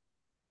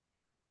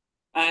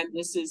 And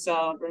this is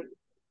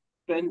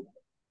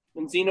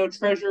Benzino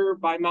Treasure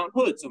by Mount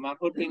Hood. So Mount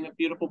Hood being a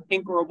beautiful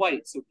pink or a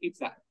white, so keeps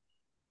that.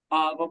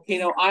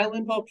 Volcano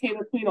Island,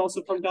 Volcano Queen,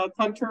 also from Doug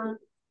Hunter.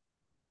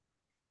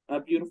 A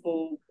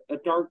beautiful,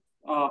 dark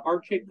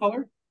arch-shaped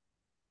color.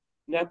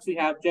 Next, we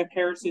have Jeff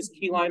Harris's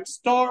Key Lime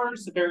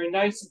Stars, a very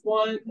nice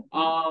one.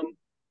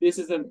 This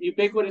is a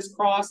ubiquitous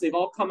cross. They've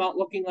all come out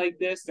looking like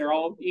this. They're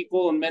all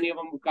equal, and many of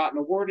them have gotten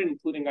awarded,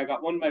 including I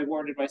got one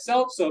awarded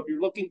myself. So if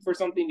you're looking for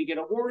something to get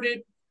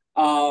awarded,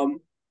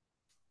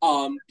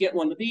 get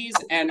one of these.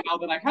 And now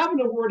that I have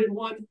an awarded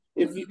one,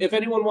 if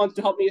anyone wants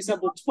to help me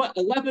assemble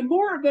 11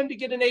 more of them to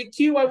get an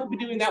AQ, I will be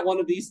doing that one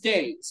of these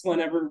days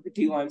whenever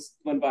Key Lime's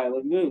One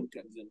Violet Moon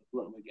comes into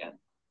bloom again.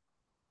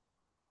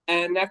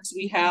 And next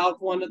we have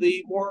one of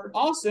the more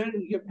awesome,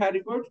 you have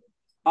Patty George,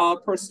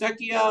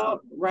 Prostechia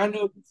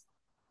Rando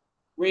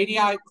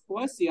Radii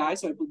Coesii,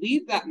 so I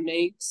believe that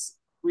makes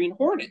Green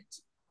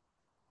Hornet.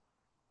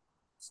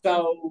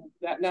 So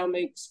that now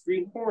makes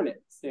Green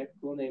Hornet, the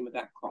actual name of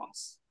that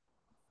cross.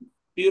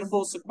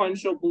 Beautiful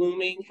sequential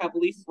blooming,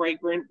 heavily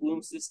fragrant,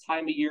 blooms this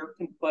time of year,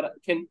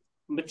 can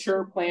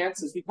mature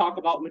plants. As we talk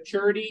about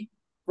maturity,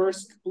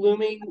 first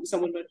blooming,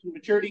 someone mentioned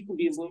maturity can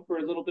be in bloom for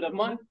a little bit of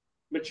month.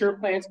 Mature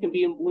plants can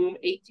be in bloom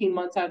 18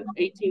 months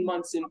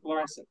in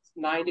fluorescence,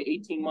 9 to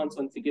 18 months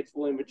once it gets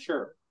fully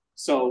mature.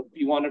 So if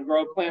you want to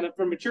grow a plant up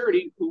for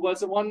maturity, who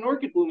doesn't want an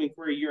orchid blooming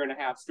for a year and a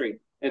half straight?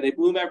 And they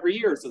bloom every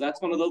year. So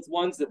that's one of those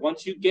ones that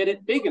once you get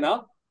it big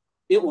enough,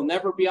 it will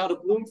never be out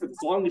of bloom for as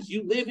long as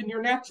you live in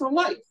your natural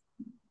life.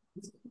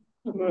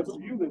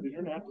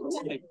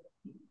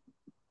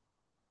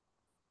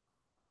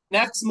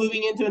 Next,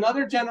 moving into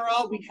another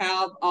genera, we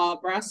have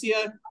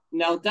Brassia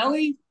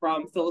Neldelli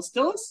from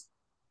Philistillus.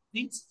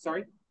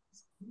 Sorry.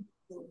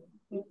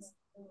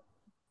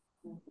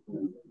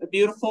 A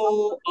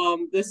beautiful,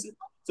 this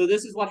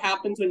is what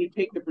happens when you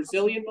take the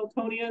Brazilian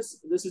Miltonias.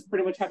 This is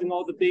pretty much having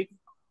all the big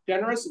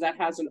genera. So that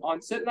has an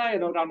Oncitini,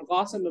 an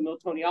Odontoglossum, a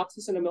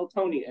Miltoniopsis, and a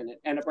Miltonia in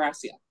it, and a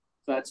Brassia.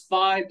 So that's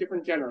 5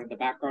 different genera in the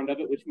background of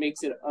it, which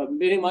makes it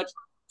pretty much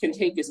can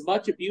take as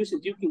much abuse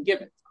as you can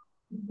give it.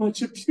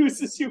 Much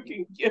abuse as you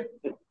can give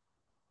it.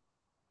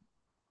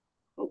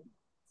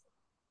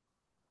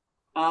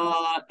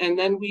 And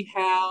then we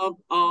have,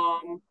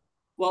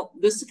 well,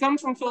 this comes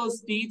from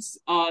Phyllis Dietz.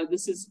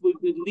 This is, we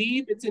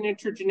believe it's an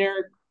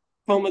intergeneric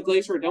Toma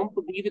glacier. I don't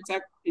believe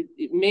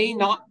it may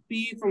not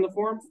be from the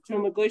form of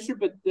Toma glacier,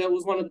 but that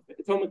was one of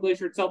the, Toma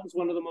glacier itself is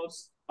one of the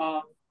most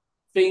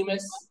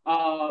famous,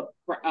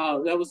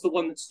 that was the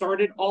one that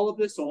started all of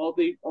this. So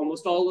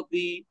almost all of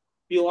the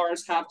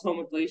VLRs have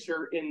Toma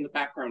glacier in the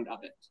background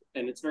of it,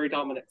 and it's very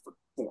dominant for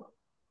form.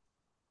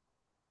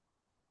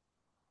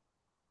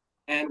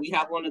 And we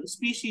have one of the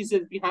species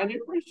that's behind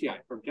it,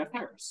 Bracii, from Jeff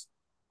Harris.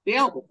 The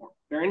albiform,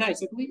 very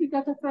nice. I believe you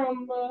got that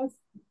from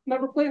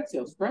Member Plant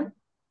Sales, correct?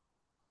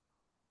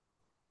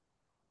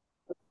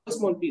 This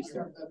one piece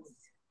there.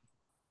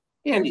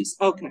 Andes,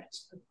 okay.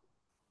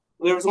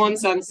 There was one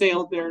on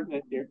sale there.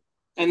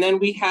 And then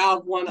we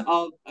have one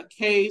of a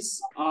case,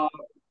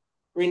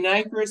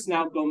 Rhenicris,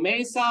 now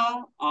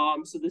Gomesa.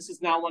 So this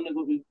is now one of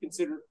what we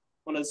consider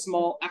one of the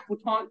small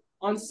aquatant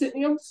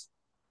oncitiniums.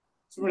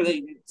 It's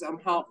related,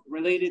 somehow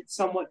related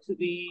somewhat to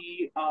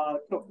the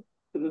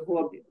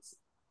Tolumnias.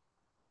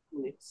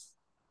 Yes.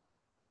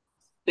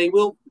 They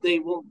will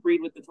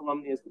breed with the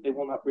Tolumnias, but they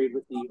will not breed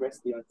with the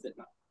rest of the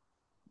oncitini.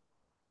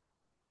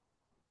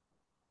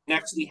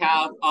 Next, we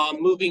have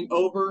moving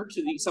over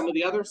to some of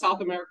the other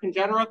South American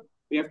genera.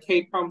 We have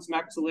K. Crums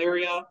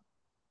maxillaria,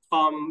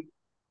 Bergii,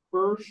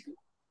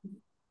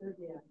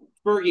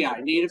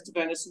 native to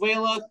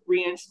Venezuela,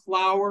 3-inch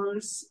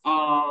flowers,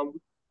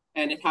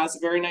 and it has a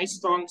very nice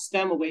strong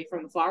stem away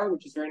from the flower,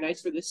 which is very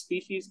nice for this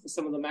species because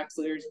some of the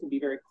maxillarias can be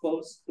very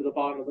close to the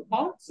bottom of the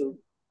pot. So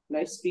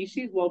nice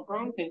species, well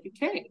grown. Thank you,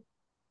 Kay.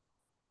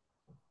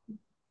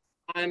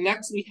 And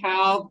next we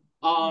have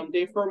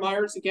Dave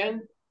Furmeyer's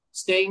again,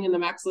 staying in the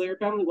maxillary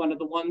family. One of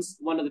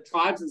the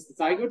tribes is the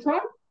zygo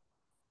tribe.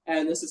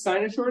 And this is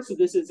Cynosure. So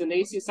this is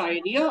Anaceus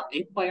cyanea,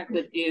 a plant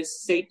that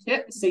is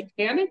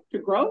satanic to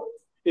grow.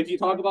 If you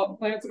talk about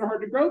plants that are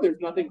hard to grow, there's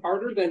nothing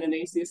harder than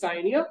Anaceus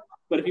cyanea.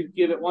 But if you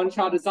give it one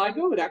shot of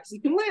zygo, it actually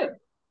can live.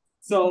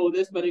 So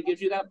but it gives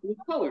you that blue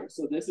color.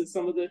 So this is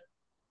some of the,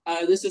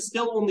 this is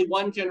still only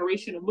one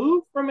generation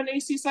removed from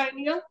Anaceus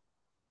cyanea.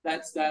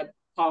 That's that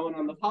pollen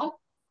on the top.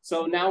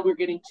 So now we're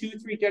getting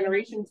 2-3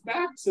 generations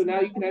back. So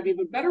now you can have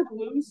even better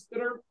blues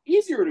that are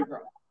easier to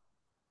grow.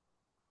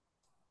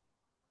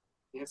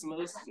 We have some of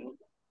those still.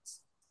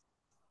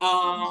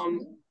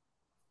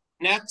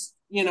 Next,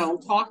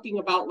 talking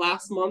about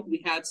last month,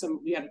 we had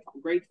a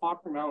great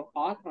talk from Alan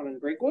Koch on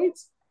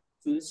Ingracoids.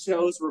 So this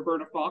shows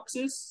Roberta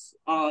Foxes.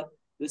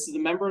 This is a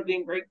member of the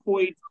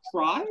Ingracoid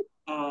tribe.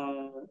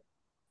 I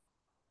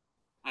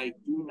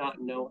do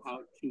not know how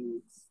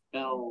to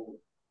spell.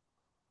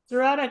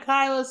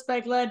 Ceratochyla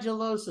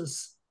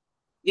speculagilosus.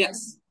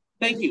 Yes,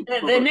 thank you.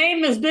 The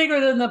name is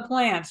bigger than the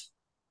plant.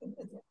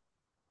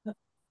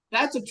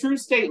 That's a true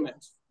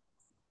statement.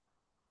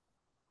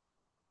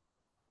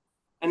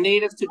 A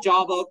native to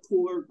Java,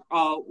 cooler,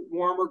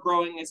 warmer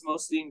growing as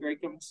most of the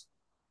Ingracums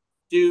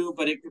do,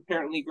 but it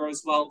apparently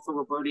grows well for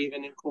Roberta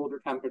even in colder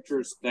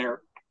temperatures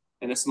there.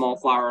 And a small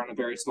flower on a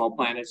very small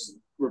plant, as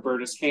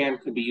Roberta's can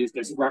could be used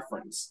as a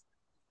reference.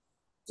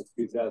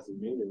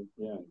 2,000 meters,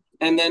 yeah.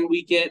 And then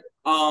we get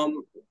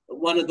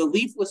one of the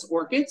leafless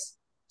orchids.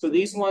 So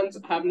these ones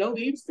have no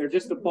leaves. They're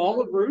just a ball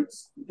of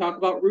roots. We talk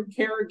about root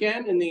care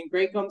again, and the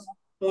Ingracums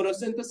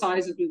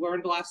photosynthesize, as we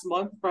learned last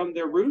month, from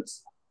their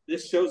roots.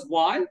 This shows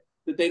why,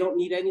 that they don't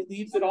need any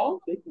leaves at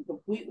all. They can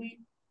completely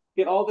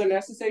get all their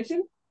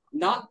necessation.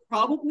 Not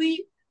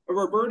probably,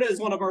 Roberta is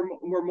one of our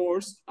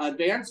most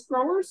advanced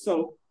growers,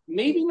 so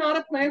maybe not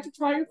a plant to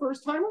try your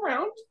first time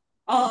around,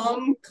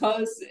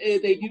 because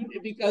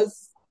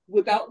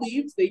without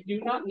leaves, they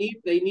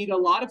need a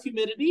lot of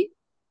humidity.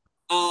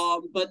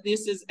 But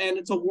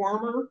it's a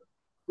warmer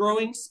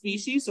growing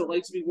species, so it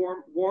likes to be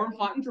warm,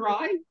 hot, and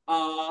dry.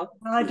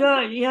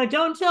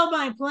 Don't tell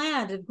my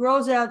plant, it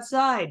grows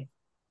outside.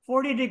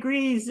 40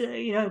 degrees,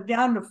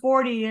 down to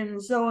 40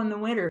 and so in the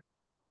winter.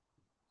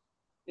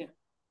 Yeah.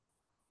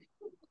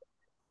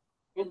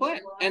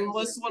 plant. And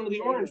this is one of the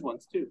orange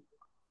ones too.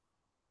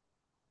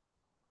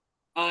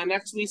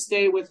 Next we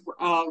stay with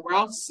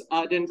Ralph's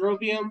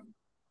Dendrobium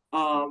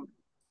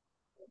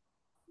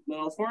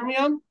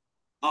Liliformium.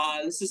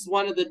 This is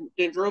one of the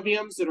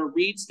dendrobiums that are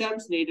reed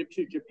stems native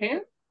to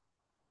Japan.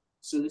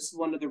 So this is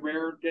one of the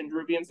rare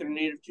dendrobiums that are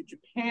native to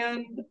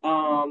Japan.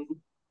 And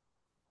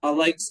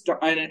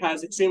it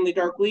has extremely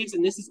dark leaves.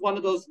 And this is one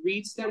of those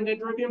reed stem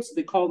dendrobiums. So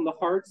they call them the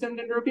hard stem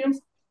dendrobiums.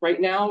 Right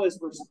now, as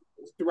we're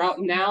throughout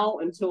now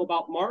until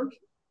about March,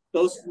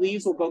 those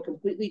leaves will go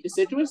completely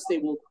deciduous. They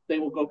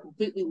will go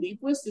completely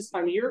leafless this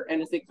time of year.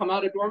 And as they come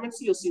out of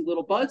dormancy, you'll see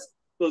little buds.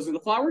 Those are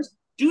the flowers.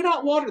 Do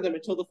not water them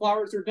until the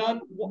flowers are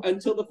done,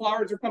 until the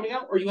flowers are coming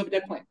out, or you have a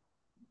dead plant.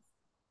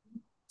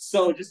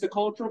 So just a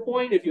cultural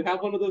point, if you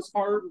have one of those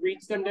hard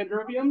reed stem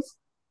dendrobiums,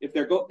 if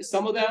they're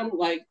some of them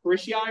like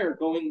Parishii are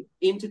going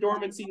into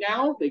dormancy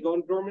now, they go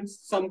into dormancy,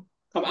 some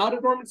come out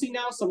of dormancy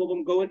now, some of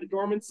them go into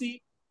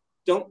dormancy.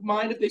 Don't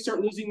mind if they start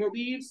losing their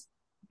leaves,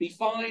 be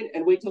fine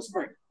and wait till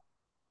spring.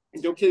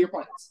 And don't kill your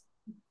plants.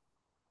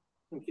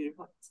 Don't kill your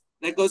plants.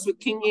 That goes with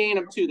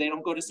Kingianum too. They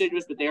don't go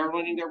deciduous, but they are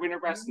running their winter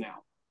rest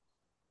now.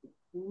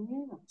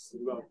 Yes.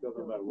 About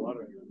filter by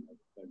water,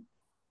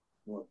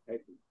 more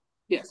cakey.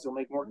 Yes, you'll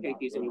make more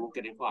cakeys and you won't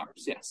get any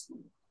flowers. Yes.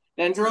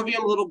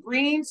 Dendrobium Little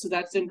Green. So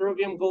that's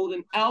Dendrobium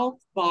Golden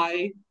Elf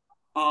by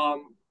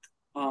Convicorium.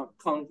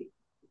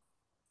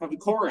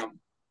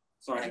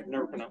 Sorry, I've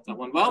never pronounced that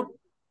one well.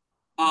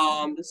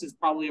 This is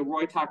probably a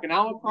Roy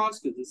Takanawa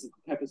cross because this is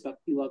the type of stuff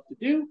he loves to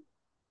do.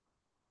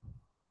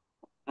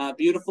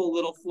 Beautiful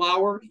little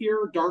flower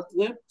here, dark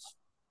lipped,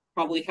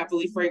 probably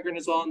heavily fragrant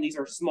as well. And these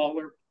are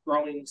smaller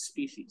growing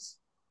species.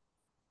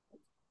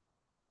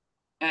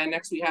 And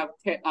next we have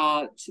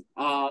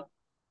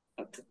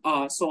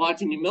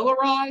Sologeny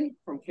Milleri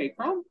from K.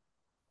 Crum.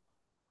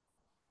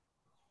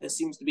 This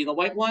seems to be the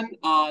white one.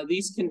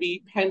 These can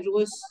be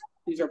pendulous.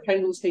 These are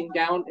pendulous hanging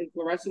down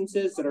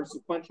inflorescences that are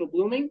sequential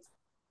blooming.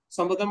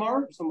 Some of them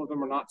are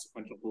not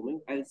sequential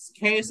blooming.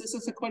 Kay, is this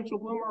a sequential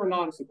bloomer or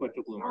not a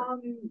sequential bloomer?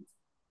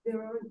 There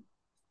are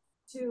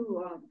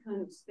two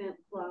kind of spent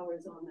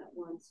flowers on that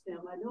one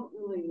stem. I don't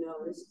really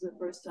know. This is the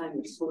first time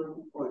it's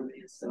bloomed for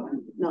me, so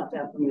I'm not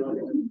that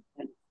familiar with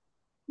it.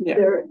 Yeah.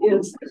 There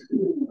is,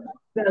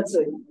 that's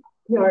a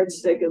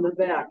yardstick in the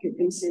back. You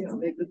can see how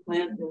big the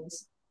plant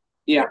is.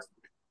 Yeah.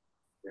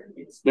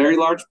 It's a very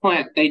large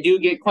plant. They do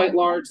get quite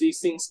large. These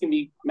things can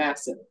be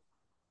massive.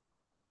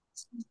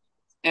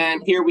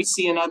 And here we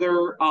see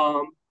another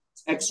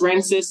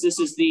Exrensis. This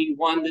is the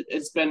one that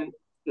has been,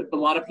 a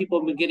lot of people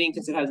have been getting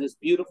because it has this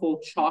beautiful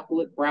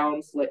chocolate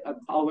brown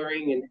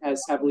coloring and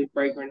has heavily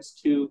fragrance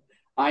too.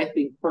 I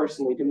think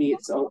personally, to me,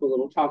 it's a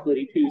little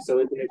chocolatey too. So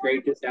isn't it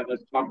great just to have a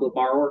chocolate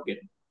bar orchid?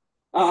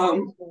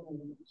 So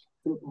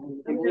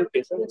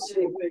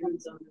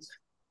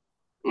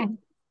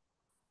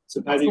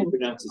how do you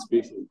pronounce the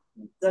species?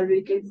 I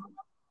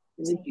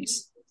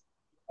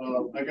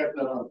got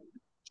that.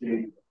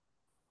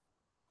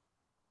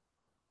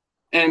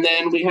 And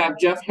then we have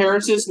Jeff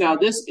Harris's. Now,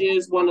 this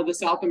is one of the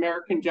South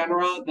American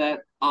genera that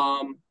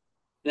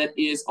that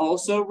is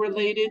also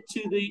related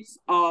to these.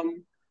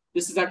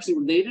 This is actually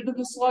related to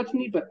the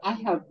Sologeny, but I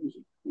have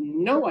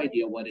no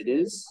idea what it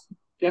is.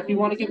 Jeff, you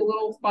want to give a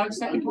little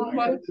 5-second talk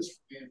about it?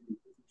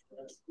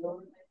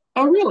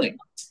 Oh, really?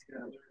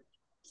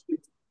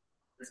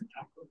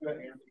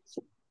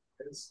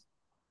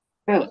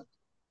 Really?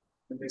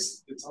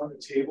 It's on the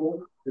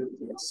table.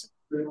 It's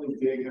really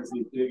big. Has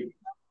these big,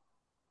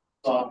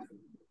 soft.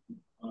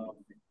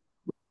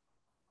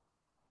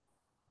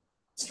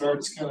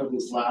 Starts kind of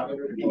this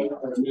lavender color,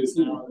 and it is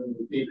now in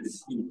the big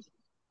heat.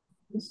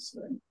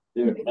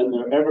 They're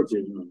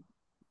evergreen.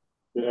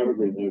 They're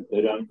evergreen.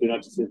 They're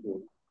not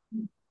deciduous.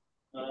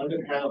 I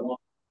didn't have one.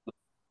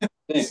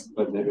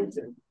 But they're I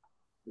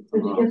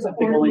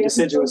think only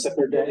deciduous if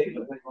they're dead.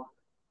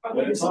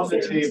 But it's on the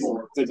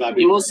table.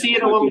 You will see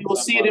it when we will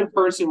see it in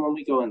person when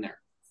we go in there.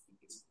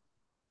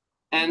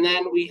 And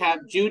then we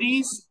have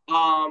Judy's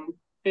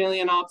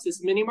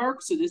Phalaenopsis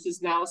minimark. So this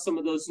is now some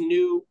of those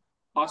new.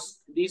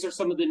 These are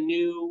some of the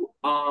new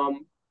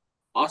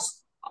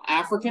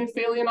African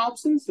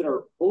Phalaenopsins that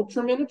are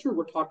ultra miniature.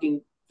 We're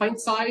talking pint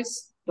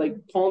size, like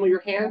palm of your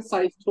hand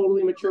size,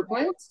 totally mature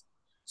plants.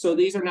 So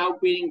these are now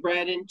being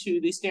bred into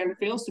the standard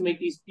phales to make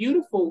these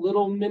beautiful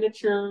little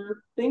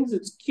miniature things.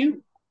 It's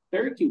cute,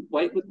 very cute,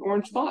 white with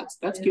orange spots.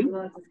 That's cute. A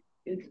lot of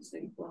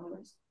interesting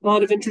flowers. A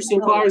lot of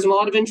interesting flowers and a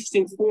lot of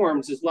interesting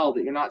forms as well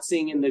that you're not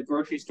seeing in the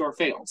grocery store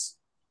phales.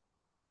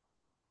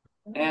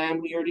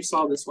 And we already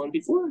saw this one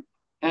before.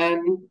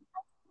 And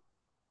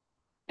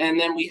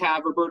then we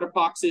have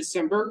Robertopoxis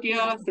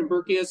Sambergia.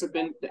 Sambergias have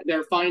been,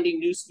 they're finding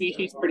new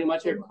species pretty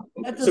much every.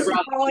 That's a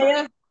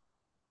Sobralia.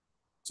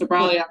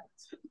 Sobralia.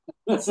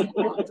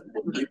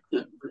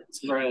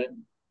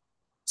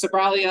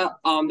 Sobralia,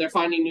 they're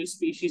finding new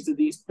species of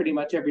these pretty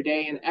much every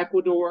day in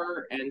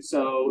Ecuador. And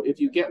so if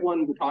you get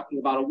one, we're talking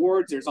about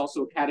awards. There's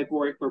also a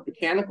category for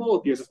botanical,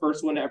 if you're the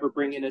first one to ever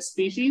bring in a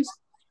species.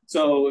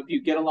 So if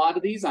you get a lot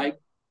of these, I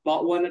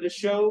bought one at a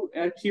show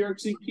at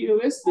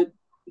TRXPOS that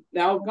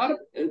now got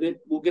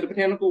it. We'll get a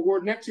botanical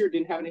award next year.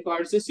 Didn't have any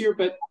flowers this year,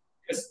 but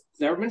it's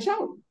never been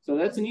shown. So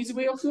that's an easy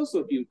way also. So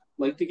if you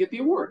like to get the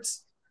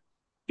awards,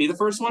 be the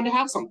first one to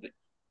have something.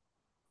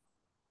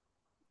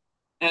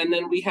 And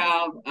then we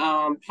have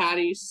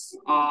Patty's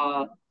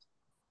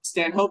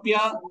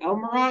Stanhopea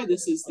elmeri.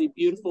 This is the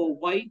beautiful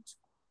white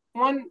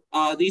one.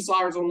 These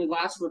flowers only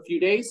last for a few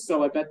days,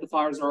 so I bet the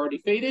flowers are already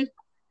faded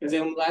because they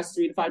only last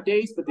 3 to 5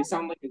 days, but they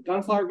sound like a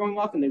gunflower going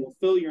off and they will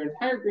fill your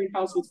entire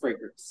greenhouse with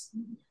fragrance.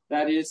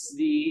 That is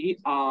the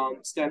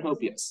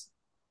Stanhopeas.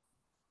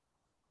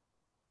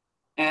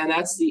 And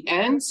that's the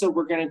end. So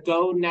we're going to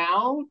go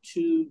now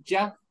to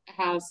Jeff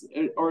has,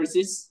 or is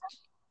this?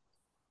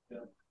 Yeah,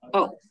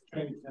 oh.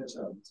 Trying to catch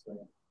up.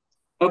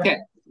 Okay.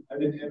 I've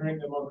been entering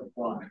them on the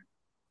fly.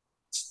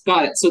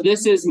 Got it. So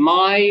this is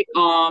my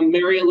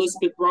Mary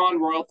Elizabeth Braun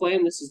Royal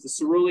Flame. This is the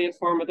cerulean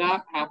form of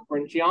that,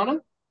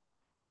 Half-Branchiana.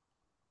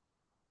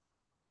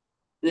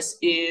 This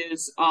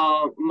is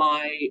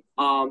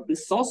this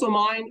is also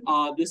mine.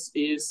 This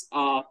is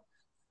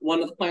one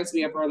of the plants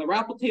we have for the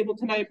raffle table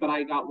tonight, but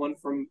I got one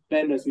from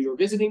Ben as we were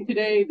visiting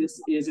today.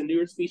 This is a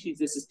newer species.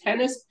 This is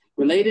tennis,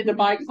 related to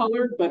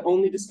bicolored, but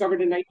only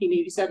discovered in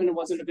 1987 and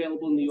wasn't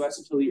available in the US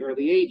until the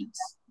early 80s.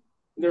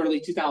 The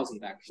early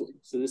 2000s, actually.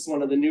 So this is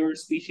one of the newer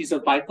species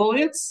of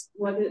bifoliates.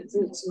 What is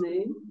its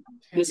name?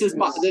 This is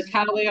the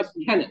Cattleya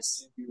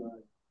tennis.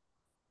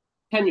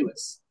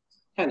 Tenuis.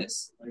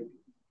 Tennis.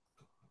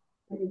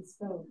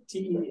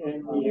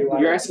 T-E-N-U-I.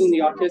 You're asking the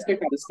autistic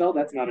how to spell?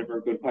 That's not a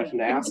very good question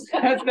to ask.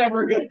 That's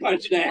never a good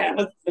question to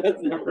ask.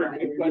 That's never a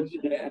good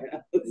question to ask.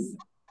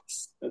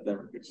 That's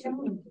never a good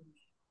question.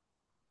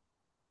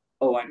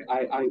 Oh, I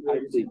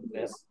plead with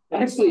this.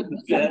 I plead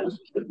with this.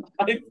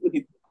 I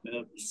plead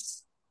with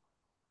this.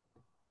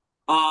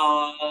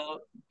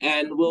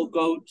 And we'll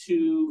go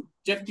to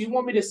Jeff. Do you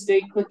want me to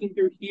stay clicking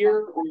through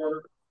here,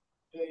 or?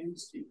 Yeah, you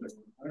just keep it.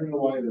 I don't know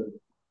why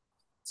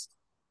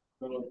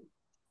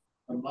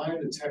on mine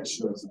the text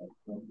shows up,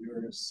 but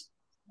yours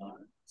not.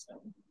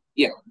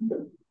 Yeah.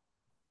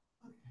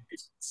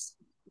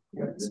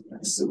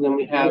 So then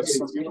we have. Okay,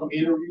 do you want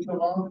me to read them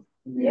off?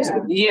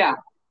 Yeah,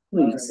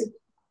 please.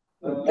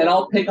 And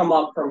I'll pick them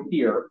up from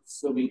here,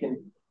 so we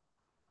can,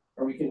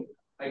 or we can.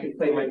 I can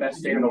play my best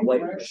stand of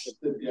light.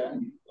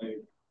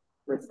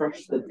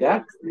 Refresh the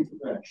deck.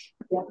 Refresh.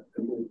 Yeah.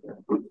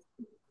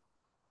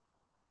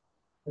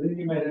 I think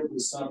you might have to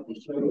stop the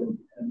show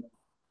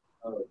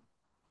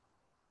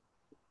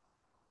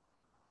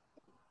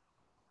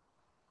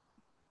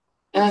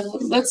and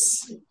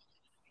let's,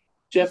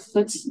 Jeff.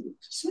 Let's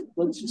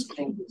just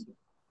paint this.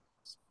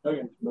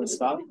 Okay. Let's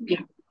stop.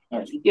 Yeah.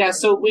 Right. Yeah.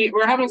 So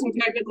we're having some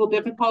technical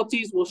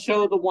difficulties. We'll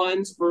show the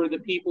ones for the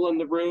people in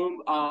the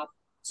room.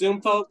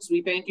 Zoom folks,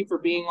 we thank you for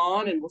being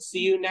on, and we'll see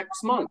you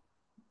next month.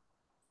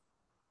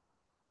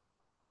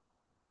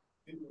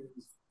 I've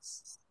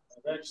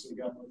actually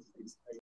got one of these.